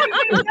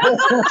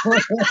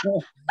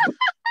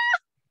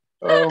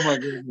 Oh my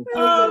goodness.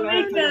 Oh,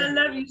 Mika, I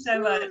love you so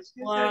much.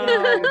 Wow.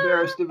 I'm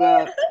embarrassed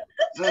about.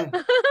 I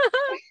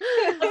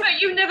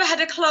bet you've never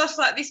had a class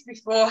like this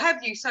before,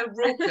 have you? So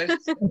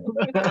raucous.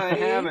 I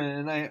haven't,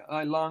 and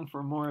I long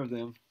for more of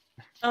them.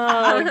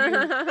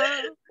 Oh,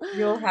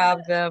 you'll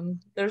have them.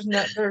 There's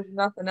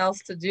nothing else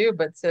to do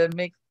but to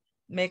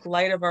make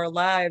light of our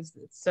lives.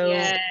 It's so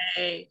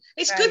yay.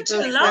 It's good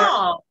to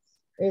laugh.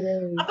 It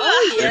is.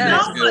 I haven't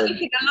laughed like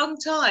this in a long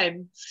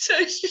time. So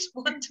it's just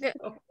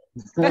wonderful.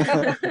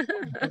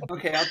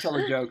 Okay, I'll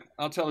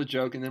tell a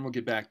joke and then we'll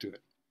get back to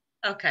it.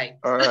 Okay.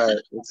 All right.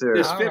 Let's hear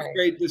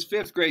it. This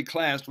fifth grade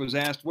class was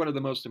asked, what are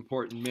the most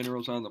important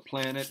minerals on the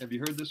planet? Have you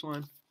heard this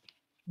one?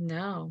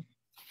 No.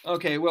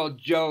 Okay, well,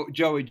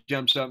 Joey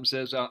jumps up and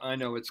says, I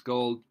know it's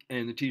gold.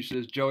 And the teacher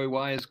says, Joey,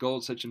 why is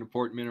gold such an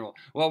important mineral?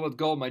 Well, with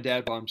gold, my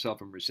dad bought himself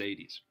a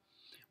Mercedes.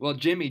 Well,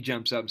 Jimmy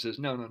jumps up and says,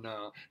 no.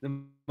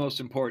 The most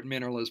important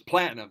mineral is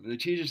platinum. And the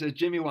teacher says,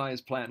 Jimmy, why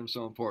is platinum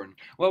so important?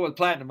 Well, with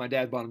platinum, my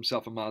dad bought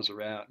himself a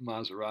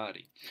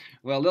Maserati.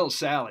 Well, little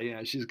Sally,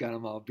 she's got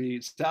them all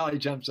beat. Sally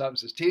jumps up and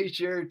says,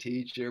 teacher,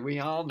 we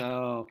all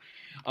know.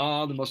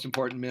 Oh, the most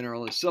important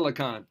mineral is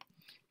silicon.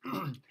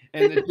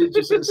 And the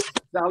teacher says,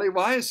 Sally,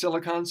 why is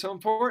silicon so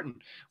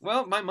important?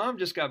 Well, my mom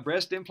just got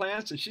breast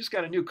implants and she's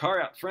got a new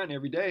car out front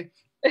every day.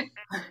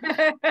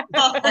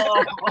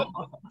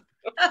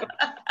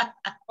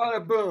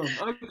 Bada boom.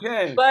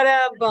 Okay.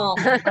 Bada boom.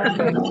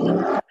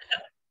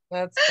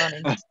 That's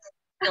funny.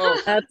 So,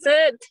 that's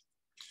it.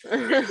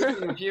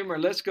 Speaking of humor,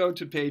 let's go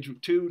to page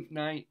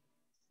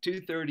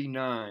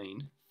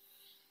 239.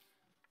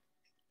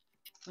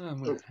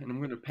 And I'm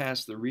going to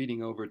pass the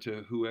reading over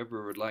to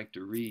whoever would like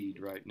to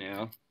read right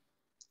now.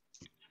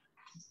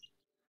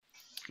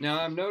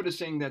 Now, I'm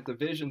noticing that the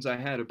visions I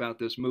had about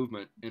this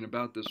movement and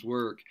about this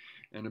work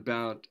and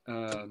about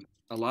a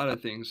lot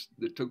of things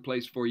that took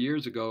place 4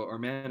 years ago are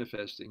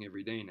manifesting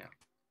every day now.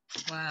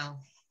 Wow.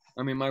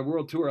 I mean, my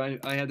world tour,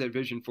 I had that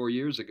vision 4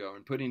 years ago,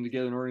 and putting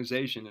together an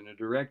organization and a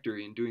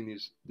directory and doing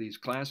these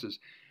classes,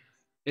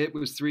 it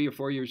was 3 or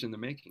 4 years in the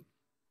making.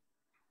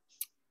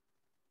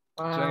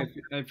 Wow.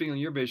 So I'm feeling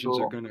your visions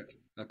are going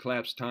to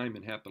collapse time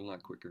and happen a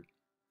lot quicker.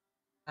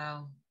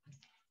 Wow.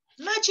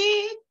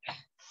 Magic.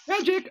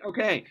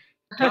 Okay.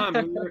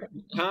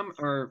 Tom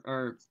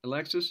or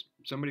Alexis,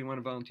 somebody want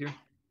to volunteer?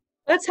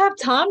 Let's have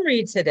Tom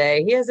read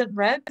today. He hasn't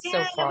read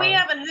so far. We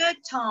haven't heard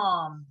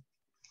Tom.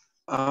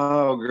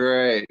 Oh,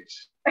 great.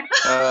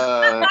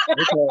 Okay.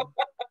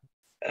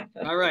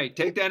 All right,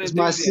 take that Is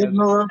my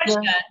signal okay?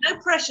 No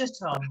pressure,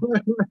 Tom.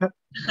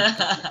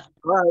 All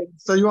right,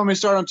 so you want me to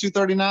start on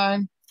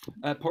 239?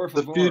 Por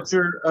favor. The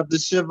future of the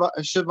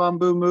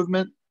Shivambhu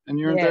movement and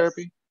urine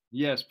therapy?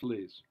 Yes,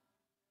 please.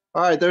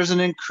 All right, there's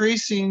an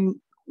increasing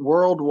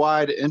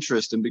worldwide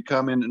interest in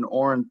becoming an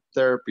urine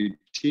therapy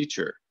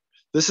teacher.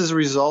 This is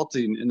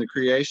resulting in the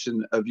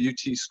creation of UT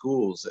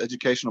schools,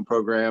 educational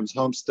programs,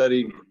 home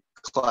study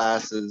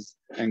classes,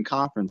 and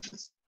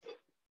conferences.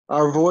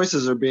 Our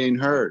voices are being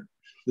heard.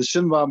 The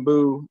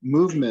Shivambhu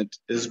movement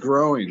is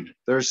growing.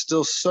 There's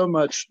still so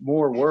much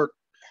more work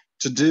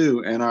to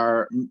do, and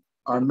our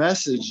our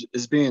message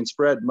is being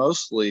spread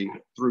mostly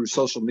through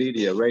social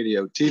media,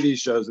 radio, TV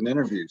shows, and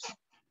interviews.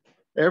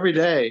 Every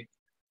day,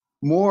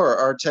 more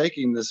are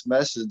taking this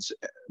message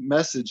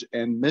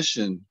and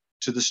mission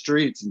to the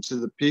streets and to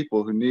the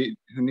people who need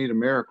a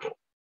miracle.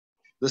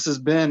 This has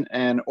been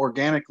an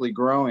organically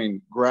growing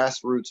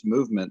grassroots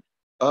movement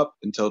up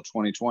until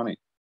 2020.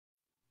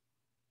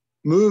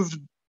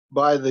 Moved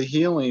by the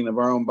healing of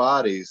our own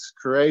bodies,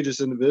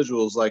 courageous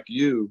individuals like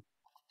you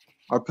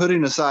are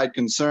putting aside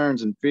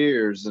concerns and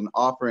fears and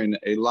offering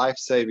a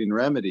life-saving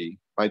remedy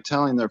by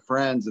telling their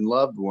friends and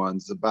loved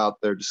ones about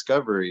their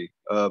discovery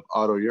of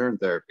auto urine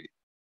therapy.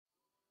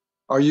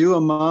 Are you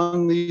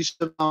among these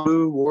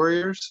Shivambhu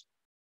warriors?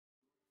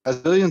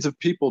 As millions of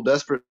people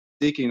desperately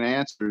seeking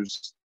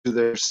answers to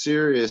their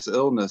serious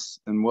illness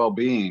and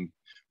well-being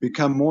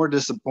become more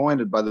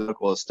disappointed by the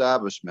medical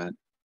establishment,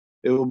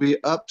 it will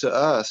be up to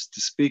us to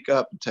speak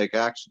up and take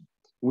action.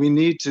 We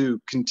need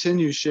to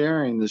continue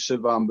sharing the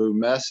Shivambhu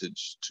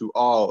message to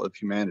all of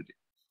humanity.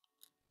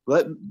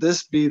 Let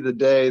this be the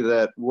day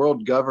that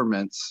world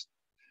governments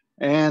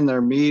and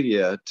their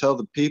media tell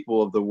the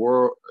people of the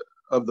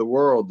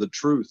world the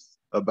truth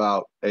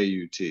about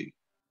AUT.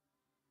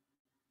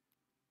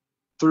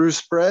 Through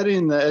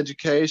spreading the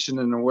education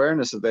and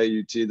awareness of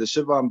AUT, the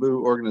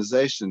Shivambhu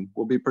organization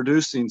will be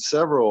producing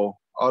several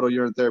auto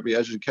urine therapy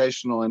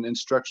educational and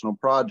instructional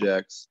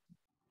projects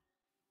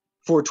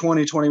for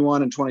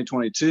 2021 and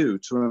 2022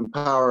 to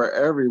empower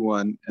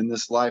everyone in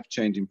this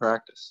life-changing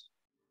practice.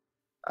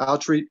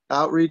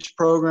 Outreach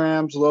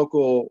programs,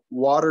 local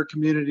water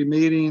community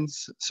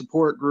meetings,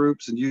 support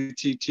groups, and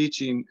UT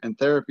teaching and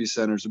therapy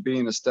centers are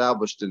being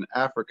established in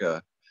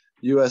Africa,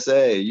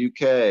 USA,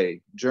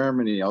 UK,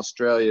 Germany,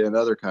 Australia, and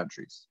other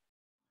countries.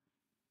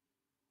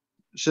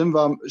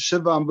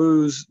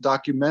 Shivambhu's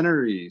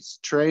documentaries,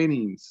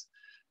 trainings,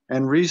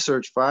 and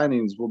research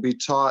findings will be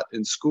taught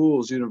in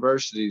schools,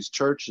 universities,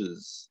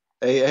 churches,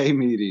 AA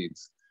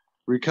meetings,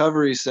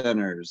 recovery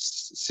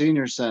centers,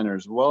 senior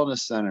centers, wellness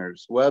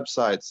centers,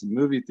 websites, and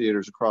movie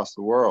theaters across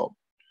the world.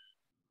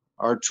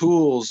 Our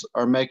tools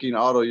are making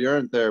auto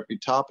urine therapy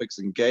topics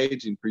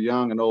engaging for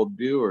young and old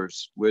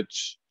viewers,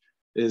 which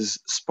is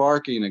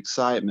sparking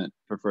excitement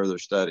for further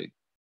study.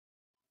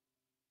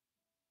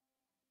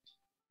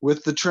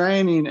 With the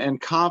training and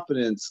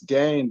confidence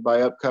gained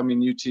by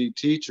upcoming UT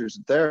teachers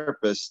and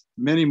therapists,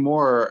 many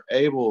more are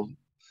able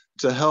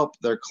to help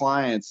their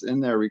clients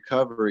in their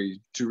recovery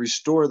to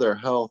restore their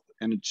health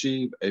and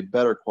achieve a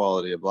better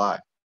quality of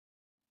life.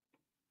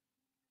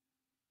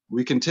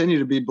 We continue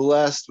to be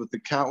blessed with the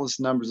countless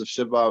numbers of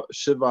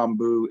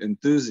Shivambhu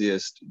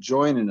enthusiasts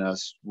joining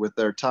us with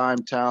their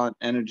time, talent,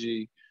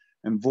 energy,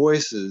 and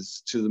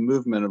voices to the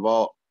movement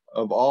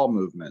of all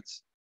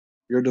movements.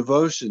 Your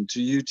devotion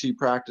to UT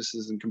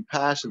practices and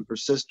compassion for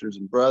sisters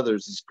and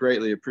brothers is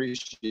greatly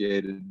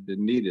appreciated and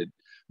needed,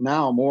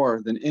 now more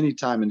than any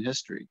time in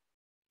history.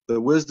 The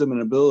wisdom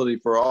and ability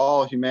for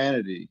all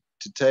humanity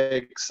to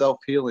take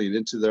self-healing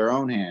into their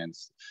own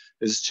hands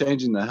is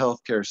changing the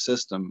healthcare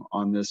system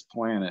on this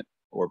planet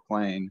or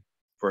plane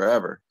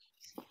forever.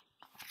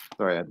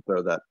 Sorry, I had to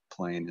throw that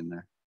plane in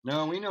there.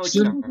 No, we know what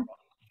you're talking about.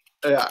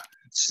 Yeah.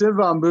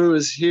 Shivambhu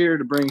is here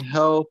to bring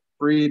health,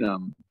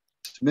 freedom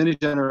to many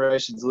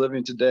generations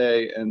living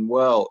today and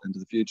well into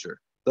the future.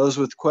 Those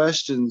with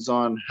questions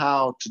on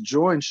how to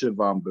join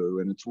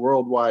Shivambhu and its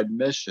worldwide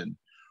mission,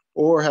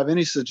 or have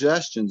any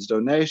suggestions,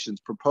 donations,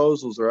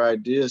 proposals, or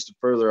ideas to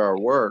further our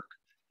work,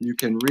 you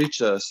can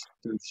reach us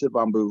through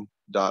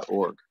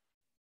shivambhu.org.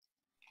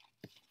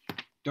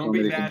 Don't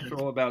be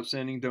bashful about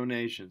sending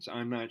donations.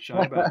 I'm not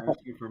shy about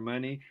asking for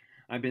money.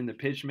 I've been the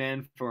pitch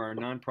man for our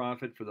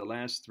nonprofit for the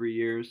last 3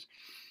 years,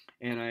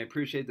 and I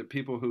appreciate the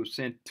people who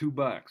sent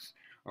 $2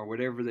 or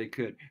whatever they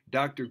could.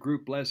 Dr.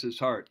 Group, bless his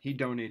heart, he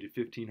donated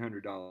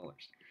 $1,500.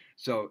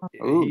 So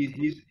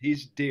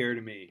he's dear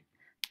to me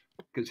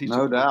because he's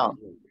no doubt.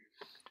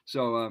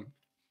 So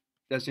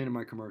that's the end of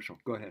my commercial.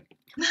 Go ahead.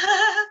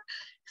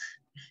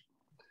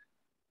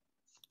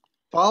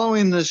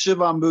 Following the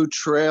Shivambhu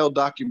Trail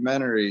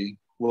documentary,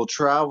 we'll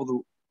travel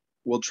the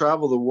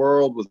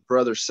world with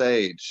Brother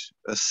Sage,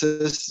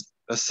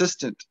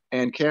 assistant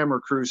and camera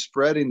crew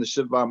spreading the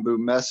Shivambhu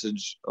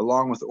message,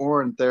 along with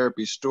Urine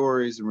Therapy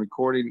stories and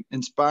recording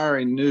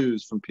inspiring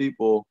news from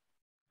people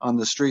on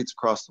the streets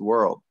across the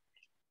world.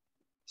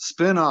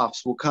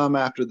 Spin-offs will come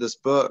after this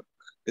book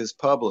is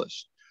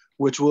published,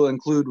 which will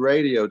include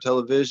radio,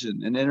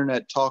 television, and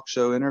internet talk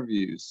show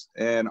interviews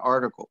and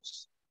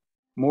articles.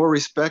 More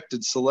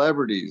respected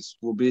celebrities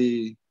will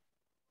be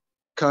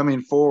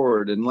coming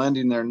forward and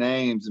lending their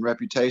names and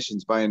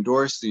reputations by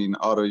endorsing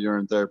auto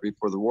urine therapy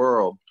for the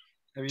world.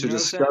 Have you to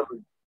noticed discover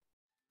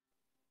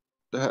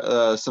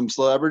some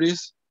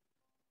celebrities.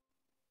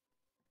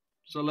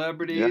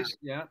 Celebrities,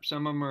 yeah.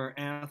 Some of them are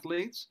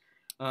athletes.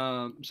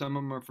 Some of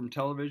them are from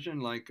television,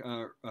 like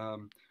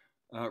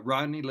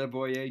Rodney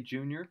LeVoyer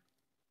Jr.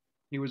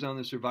 He was on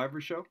the Survivor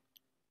show.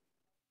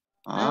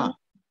 Ah,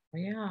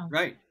 yeah.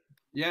 Right.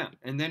 Yeah.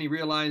 And then he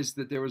realized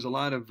that there was a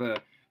lot of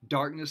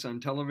darkness on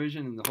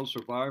television and the whole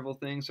survival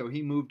thing. So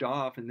he moved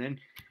off. And then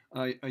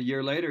a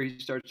year later, he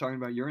starts talking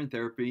about urine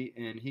therapy,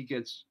 and he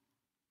gets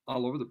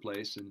all over the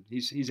place, and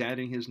he's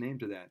adding his name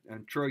to that.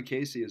 And Troy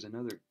Casey is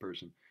another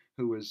person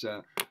who was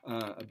a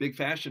big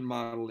fashion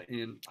model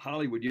in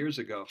Hollywood years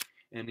ago,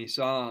 and he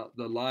saw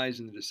the lies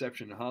and the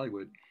deception in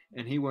Hollywood,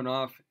 and he went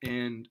off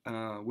and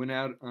went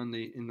out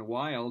in the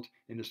wild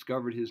and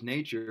discovered his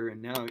nature,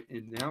 and now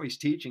he's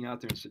teaching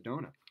out there in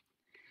Sedona.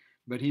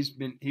 But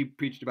he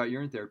preached about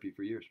urine therapy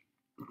for years.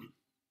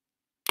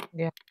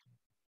 Yeah.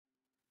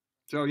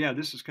 So yeah,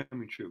 this is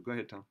coming true. Go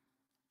ahead, Tom.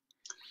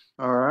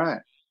 All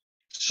right.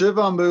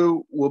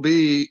 Shivambhu will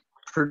be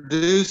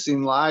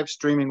producing live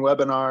streaming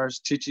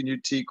webinars, teaching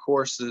UT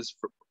courses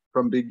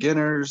from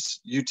beginners,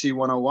 UT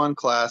 101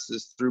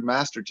 classes through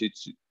master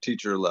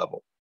teacher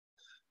level.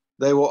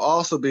 They will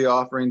also be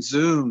offering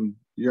Zoom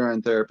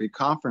urine therapy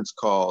conference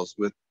calls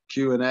with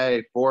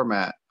Q&A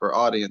format for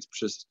audience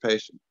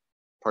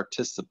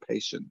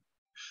participation.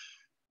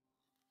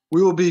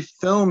 We will be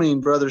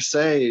filming Brother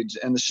Sage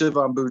and the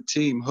Shivambhu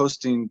team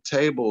hosting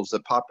tables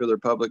at popular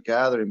public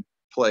gathering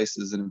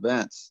places and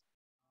events.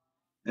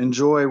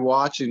 Enjoy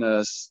watching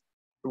us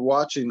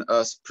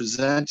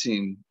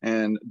presenting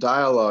and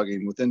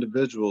dialoguing with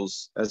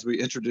individuals as we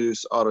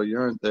introduce auto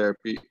urine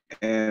therapy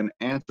and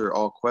answer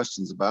all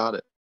questions about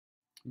it.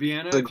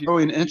 Vienna, the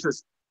growing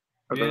interest.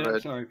 Vienna,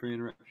 sorry for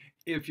interrupting.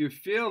 If you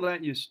feel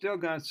that you still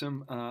got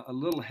a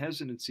little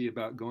hesitancy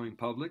about going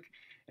public,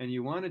 and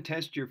you want to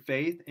test your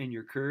faith and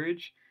your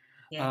courage,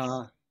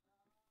 yes.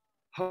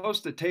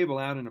 Host a table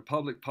out in a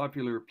public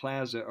popular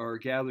plaza or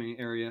gathering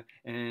area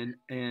and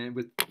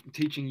with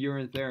teaching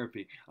urine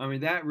therapy. I mean,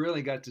 that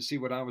really got to see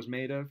what I was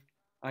made of.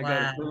 I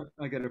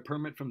got a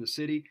permit from the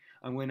city.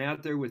 I went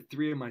out there with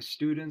 3 of my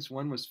students.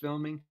 One was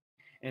filming,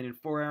 and in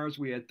 4 hours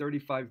we had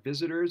 35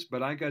 visitors,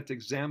 but I got to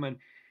examine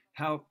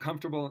how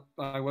comfortable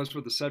I was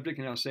with the subject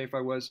and how safe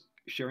I was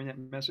sharing that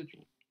message.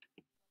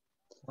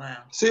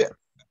 Wow. See,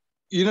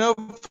 you know,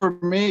 for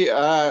me,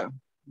 that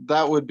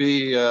would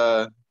be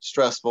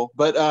stressful,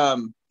 but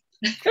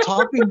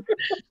talking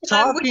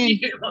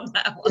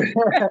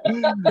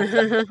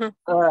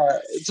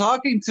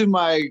talking to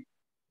my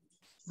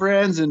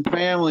friends and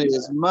family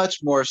is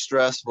much more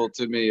stressful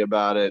to me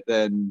about it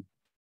than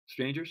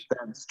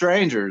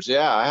strangers.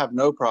 Yeah, I have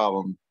no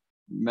problem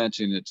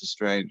mentioning it to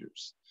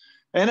strangers.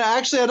 And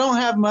actually, I don't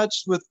have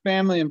much with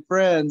family and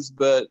friends,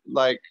 but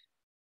like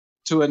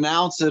to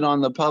announce it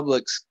on the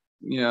public's,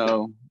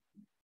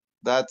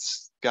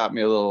 that's got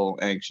me a little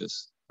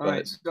anxious. All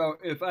right. So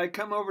if I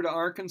come over to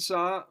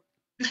Arkansas,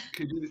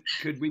 could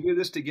we do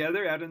this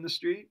together out in the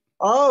street?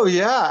 Oh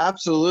yeah,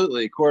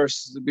 absolutely. Of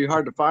course, it'd be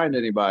hard to find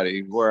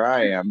anybody where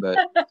I am, but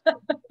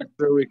I'm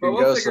sure we can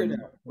go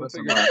somewhere. We'll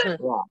figure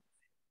it out.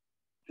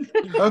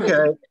 Yeah.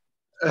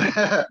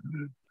 Okay.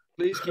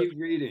 Please keep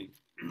reading.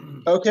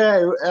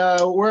 Okay.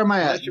 Where am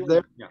I at?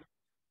 There. Yeah.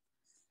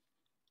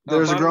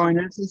 There's a growing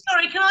interest.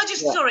 Sorry, can I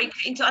just,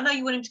 I know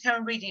you want him to carry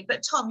on reading,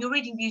 but Tom, you're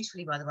reading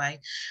beautifully, by the way.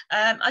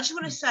 I just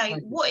want to say,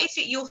 what is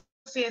it you're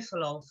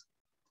fearful of?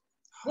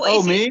 What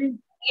is me? It?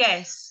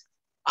 Yes.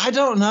 I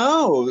don't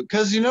know,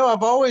 because,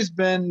 I've always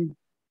been,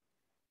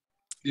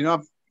 I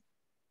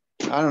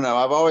don't know,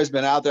 I've always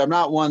been out there. I'm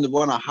not one to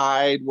want to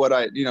hide what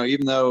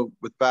even though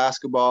with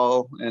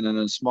basketball and in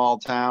a small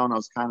town, I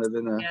was kind of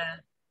in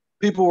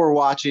people were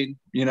watching,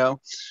 and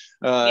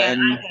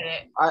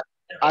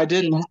I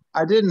get it.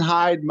 I didn't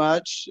hide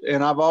much,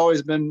 and I've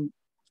always been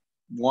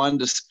one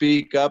to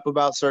speak up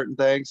about certain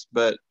things,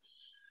 but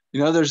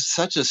there's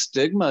such a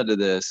stigma to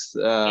this.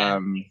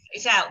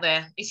 It's out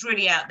there. It's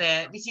really out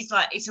there. This is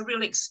it's a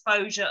real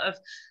exposure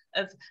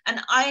of, and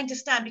I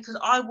understand because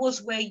I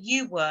was where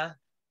you were,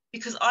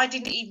 because I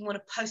didn't even want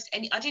to post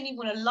I didn't even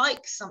want to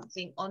like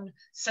something on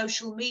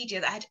social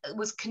media that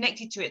was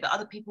connected to it that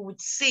other people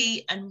would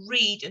see and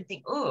read and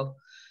think, oh,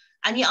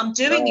 and yet I'm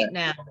doing it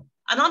now,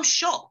 and I'm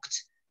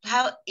shocked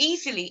how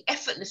easily,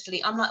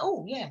 effortlessly, I'm like,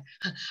 oh yeah,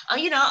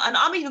 and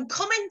I'm even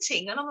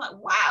commenting, and I'm like,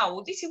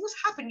 wow, this is what's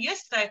happened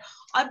yesterday.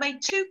 I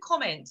made 2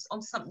 comments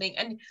on something,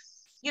 and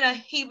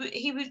he was,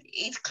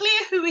 it's clear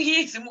who he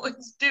is and what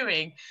he's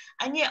doing,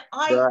 and yet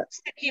I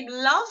sent him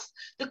love.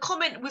 The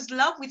comment was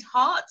love with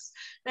hearts.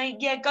 They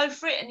go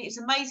for it, and it's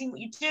amazing what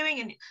you're doing,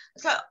 and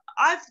so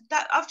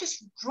I've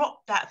just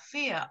dropped that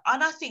fear,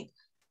 and I think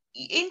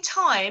in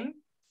time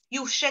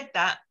you'll shed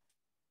that.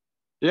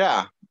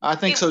 Yeah, I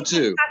think so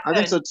too. I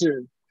think so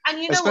too.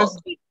 And you know what?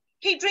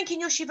 Keep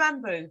drinking your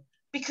Shivambhu,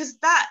 because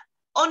that,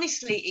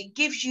 honestly, it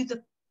gives you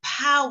the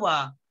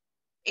power.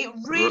 It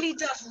really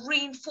does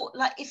reinforce.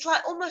 It's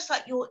almost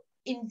like you're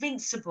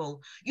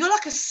invincible. You're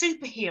like a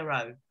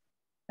superhero.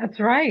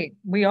 That's right.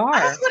 We are.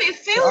 And that's what it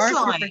feels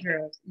like.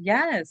 Superheroes.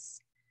 Yes.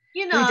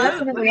 We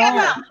definitely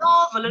are.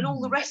 Marvel and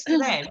all the rest of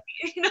them.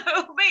 You know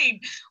what I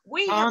mean?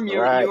 Tom, you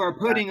are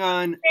putting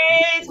on.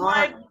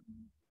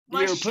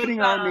 You're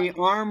putting on the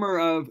armor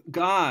of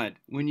God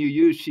when you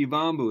use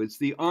Shivambhu. It's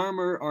the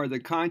armor or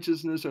the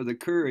consciousness or the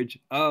courage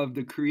of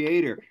the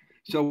Creator.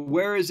 So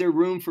where is there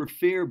room for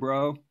fear,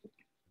 bro?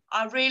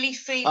 I really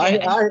feel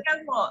it. And you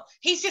know what?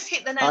 He's just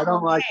hit the nail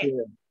on the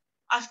head.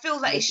 I feel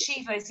that his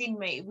Shiva is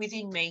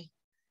within me.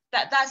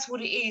 That's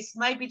what it is.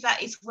 Maybe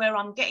that is where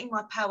I'm getting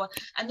my power.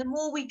 And the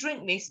more we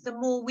drink this, the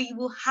more we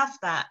will have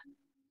that.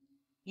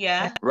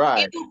 Yeah,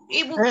 right.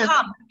 It will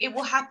come. It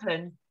will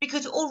happen,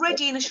 because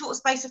already in a short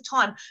space of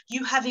time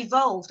you have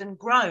evolved and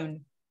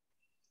grown.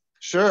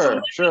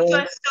 Sure, From when you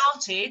first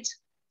started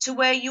to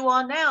where you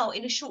are now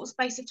in a short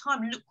space of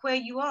time. Look where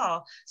you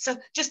are. So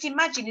just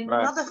imagine in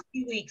another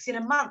few weeks, in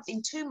a month,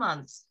 in 2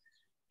 months,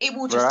 it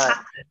will just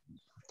happen.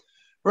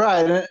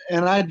 Right,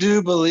 and I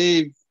do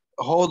believe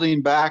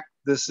holding back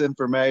this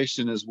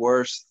information is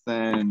worse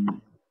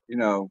than, you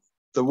know,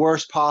 the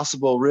worst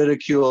possible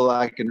ridicule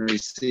I can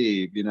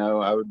receive. You know,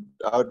 I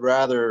would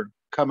rather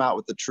come out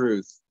with the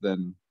truth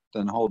than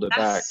hold it back.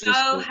 That's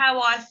so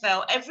how I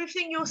felt.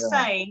 Everything you're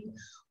saying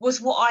was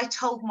what I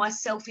told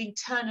myself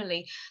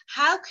internally.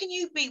 How can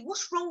you be,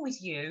 what's wrong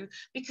with you?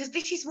 Because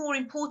this is more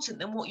important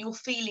than what you're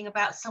feeling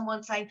about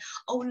someone saying,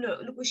 oh,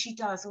 look what she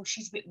does, or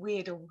she's a bit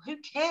weird, or who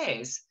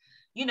cares?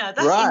 You know,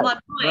 that's in my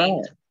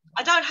mind.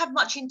 I don't have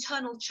much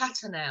internal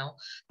chatter now,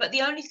 but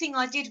the only thing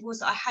I did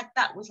was I had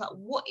that was like,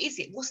 what is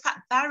it? What's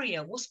that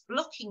barrier? What's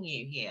blocking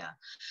you here?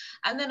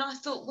 And then I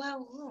thought,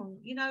 well,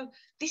 you know,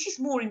 this is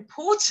more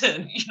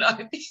important. You know,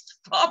 this is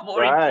far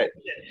more important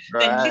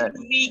than little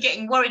me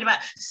getting worried about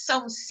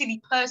some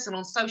silly person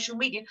on social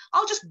media.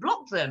 I'll just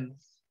block them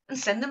and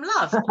send them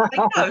love.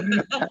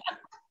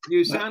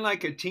 You sound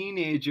like a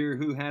teenager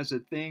who has a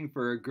thing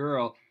for a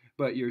girl,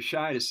 but you're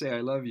shy to say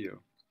I love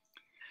you.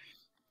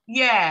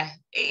 Yeah,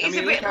 it's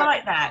a bit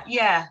like that.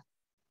 Yeah.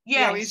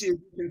 Yeah. How easy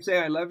you can say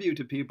I love you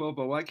to people,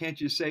 but why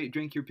can't you say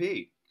drink your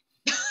pee?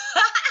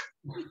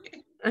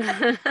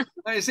 You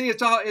see,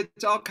 it's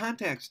all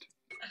context.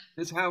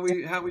 It's how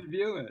we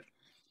view it.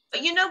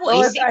 But you know what?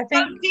 Well, it's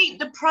so deep,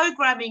 the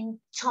programming,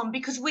 Tom,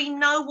 because we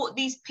know what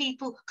these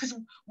people, because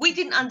we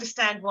didn't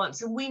understand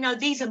once, and we know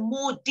these are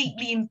more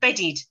deeply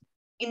embedded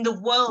in the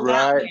world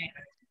out there.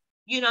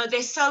 You know,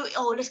 they're so,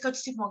 let's go to the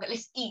supermarket,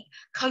 let's eat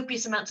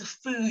copious amounts of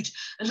food,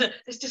 and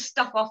let's just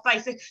stuff our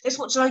face, let's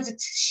watch loads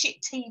of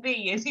shit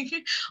TV. And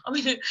I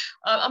mean,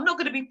 I'm not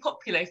going to be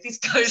popular if this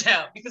goes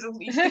out, because of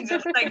these things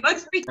I'm saying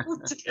most people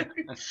do,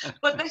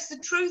 but that's the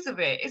truth of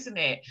it, isn't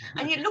it?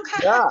 And yet look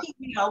how happy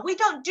we are. We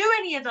don't do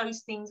any of those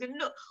things, and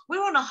look,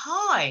 we're on a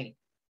high.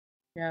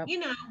 Yeah. You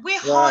know, we're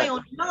high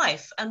on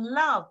life and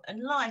love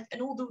and life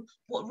and all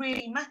what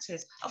really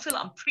matters. I feel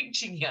like I'm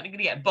preaching here. I'm going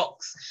to get a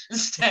box and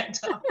stand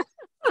up.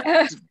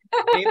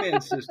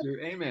 Amen, sister.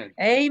 Amen.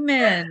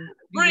 Amen.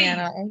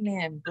 Brianna.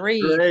 Amen.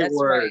 Breathe. Great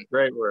word.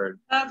 Great word.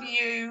 Love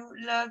you.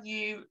 Love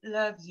you.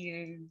 Love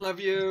you. Love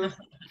you.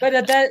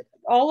 But that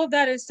all of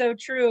that is so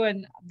true.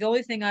 And the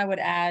only thing I would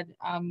add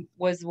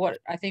was what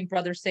I think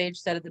Brother Sage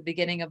said at the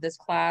beginning of this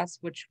class,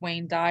 which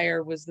Wayne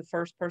Dyer was the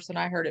first person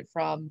I heard it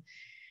from.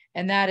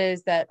 And that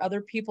is that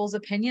other people's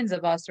opinions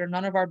of us are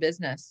none of our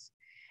business.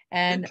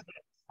 And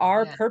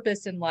our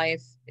purpose in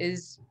life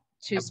is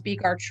to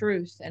speak our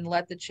truth and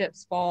let the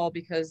chips fall,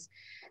 because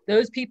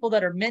those people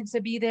that are meant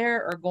to be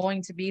there are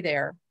going to be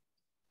there.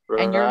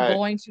 And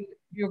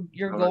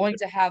you're going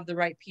to have the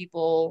right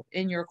people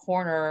in your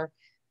corner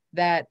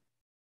that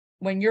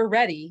when you're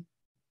ready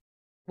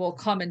will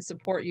come and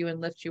support you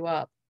and lift you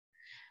up.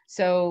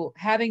 So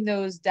having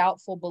those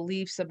doubtful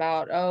beliefs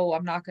about,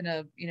 I'm not going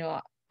to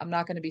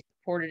be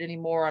supported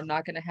anymore, I'm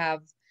not going to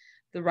have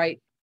the right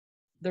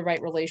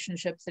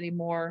relationships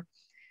anymore,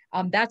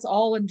 that's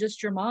all in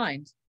just your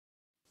mind.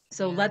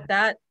 So let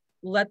that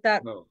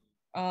that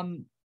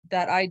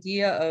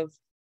idea of,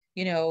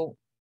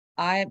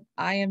 I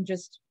am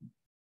just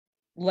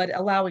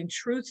allowing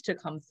truth to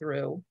come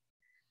through.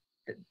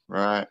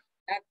 Right.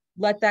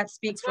 Let that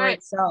speak That's for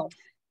itself.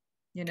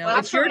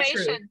 It's your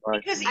truth.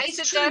 Because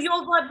it's true,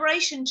 your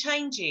vibration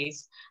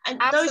changes,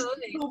 and those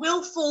people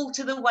will fall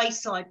to the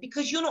wayside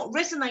because you're not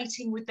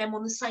resonating with them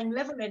on the same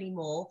level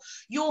anymore.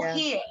 You're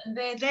here and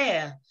they're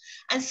there.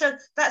 And so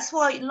that's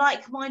why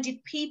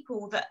like-minded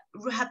people that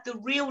have the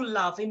real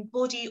love,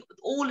 embody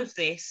all of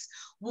this,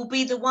 will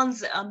be the ones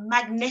that are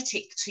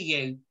magnetic to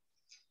you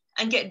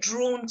and get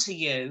drawn to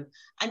you.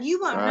 And you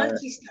won't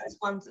notice those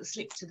ones that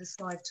slip to the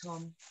side,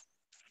 Tom.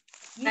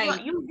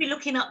 You'll be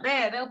looking up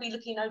there, they'll be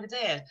looking over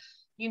there.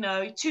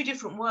 Two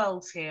different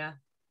worlds here.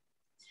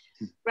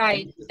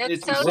 Right.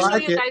 That's so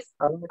true. You guys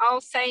all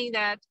saying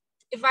that.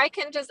 If I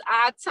can just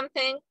add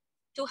something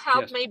to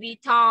help maybe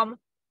Tom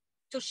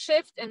to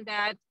shift in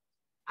that,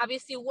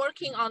 obviously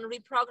working on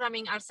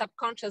reprogramming our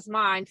subconscious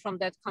mind from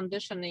that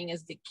conditioning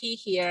is the key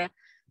here.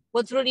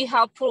 What's really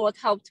helpful, what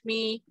helped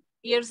me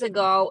years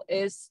ago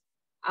is,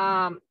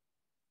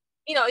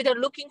 either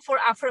looking for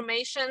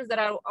affirmations that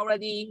are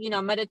already,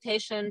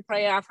 meditation,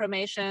 prayer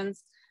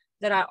affirmations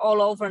that are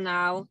all over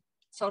now,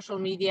 social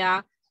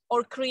media,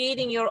 or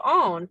creating your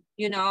own,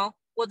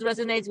 what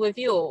resonates with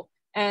you.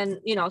 And,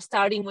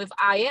 starting with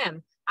I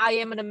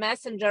am the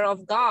messenger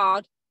of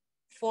God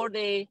for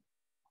the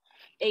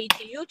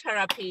ATU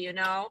therapy,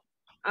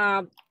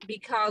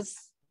 because,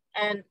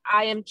 and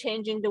I am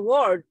changing the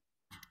world,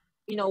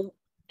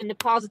 in a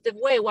positive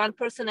way, one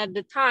person at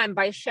a time,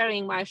 by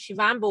sharing my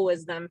Shivambhu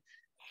wisdom.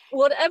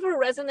 whatever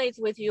resonates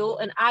with you,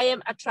 and I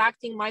am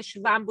attracting my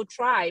Shivambhu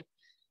tribe.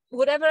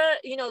 Whatever,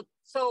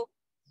 so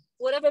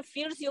whatever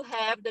fears you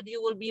have that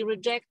you will be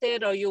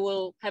rejected or you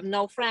will have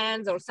no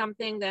friends or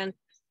something, then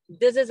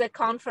this is a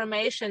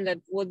confirmation that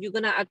what you're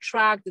gonna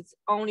attract is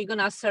only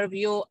gonna serve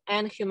you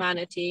and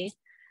humanity.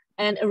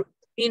 And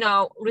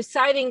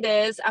reciting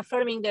this,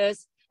 affirming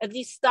this, at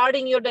least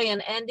starting your day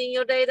and ending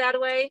your day that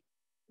way,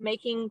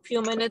 making a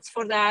few minutes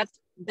for that,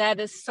 that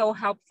is so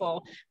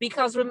helpful.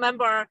 Because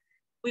remember,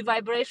 we're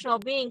vibrational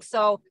beings,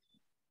 so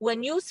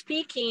when you're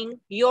speaking,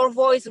 your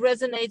voice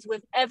resonates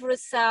with every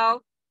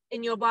cell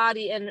in your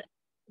body and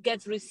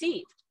gets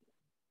received.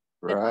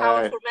 The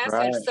powerful message.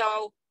 Right.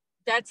 So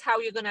that's how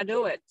you're gonna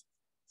do it.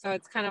 So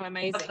it's kind of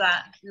amazing. Love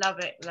that. Love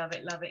it. Love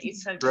it. Love it.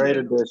 It's so great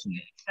true.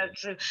 addition. It's so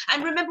true.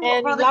 And remember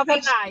what Brother love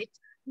Chris, night.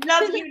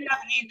 Love you, love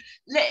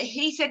you.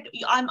 He said,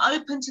 I'm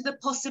open to the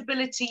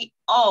possibility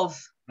of.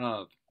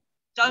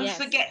 Don't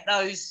forget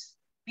those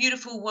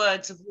beautiful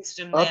words of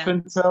wisdom there. Up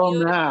until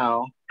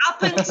now.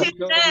 Up until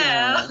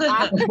now.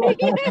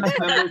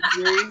 Number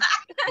 3.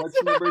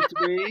 What's number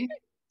 3?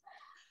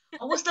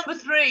 Oh, what's number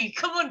 3?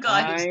 Come on,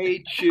 guys.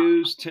 I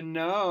choose to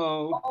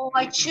know. Oh,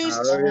 I choose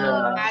to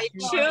know. I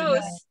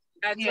choose.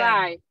 That's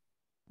right.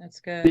 That's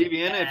good.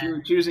 Viviana, if you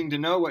were choosing to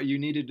know what you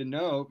needed to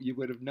know, you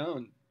would have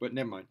known. But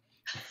never mind.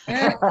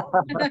 And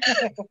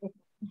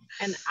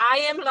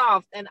I am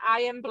loved and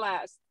I am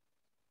blessed.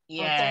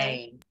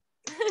 Yay.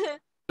 Okay?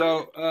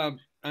 So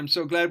I'm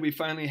so glad we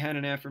finally had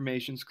an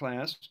affirmations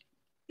class.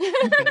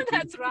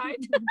 That's right.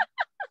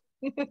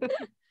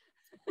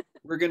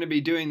 We're going to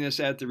be doing this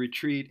at the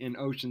retreat in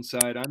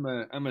Oceanside.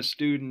 I'm a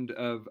student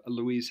of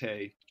Louise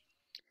Hay.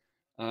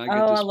 I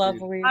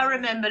love Louise. I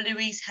remember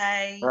Louise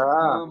Hay.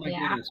 Oh my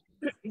goodness.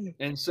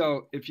 And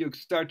so if you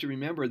start to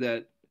remember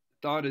that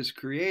thought is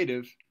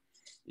creative,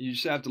 you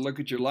just have to look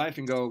at your life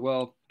and go,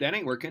 well, that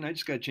ain't working. I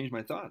just got to change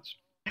my thoughts.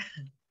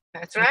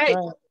 That's right.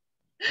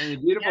 And the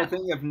beautiful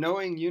thing of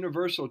knowing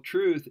universal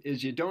truth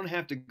is you don't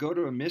have to go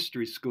to a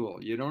mystery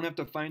school. You don't have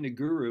to find a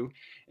guru,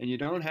 and you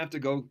don't have to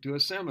go to a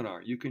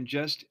seminar. You can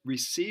just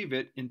receive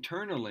it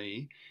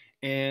internally.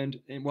 And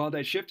while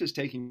that shift is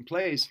taking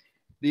place,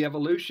 the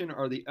evolution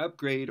or the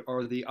upgrade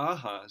or the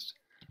ahas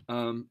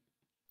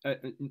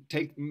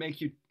make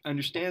you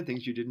understand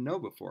things you didn't know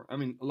before. I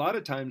mean, a lot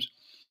of times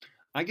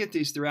I get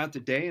these throughout the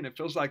day, and it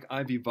feels like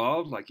I've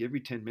evolved like every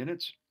 10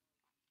 minutes.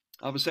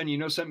 All of a sudden, you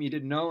know something you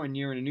didn't know, and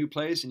you're in a new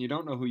place, and you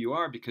don't know who you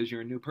are because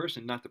you're a new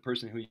person, not the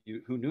person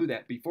who knew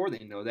that before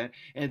they know that.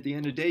 And at the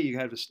end of the day, you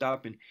have to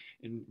stop and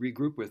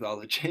regroup with all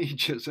the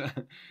changes.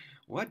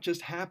 What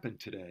just happened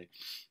today?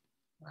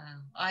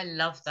 Wow, I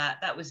love that.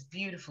 That was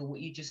beautiful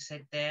what you just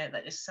said there.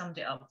 That just summed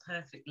it up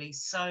perfectly.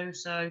 So,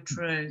 so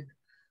true.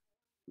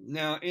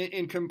 Now,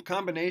 in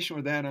combination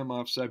with that, I'm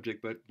off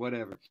subject, but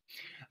whatever.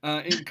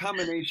 In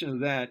combination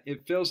of that,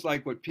 it feels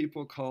like what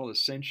people call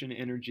ascension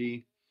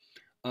energy.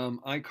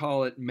 I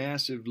call it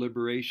massive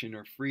liberation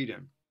or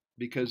freedom,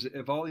 because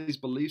if all these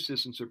belief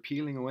systems are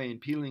peeling away and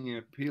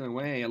peeling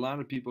away, a lot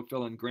of people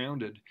feel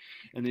ungrounded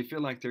and they feel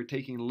like they're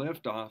taking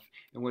lift off.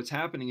 And what's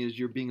happening is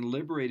you're being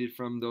liberated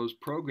from those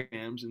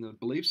programs and the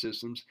belief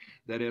systems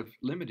that have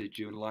limited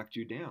you and locked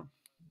you down.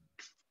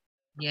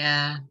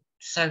 Yeah,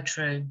 so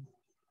true.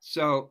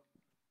 So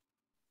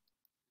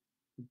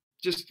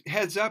just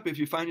heads up, if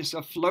you find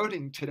yourself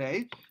floating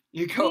today,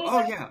 you go,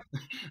 oh yeah.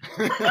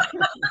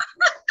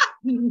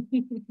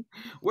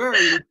 Where are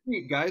your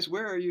feet, guys?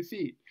 Where are your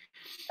feet?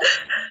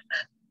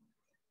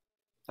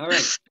 All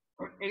right.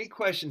 Any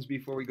questions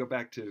before we go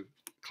back to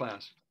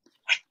class?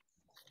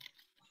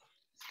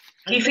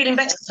 Are you feeling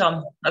better,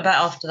 Tom, about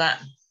after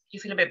that? Do you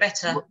feel a bit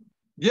better?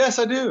 Yes,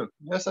 I do.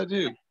 Yes, I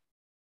do.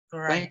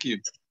 Great. Thank you.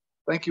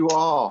 Thank you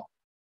all.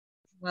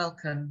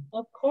 Welcome.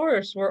 Of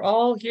course. We're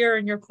all here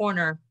in your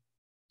corner.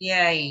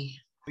 Yay.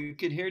 You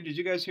could hear, did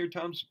you guys hear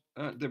Tom's,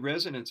 the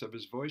resonance of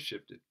his voice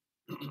shifted?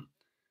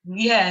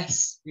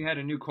 Yes. He had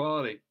a new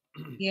quality.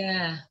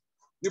 Yeah.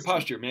 New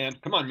posture, man.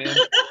 Come on, man.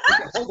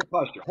 Hold the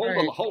posture.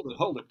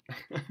 Hold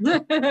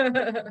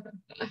it.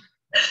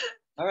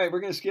 All right, we're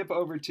going to skip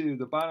over to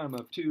the bottom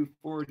of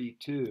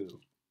 242.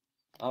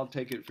 I'll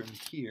take it from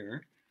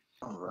here.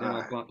 Then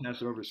I'll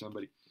pass it over to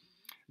somebody.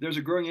 There's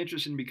a growing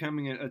interest in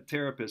becoming a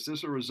therapist.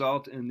 This will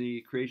result in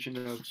the creation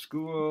of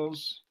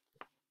schools.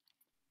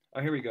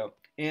 Oh, here we go.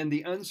 And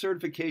the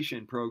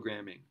uncertification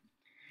programming.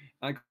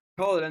 I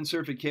call it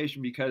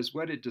uncertification because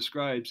what it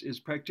describes is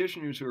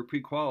practitioners who are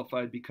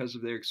pre-qualified because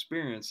of their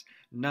experience,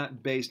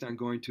 not based on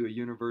going to a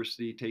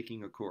university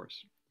taking a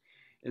course.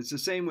 It's the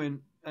same when,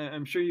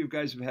 I'm sure you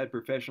guys have had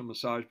professional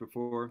massage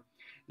before.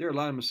 There are a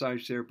lot of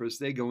massage therapists,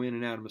 they go in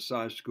and out of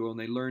massage school and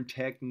they learn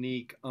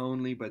technique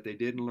only, but they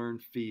didn't learn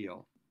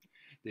feel.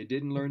 They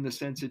didn't learn the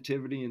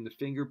sensitivity and the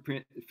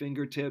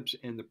fingertips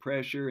and the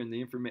pressure and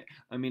the information.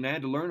 I mean, I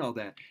had to learn all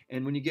that.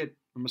 And when you get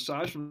a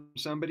massage from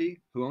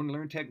somebody who only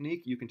learned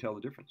technique, you can tell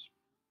the difference.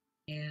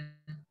 Yeah.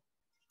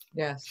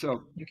 Yes.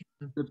 So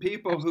the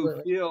people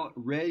who feel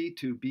ready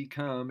to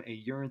become a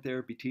urine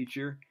therapy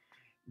teacher,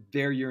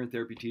 they're urine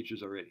therapy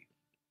teachers already.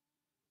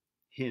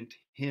 Hint,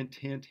 hint,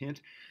 hint,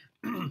 hint.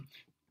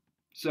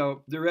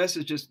 So the rest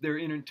is just their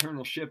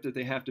internal shift that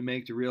they have to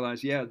make to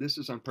realize, yeah, this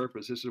is on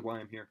purpose. This is why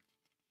I'm here.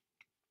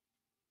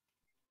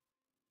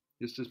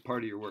 This is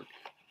part of your work.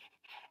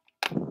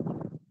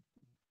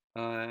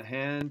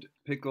 Hand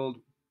pickled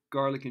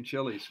garlic and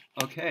chilies.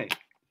 Okay.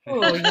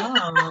 Oh,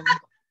 yum.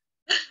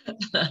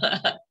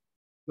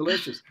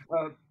 Delicious.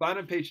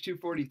 Bottom page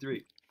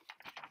 243.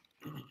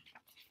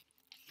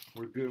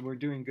 We're good. We're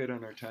doing good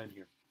on our time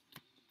here.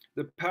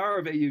 The power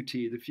of AUT,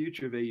 the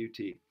future of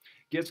AUT,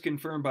 gets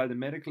confirmed by the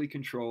medically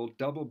controlled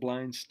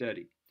double-blind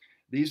study.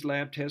 These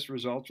lab test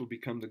results will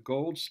become the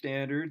gold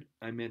standard,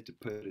 I meant to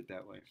put it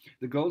that way,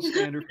 the gold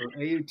standard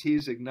for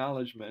AUT's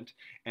acknowledgement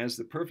as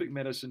the perfect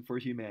medicine for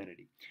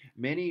humanity.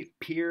 Many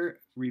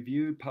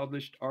peer-reviewed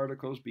published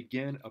articles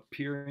begin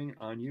appearing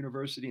on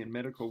university and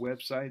medical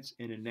websites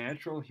and in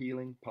natural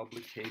healing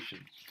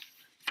publications.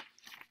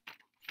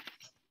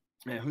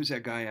 Now, who's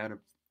that guy out of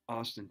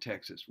Austin,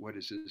 Texas? What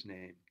is his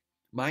name?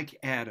 Mike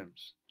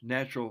Adams,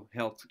 Natural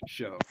Health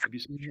Show. Have you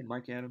seen him,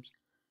 Mike Adams?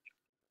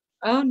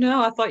 Oh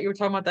no, I thought you were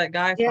talking about that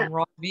guy from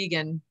Raw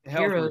Vegan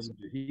Heroes.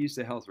 Ranger. He's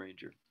the health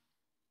ranger.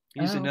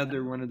 He's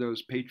another one of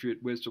those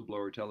patriot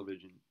whistleblower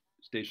television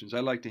stations.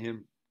 I like to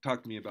him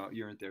talk to me about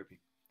urine therapy.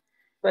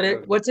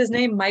 But what's his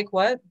name? Mike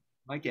what?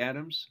 Mike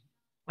Adams.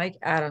 Mike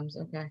Adams,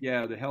 okay.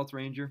 Yeah, the health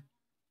ranger.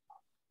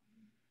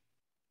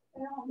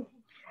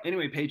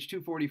 Anyway, page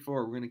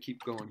 244, we're going to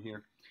keep going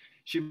here.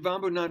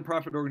 Shivambhu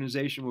nonprofit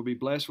organization will be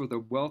blessed with a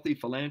wealthy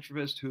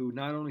philanthropist who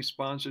not only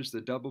sponsors the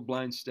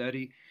double-blind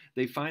study,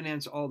 they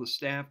finance all the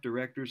staff,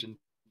 directors, and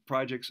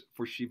projects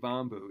for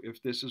Shivambhu.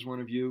 If this is one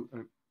of you,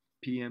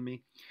 PM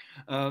me.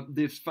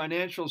 The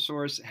financial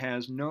source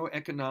has no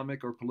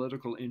economic or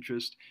political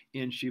interest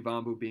in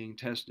Shivambhu being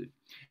tested.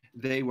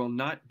 They will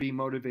not be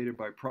motivated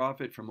by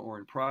profit from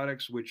Urine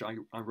products, which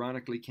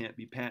ironically can't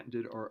be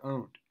patented or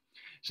owned.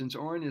 Since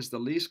urine is the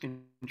least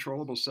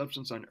controllable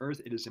substance on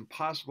earth, it is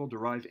impossible to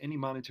derive any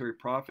monetary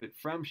profit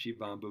from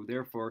Shivambhu.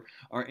 Therefore,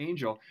 our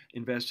angel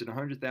invested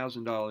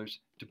 $100,000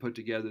 to put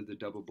together the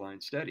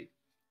double-blind study.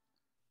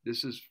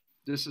 This is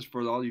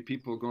for all you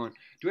people going,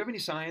 do we have any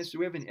science? Do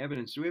we have any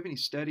evidence? Do we have any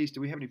studies?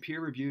 Do we have any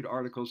peer-reviewed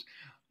articles?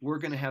 We're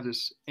going to have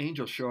this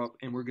angel show up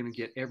and we're going to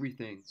get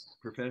everything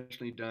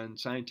professionally done,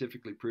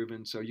 scientifically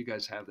proven, so you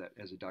guys have that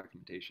as a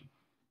documentation.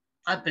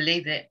 I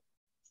believe it.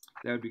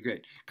 That would be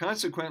great.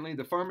 Consequently,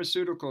 the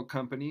pharmaceutical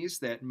companies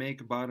that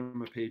make,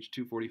 bottom of page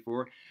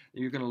 244,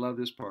 you're going to love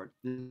this part.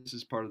 This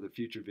is part of the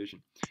future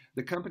vision.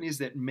 The companies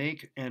that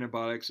make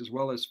antibiotics, as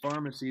well as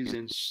pharmacies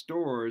and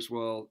stores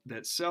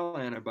that sell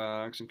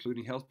antibiotics,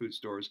 including health food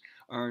stores,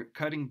 are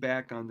cutting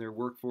back on their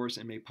workforce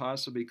and may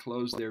possibly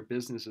close their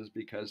businesses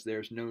because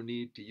there's no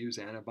need to use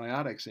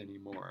antibiotics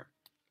anymore.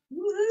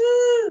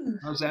 Woo-hoo!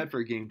 How's that for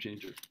a game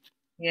changer?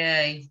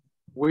 Yay.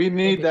 We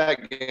need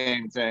that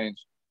game change.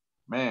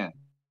 Man.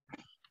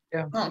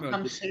 Yeah. Can't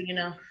come soon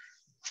enough.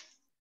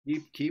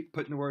 Keep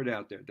putting the word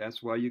out there.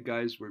 That's why you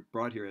guys were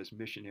brought here as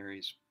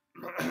missionaries.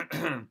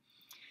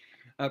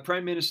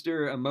 Prime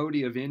Minister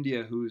Modi of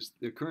India, who's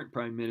the current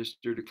Prime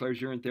Minister, declares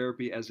urine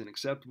therapy as an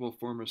acceptable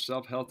form of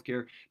self-health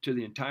care to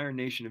the entire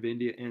nation of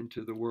India and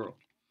to the world.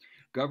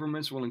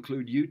 Governments will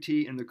include UT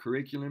in the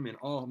curriculum in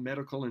all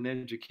medical and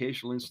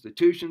educational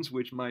institutions,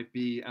 which might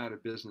be out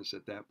of business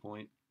at that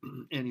point.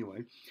 Anyway.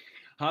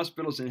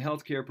 Hospitals and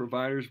healthcare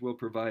providers will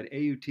provide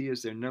AUT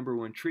as their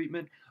 #1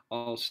 treatment.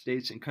 All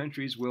states and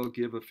countries will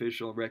give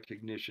official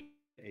recognition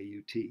to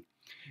AUT.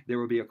 There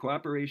will be a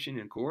cooperation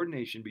and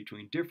coordination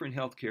between different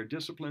healthcare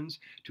disciplines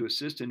to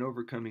assist in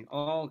overcoming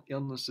all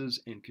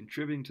illnesses and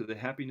contributing to the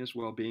happiness,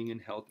 well-being,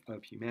 and health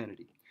of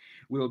humanity.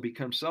 We will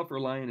become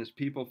self-reliant as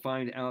people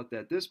find out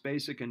that this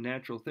basic and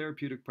natural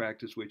therapeutic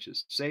practice, which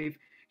is safe,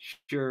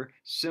 sure,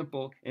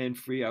 simple, and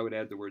free, I would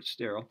add the word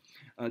sterile.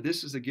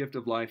 This is the gift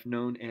of life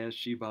known as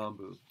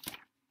Shivambhu,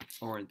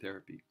 Urine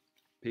Therapy.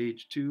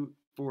 Page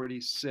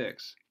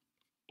 246.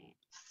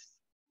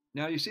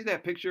 Now you see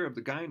that picture of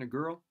the guy and a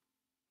girl?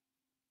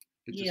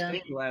 It's a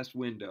stained glass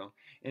window,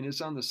 and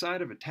it's on the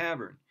side of a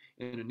tavern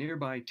in a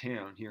nearby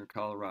town here in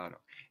Colorado.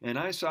 And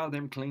I saw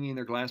them clinking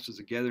their glasses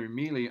together.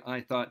 Immediately,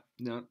 I thought,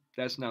 no,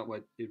 that's not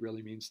what it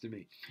really means to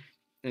me.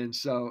 And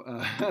so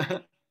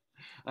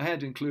I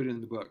had to include it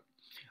in the book.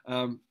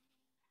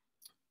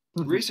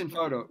 Recent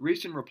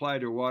reply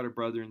to a water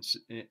brother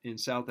in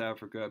South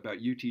Africa about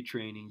UT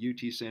training,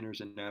 UT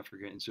centers in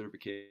Africa, and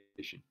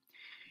certification.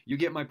 You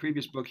get my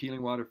previous book,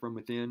 Healing Water from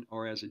Within,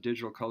 or as a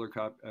digital color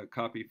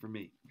copy from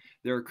me.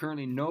 There are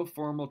currently no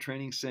formal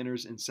training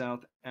centers in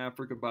South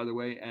Africa, by the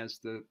way,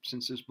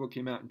 since this book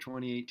came out in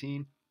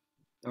 2020.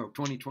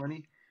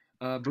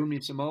 Bumi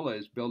Samola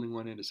is building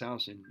one in his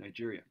house in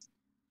Nigeria.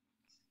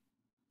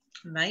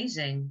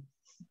 Amazing.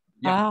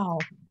 Yeah. Wow.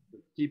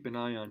 Keep an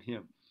eye on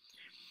him.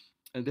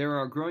 There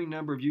are a growing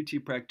number of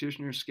UT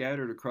practitioners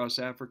scattered across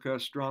Africa.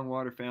 Strong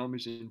water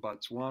families in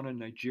Botswana,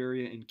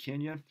 Nigeria, and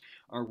Kenya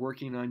are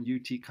working on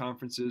UT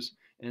conferences,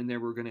 and they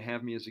were going to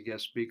have me as a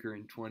guest speaker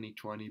in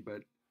 2020,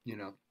 but,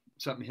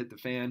 something hit the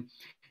fan,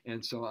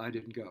 and so I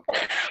didn't go.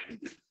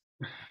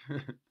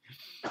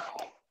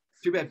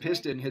 Too bad piss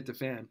didn't hit the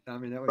fan. I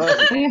mean, that would.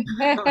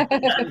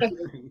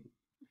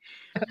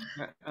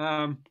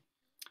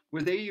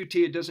 With AUT,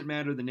 it doesn't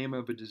matter the name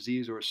of a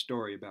disease or a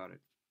story about it.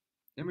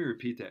 Let me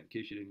repeat that in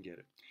case you didn't get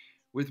it.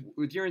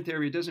 With urine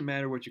therapy, it doesn't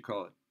matter what you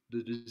call it.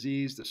 The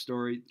disease, the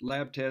story,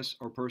 lab tests,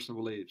 or personal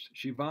beliefs.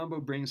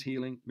 Shivambhu brings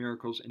healing,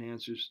 miracles, and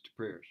answers to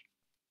prayers.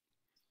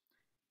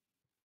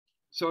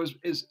 So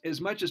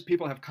as much as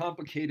people have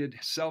complicated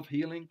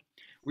self-healing,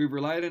 we've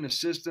relied on a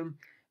system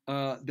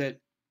that,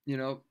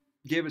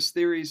 gave us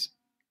theories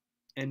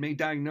and made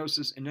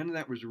diagnosis, and none of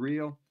that was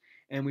real.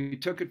 And we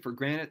took it for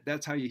granted.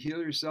 That's how you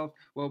heal yourself.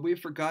 Well, we've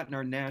forgotten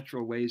our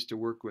natural ways to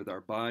work with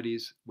our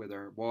bodies, with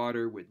our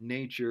water, with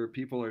nature.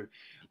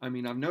 I've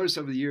noticed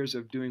over the years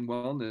of doing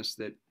wellness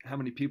that how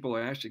many people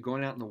are actually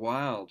going out in the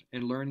wild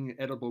and learning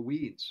edible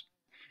weeds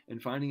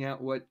and finding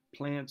out what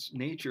plants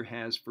nature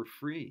has for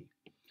free.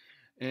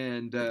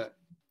 And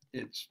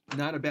it's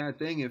not a bad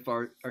thing if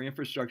our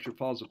infrastructure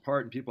falls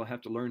apart and people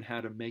have to learn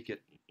how to make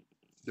it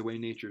the way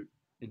nature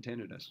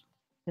intended us.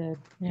 Good.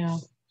 Yeah.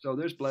 So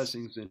there's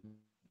blessings in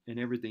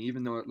everything,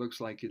 even though it looks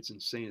like it's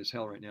insane as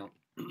hell right now.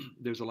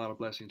 There's a lot of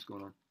blessings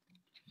going on.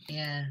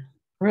 Yeah.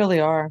 Really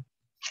are.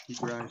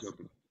 Keep your eyes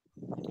open.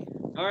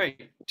 All right,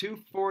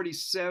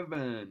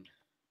 247.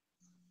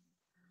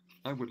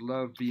 I would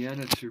love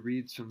Vienna to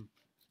read some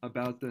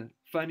about the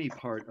funny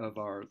part of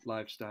our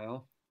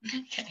lifestyle.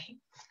 Okay.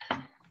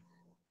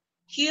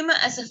 Humor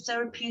as a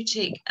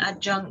therapeutic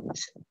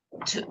adjunct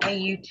to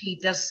AUT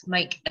does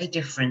make a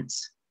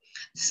difference.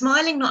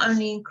 Smiling not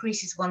only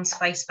increases one's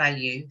face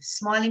value,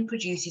 smiling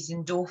produces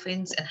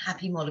endorphins and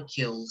happy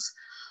molecules.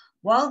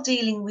 While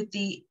dealing with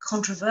the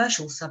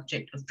controversial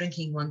subject of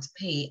drinking one's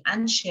pee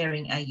and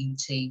sharing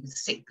AUT with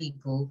sick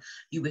people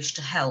you wish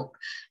to help,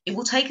 it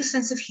will take a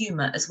sense of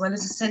humour as well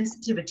as a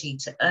sensitivity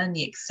to earn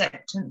the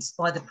acceptance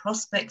by the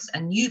prospects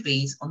and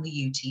newbies on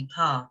the UT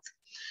path.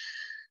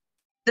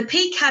 The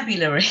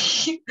vocabulary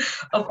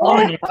of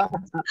Orient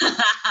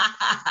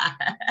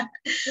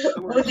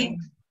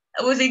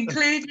was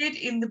included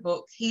in the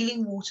book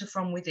Healing Water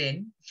from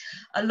Within,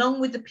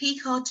 along with the pee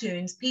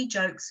cartoons, pee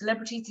jokes,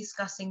 celebrities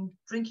discussing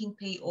drinking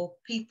pee, or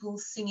people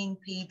singing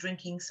pee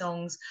drinking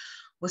songs,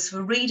 was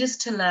for readers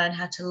to learn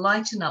how to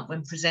lighten up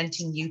when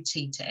presenting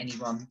UT to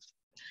anyone.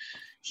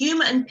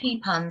 Humour and pee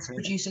puns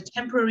produce a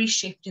temporary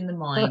shift in the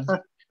mind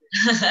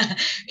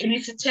in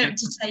its attempt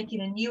to take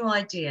in a new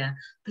idea,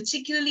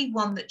 particularly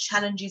one that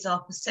challenges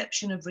our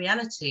perception of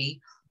reality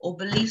or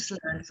beliefs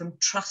learned from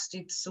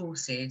trusted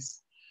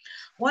sources.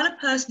 While a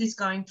person is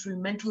going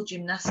through mental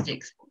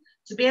gymnastics,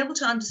 to be able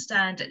to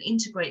understand and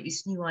integrate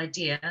this new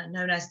idea,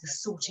 known as the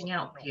sorting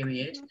out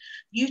period,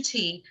 UT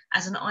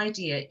as an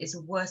idea is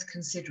worth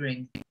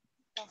considering.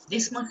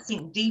 This must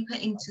sink deeper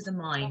into the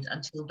mind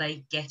until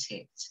they get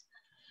it.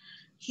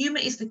 Humour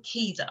is the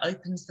key that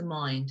opens the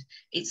mind.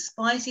 It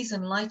spices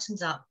and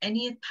lightens up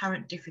any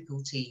apparent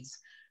difficulties.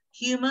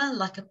 Humour,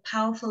 like a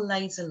powerful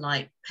laser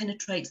light,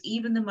 penetrates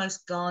even the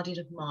most guarded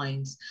of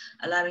minds,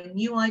 allowing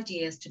new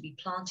ideas to be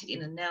planted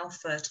in a now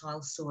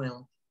fertile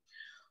soil.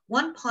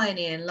 One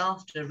pioneer in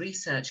laughter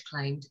research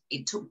claimed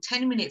it took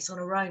 10 minutes on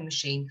a rowing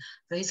machine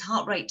for his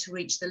heart rate to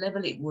reach the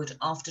level it would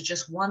after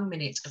just 1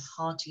 minute of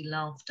hearty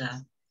laughter.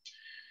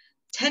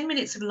 10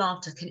 minutes of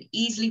laughter can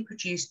easily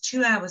produce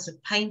 2 hours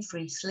of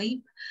pain-free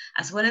sleep,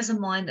 as well as a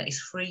mind that is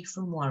free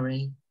from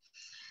worry.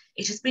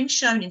 It has been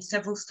shown in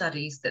several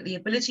studies that the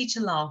ability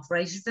to laugh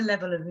raises the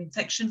level of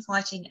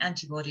infection-fighting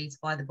antibodies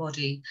by the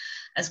body,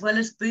 as well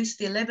as boosts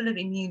the level of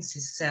immune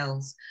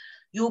cells.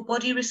 Your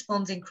body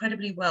responds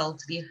incredibly well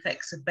to the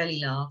effects of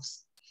belly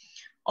laughs.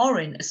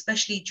 Urine,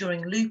 especially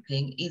during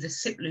looping, either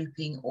sip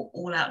looping or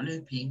all-out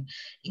looping,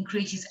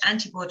 increases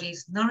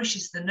antibodies,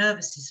 nourishes the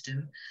nervous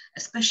system,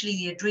 especially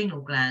the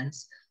adrenal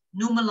glands,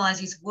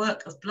 normalizes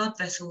work of blood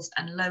vessels,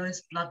 and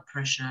lowers blood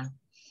pressure.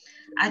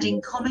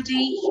 Adding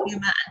comedy,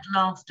 humour and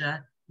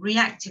laughter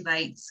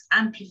reactivates,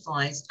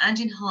 amplifies and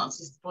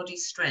enhances the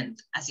body's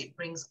strength as it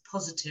brings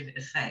positive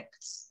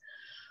effects.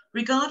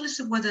 Regardless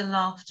of whether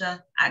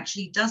laughter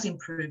actually does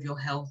improve your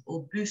health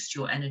or boost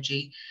your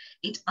energy,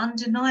 it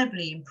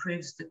undeniably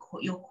improves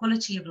your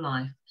quality of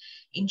life.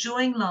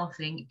 Enjoying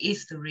laughing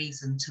is the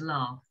reason to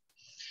laugh.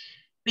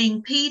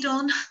 Being peed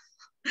on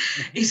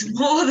is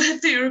more than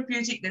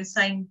therapeutic than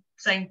saying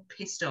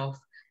pissed off.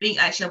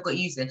 Actually, I've got to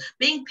use it.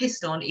 Being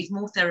pissed on is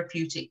more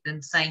therapeutic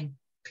than saying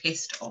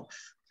pissed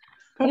off.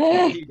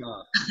 Very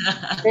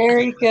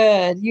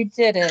good. You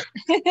did it.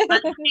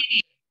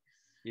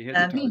 You hit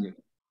the target.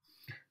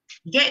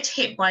 Get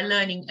hit by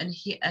learning a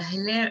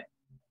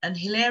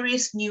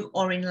hilarious new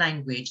Orin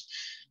language.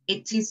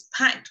 It is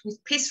packed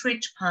with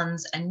piss-rich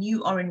puns and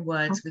new Orin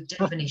words with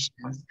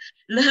definitions.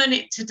 Learn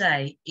it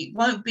today. It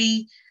won't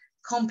be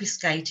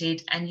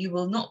confiscated and you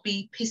will not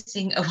be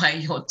pissing away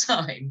your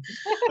time.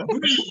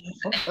 Breathe,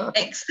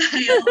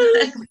 exhale,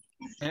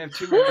 I have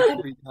too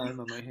much free time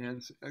on my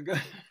hands. I've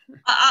got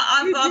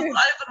over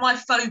my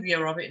phobia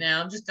of it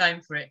now. I'm just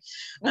going for it.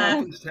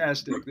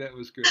 Fantastic. That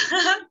was good.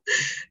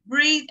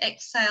 Breathe,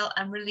 exhale,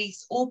 and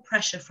release all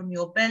pressure from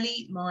your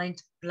belly,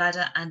 mind,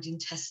 bladder, and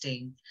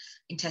intestines.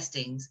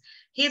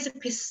 Here's a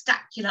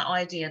pistacular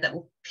idea that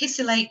will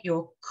pissillate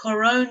your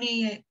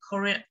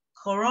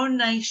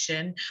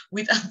coronation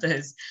with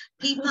others.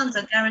 P-puns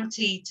are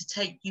guaranteed to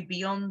take you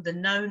beyond the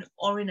known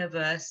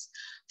Oriniverse,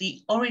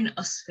 the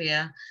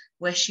Orinosphere,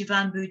 where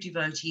Shivambhu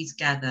devotees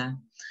gather.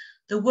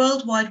 The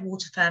worldwide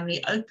water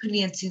family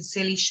openly and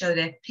sincerely show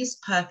their piss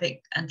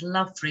perfect and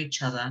love for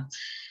each other.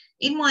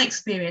 In my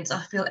experience,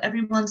 I feel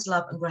everyone's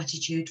love and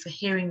gratitude for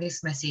hearing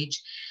this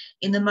message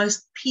in the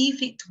most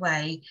perfect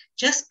way.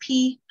 Just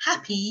pee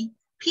happy,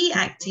 pee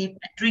active,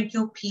 and drink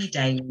your pee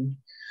daily.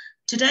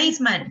 Today's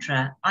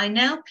mantra: I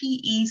now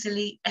pee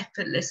easily,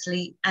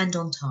 effortlessly, and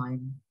on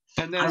time.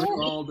 And that's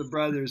for all the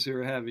brothers who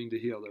are having to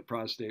heal their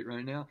prostate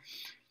right now.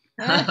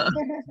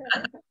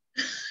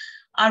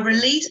 I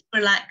release,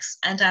 relax,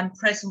 and am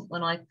present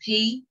when I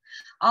pee.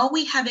 Are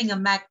we having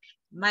a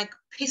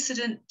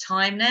magnificent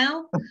time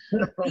now?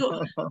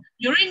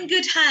 You're in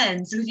good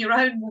hands with your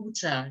own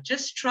water.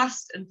 Just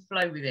trust and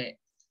flow with it.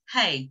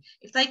 Hey,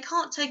 if they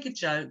can't take a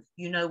joke,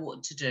 you know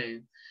what to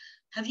do.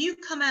 Have you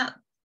come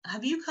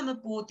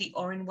aboard the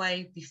Orin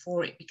wave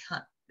before it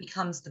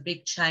becomes the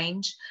big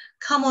change?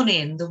 Come on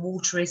in, the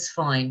water is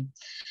fine.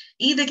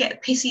 Either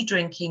get pissy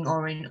drinking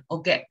Orin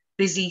or get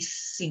busy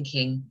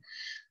sinking.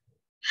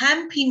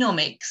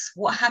 Hampinomics,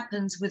 what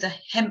happens with a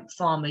hemp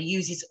farmer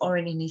uses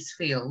Orin in his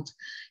field?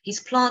 His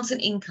plants and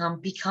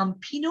income become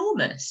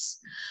enormous.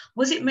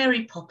 Was it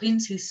Mary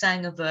Poppins who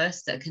sang a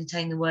verse that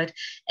contained the word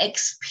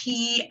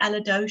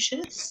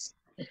expialidocious?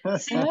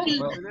 Simply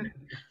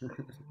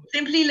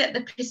let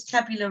the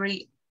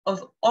pistabulary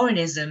of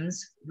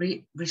Orinisms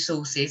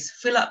resources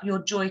fill up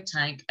your joy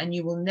tank and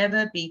you will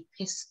never be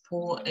piss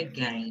poor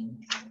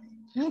again.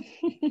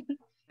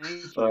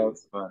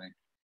 That's funny.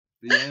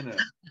 Vienna,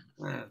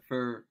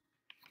 for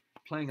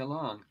playing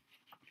along.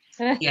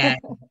 Yeah,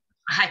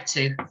 I had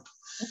to.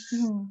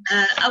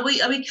 Are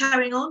we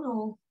carrying on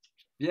or?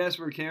 Yes,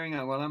 we're carrying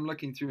on. Well, I'm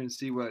looking through and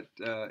see what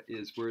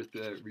is worth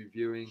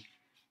reviewing.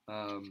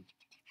 The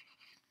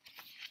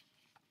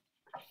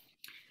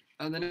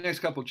next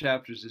couple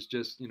chapters is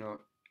just,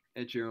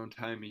 at your own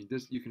timing.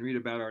 This you can read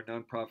about our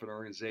nonprofit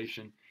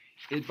organization.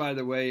 It, by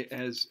the way,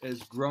 has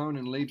grown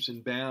in leaps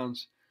and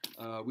bounds.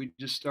 We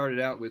just started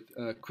out with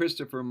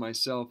Christopher,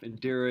 myself,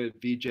 Indira,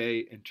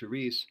 Vijay, and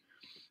Therese.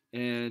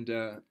 And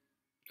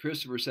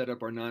Christopher set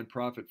up our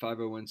nonprofit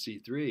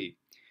 501c3.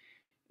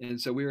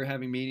 And so we were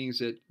having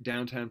meetings at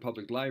downtown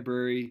public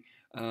library.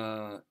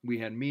 We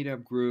had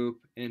meetup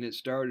group, and it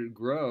started to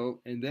grow.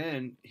 And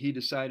then he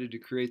decided to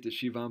create the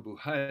Shivambhu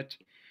Hut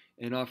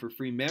and offer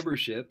free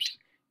memberships.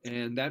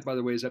 And that, by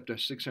the way, is up to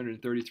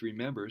 633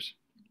 members.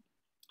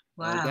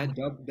 Wow.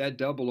 That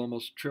doubled,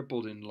 almost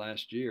tripled in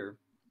last year.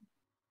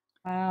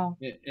 Wow.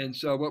 And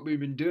so what we've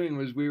been doing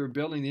was we were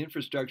building the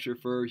infrastructure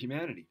for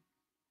humanity,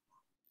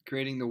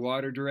 creating the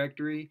water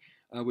directory,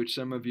 which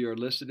some of you are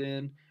listed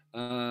in,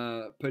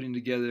 putting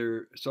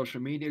together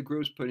social media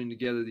groups, putting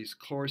together these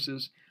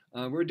courses.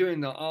 We're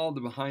doing all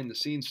the behind the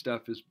scenes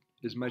stuff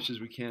as much as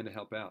we can to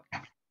help out.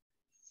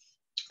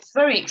 It's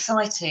very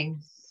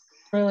exciting.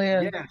 Really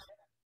is. Yeah.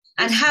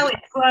 And how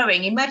it's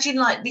growing. Imagine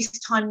like this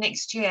time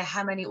next year,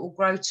 how many it will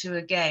grow to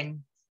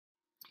again.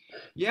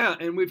 Yeah,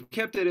 and we've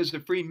kept it as a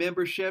free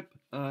membership,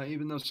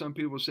 even though some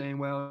people are saying,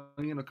 well,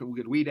 we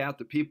could weed out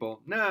the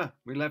people. Nah,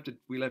 we left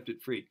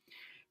it free,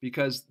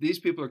 because these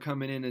people are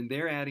coming in and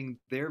they're adding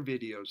their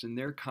videos and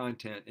their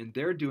content, and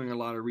they're doing a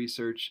lot of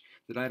research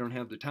that I don't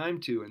have the time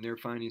to, and they're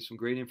finding some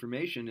great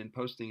information and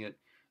posting it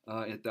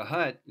at the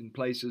hut in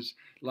places.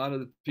 A lot of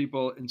the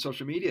people in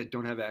social media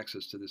don't have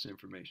access to this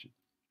information.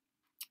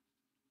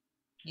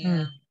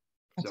 Yeah,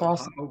 that's so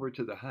awesome. Hop over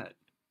to the hut.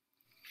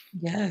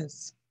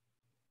 Yes.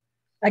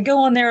 I go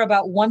on there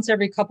about once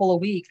every couple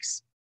of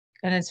weeks,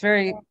 and it's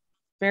very,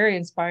 very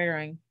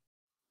inspiring.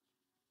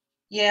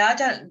 Yeah, I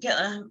don't get,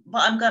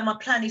 but my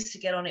plan is to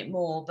get on it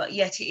more, but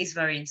yet it is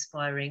very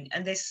inspiring.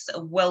 And there's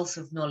a wealth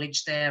of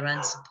knowledge there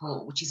and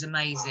support, which is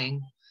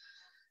amazing.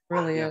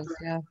 Really is,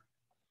 yeah.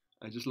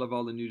 I just love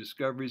all the new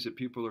discoveries that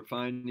people are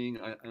finding.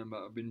 I'm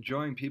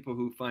enjoying people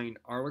who find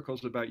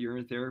articles about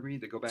urine therapy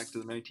that go back to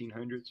the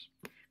 1900s,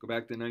 go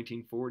back to the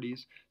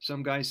 1940s.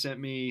 Some guy sent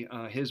me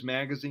his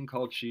magazine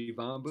called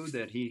Shivambhu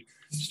that he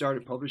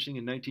started publishing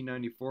in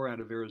 1994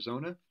 out of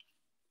Arizona.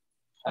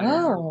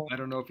 I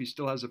don't know if he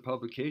still has a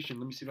publication.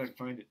 Let me see if I can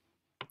find it.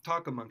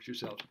 Talk amongst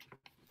yourselves.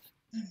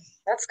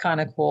 That's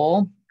kind of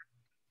cool.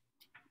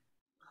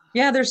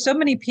 Yeah, there's so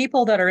many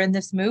people that are in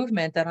this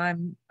movement that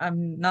I'm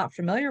not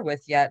familiar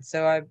with yet.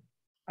 So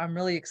I'm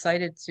really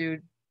excited to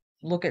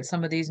look at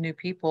some of these new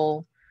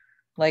people,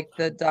 like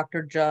the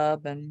Dr.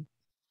 Jubb and.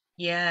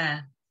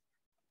 Yeah.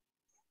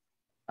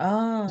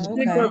 Oh,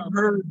 okay.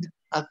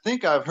 I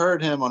think I've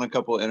heard him on a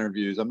couple of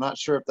interviews. I'm not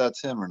sure if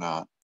that's him or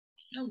not.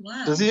 Oh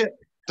wow.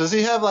 Does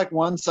he have like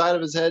one side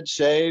of his head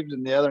shaved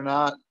and the other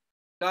not?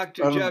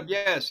 Dr. Jubb,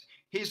 yes.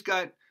 He's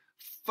got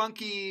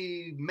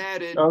funky,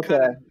 matted kind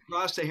of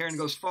rasta hair and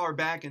goes far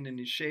back, and then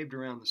he's shaved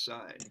around the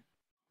side.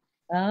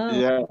 Oh.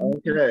 Yeah,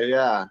 okay,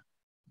 yeah.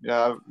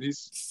 Yeah,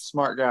 he's a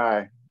smart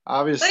guy.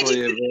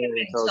 Obviously,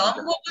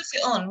 Tom, what was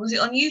it on? Was it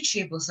on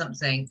YouTube or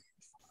something?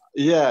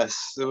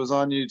 Yes, it was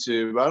on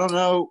YouTube. I don't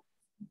know.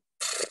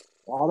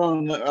 I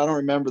don't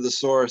remember the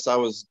source. I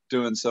was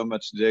doing so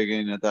much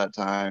digging at that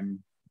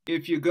time.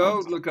 If you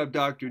go look up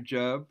Dr.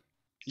 Jubb,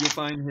 you'll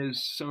find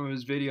some of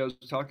his videos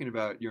talking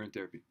about urine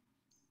therapy.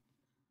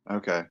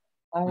 Okay.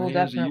 I will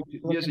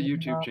definitely. He has a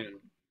YouTube channel.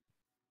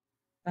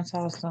 That's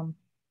awesome.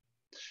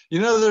 You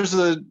know, there's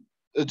a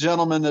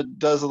gentleman that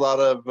does a lot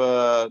of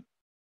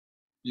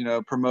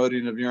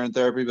promoting of urine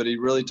therapy, but he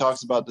really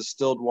talks about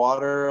distilled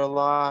water a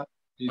lot.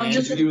 He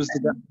was the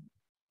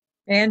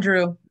guy.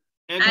 Andrew.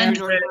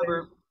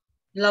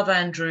 Love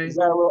Andrew.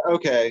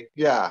 Okay.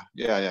 Yeah.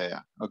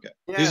 Okay.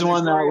 Yeah, he's the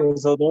one that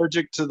was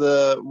allergic to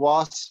the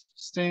wasp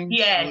sting.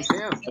 Yes.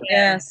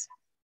 Yes.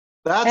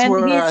 That's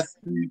where I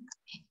think.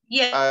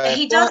 Yeah,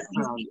 he does.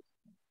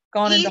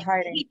 Gone into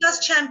hiding. He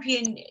does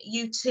champion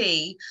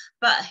UT,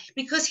 but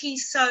because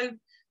he's so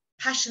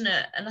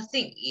passionate, and I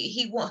think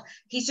he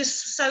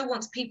just so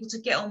wants people to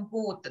get on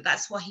board,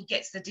 that's why he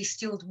gets the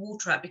distilled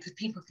water out, because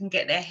people can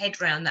get their head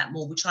around that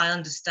more, which I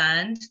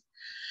understand.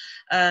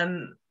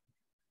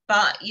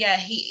 But yeah,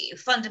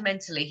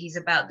 fundamentally he's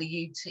about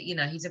the UT,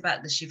 he's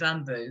about the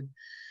Shivambhu.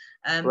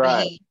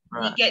 But he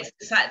gets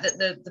the fact that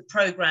the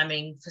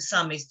programming for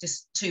some is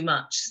just too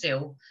much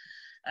still.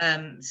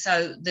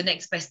 So the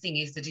next best thing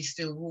is the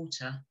distilled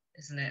water,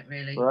 isn't it,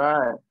 really?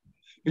 Right.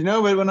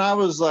 But when I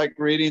was like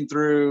reading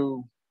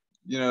through,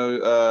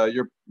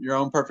 your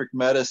own perfect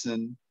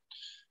medicine,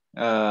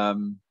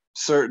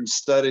 certain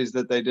studies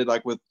that they did,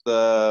 like with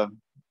the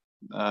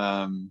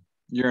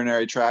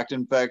urinary tract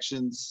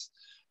infections,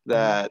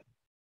 that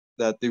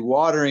the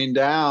watering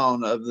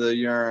down of the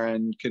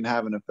urine can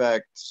have an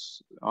effect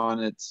on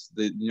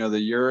the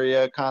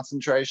urea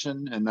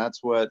concentration, and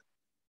that's what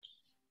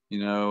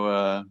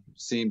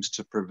seems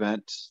to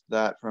prevent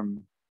that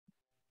from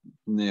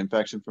the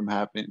infection from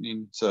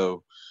happening.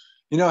 So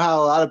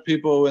how a lot of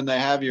people, when they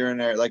have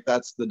urinary, like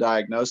that's the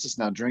diagnosis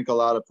now, drink a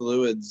lot of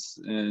fluids,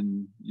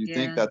 and you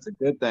think that's a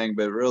good thing,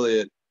 but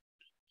really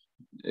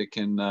it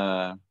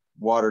can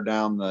water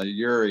down the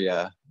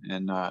urea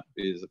and not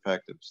be as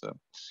effective.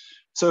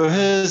 So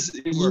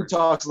he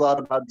talks a lot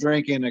about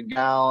drinking a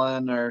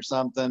gallon or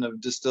something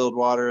of distilled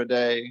water a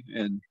day,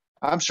 and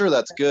I'm sure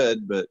that's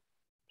good, but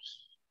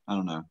I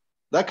don't know.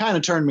 That kind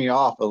of turned me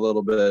off a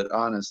little bit,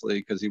 honestly,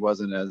 because he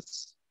wasn't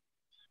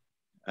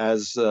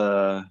as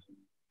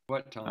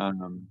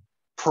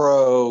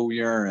pro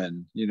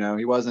urine.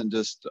 He wasn't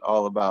just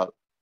all about.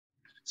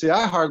 See,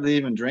 I hardly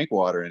even drink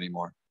water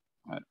anymore.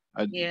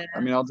 I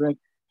mean, I'll drink.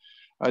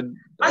 I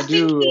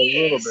do a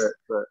little bit,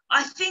 but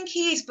I think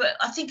he is. But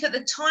I think at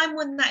the time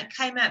when that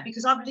came out,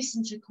 because I've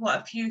listened to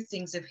quite a few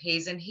things of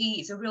his, and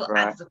he is a real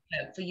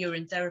advocate for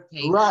urine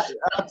therapy. Right,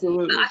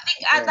 absolutely. I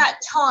think at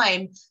that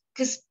time,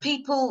 because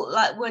people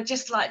were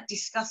just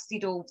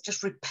disgusted or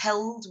just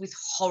repelled with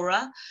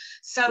horror,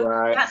 so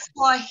that's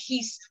why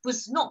he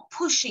was not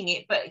pushing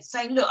it, but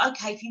saying, look,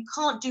 okay, if you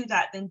can't do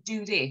that, then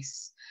do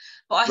this.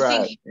 But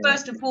I think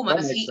first and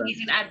foremost, he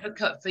is an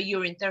advocate for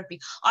urine therapy.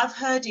 I've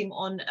heard him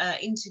on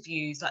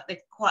interviews,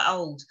 they're quite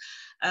old,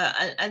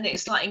 and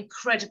it's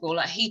incredible.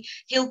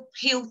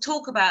 He'll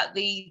talk about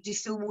the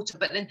distilled water,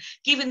 but then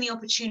given the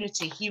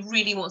opportunity, he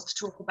really wants to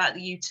talk about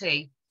the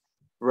UT.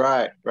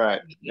 Right.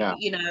 Yeah.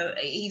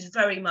 He's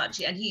very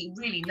much, and he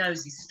really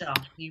knows his stuff.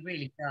 He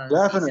really does.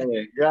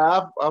 Definitely.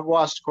 Yeah, I've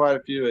watched quite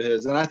a few of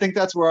his, and I think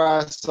that's where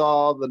I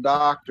saw the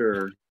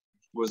doctor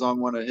was on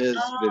one of his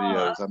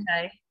videos.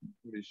 Okay. I'm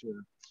pretty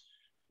sure.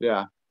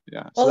 Yeah.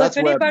 Well, so if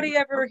anybody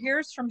ever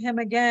hears from him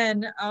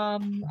again,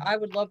 I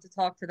would love to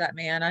talk to that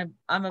man.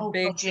 I'm a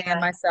big fan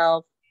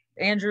myself.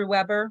 Andrew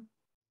Weber.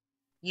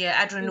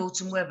 Yeah, Adrian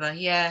Norton Weber.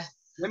 Yeah.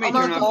 Let me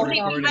turn off the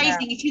recording.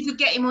 Amazing if you could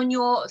get him on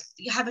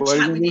have a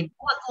chat with him.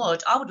 Oh my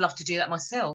God, I would love to do that myself.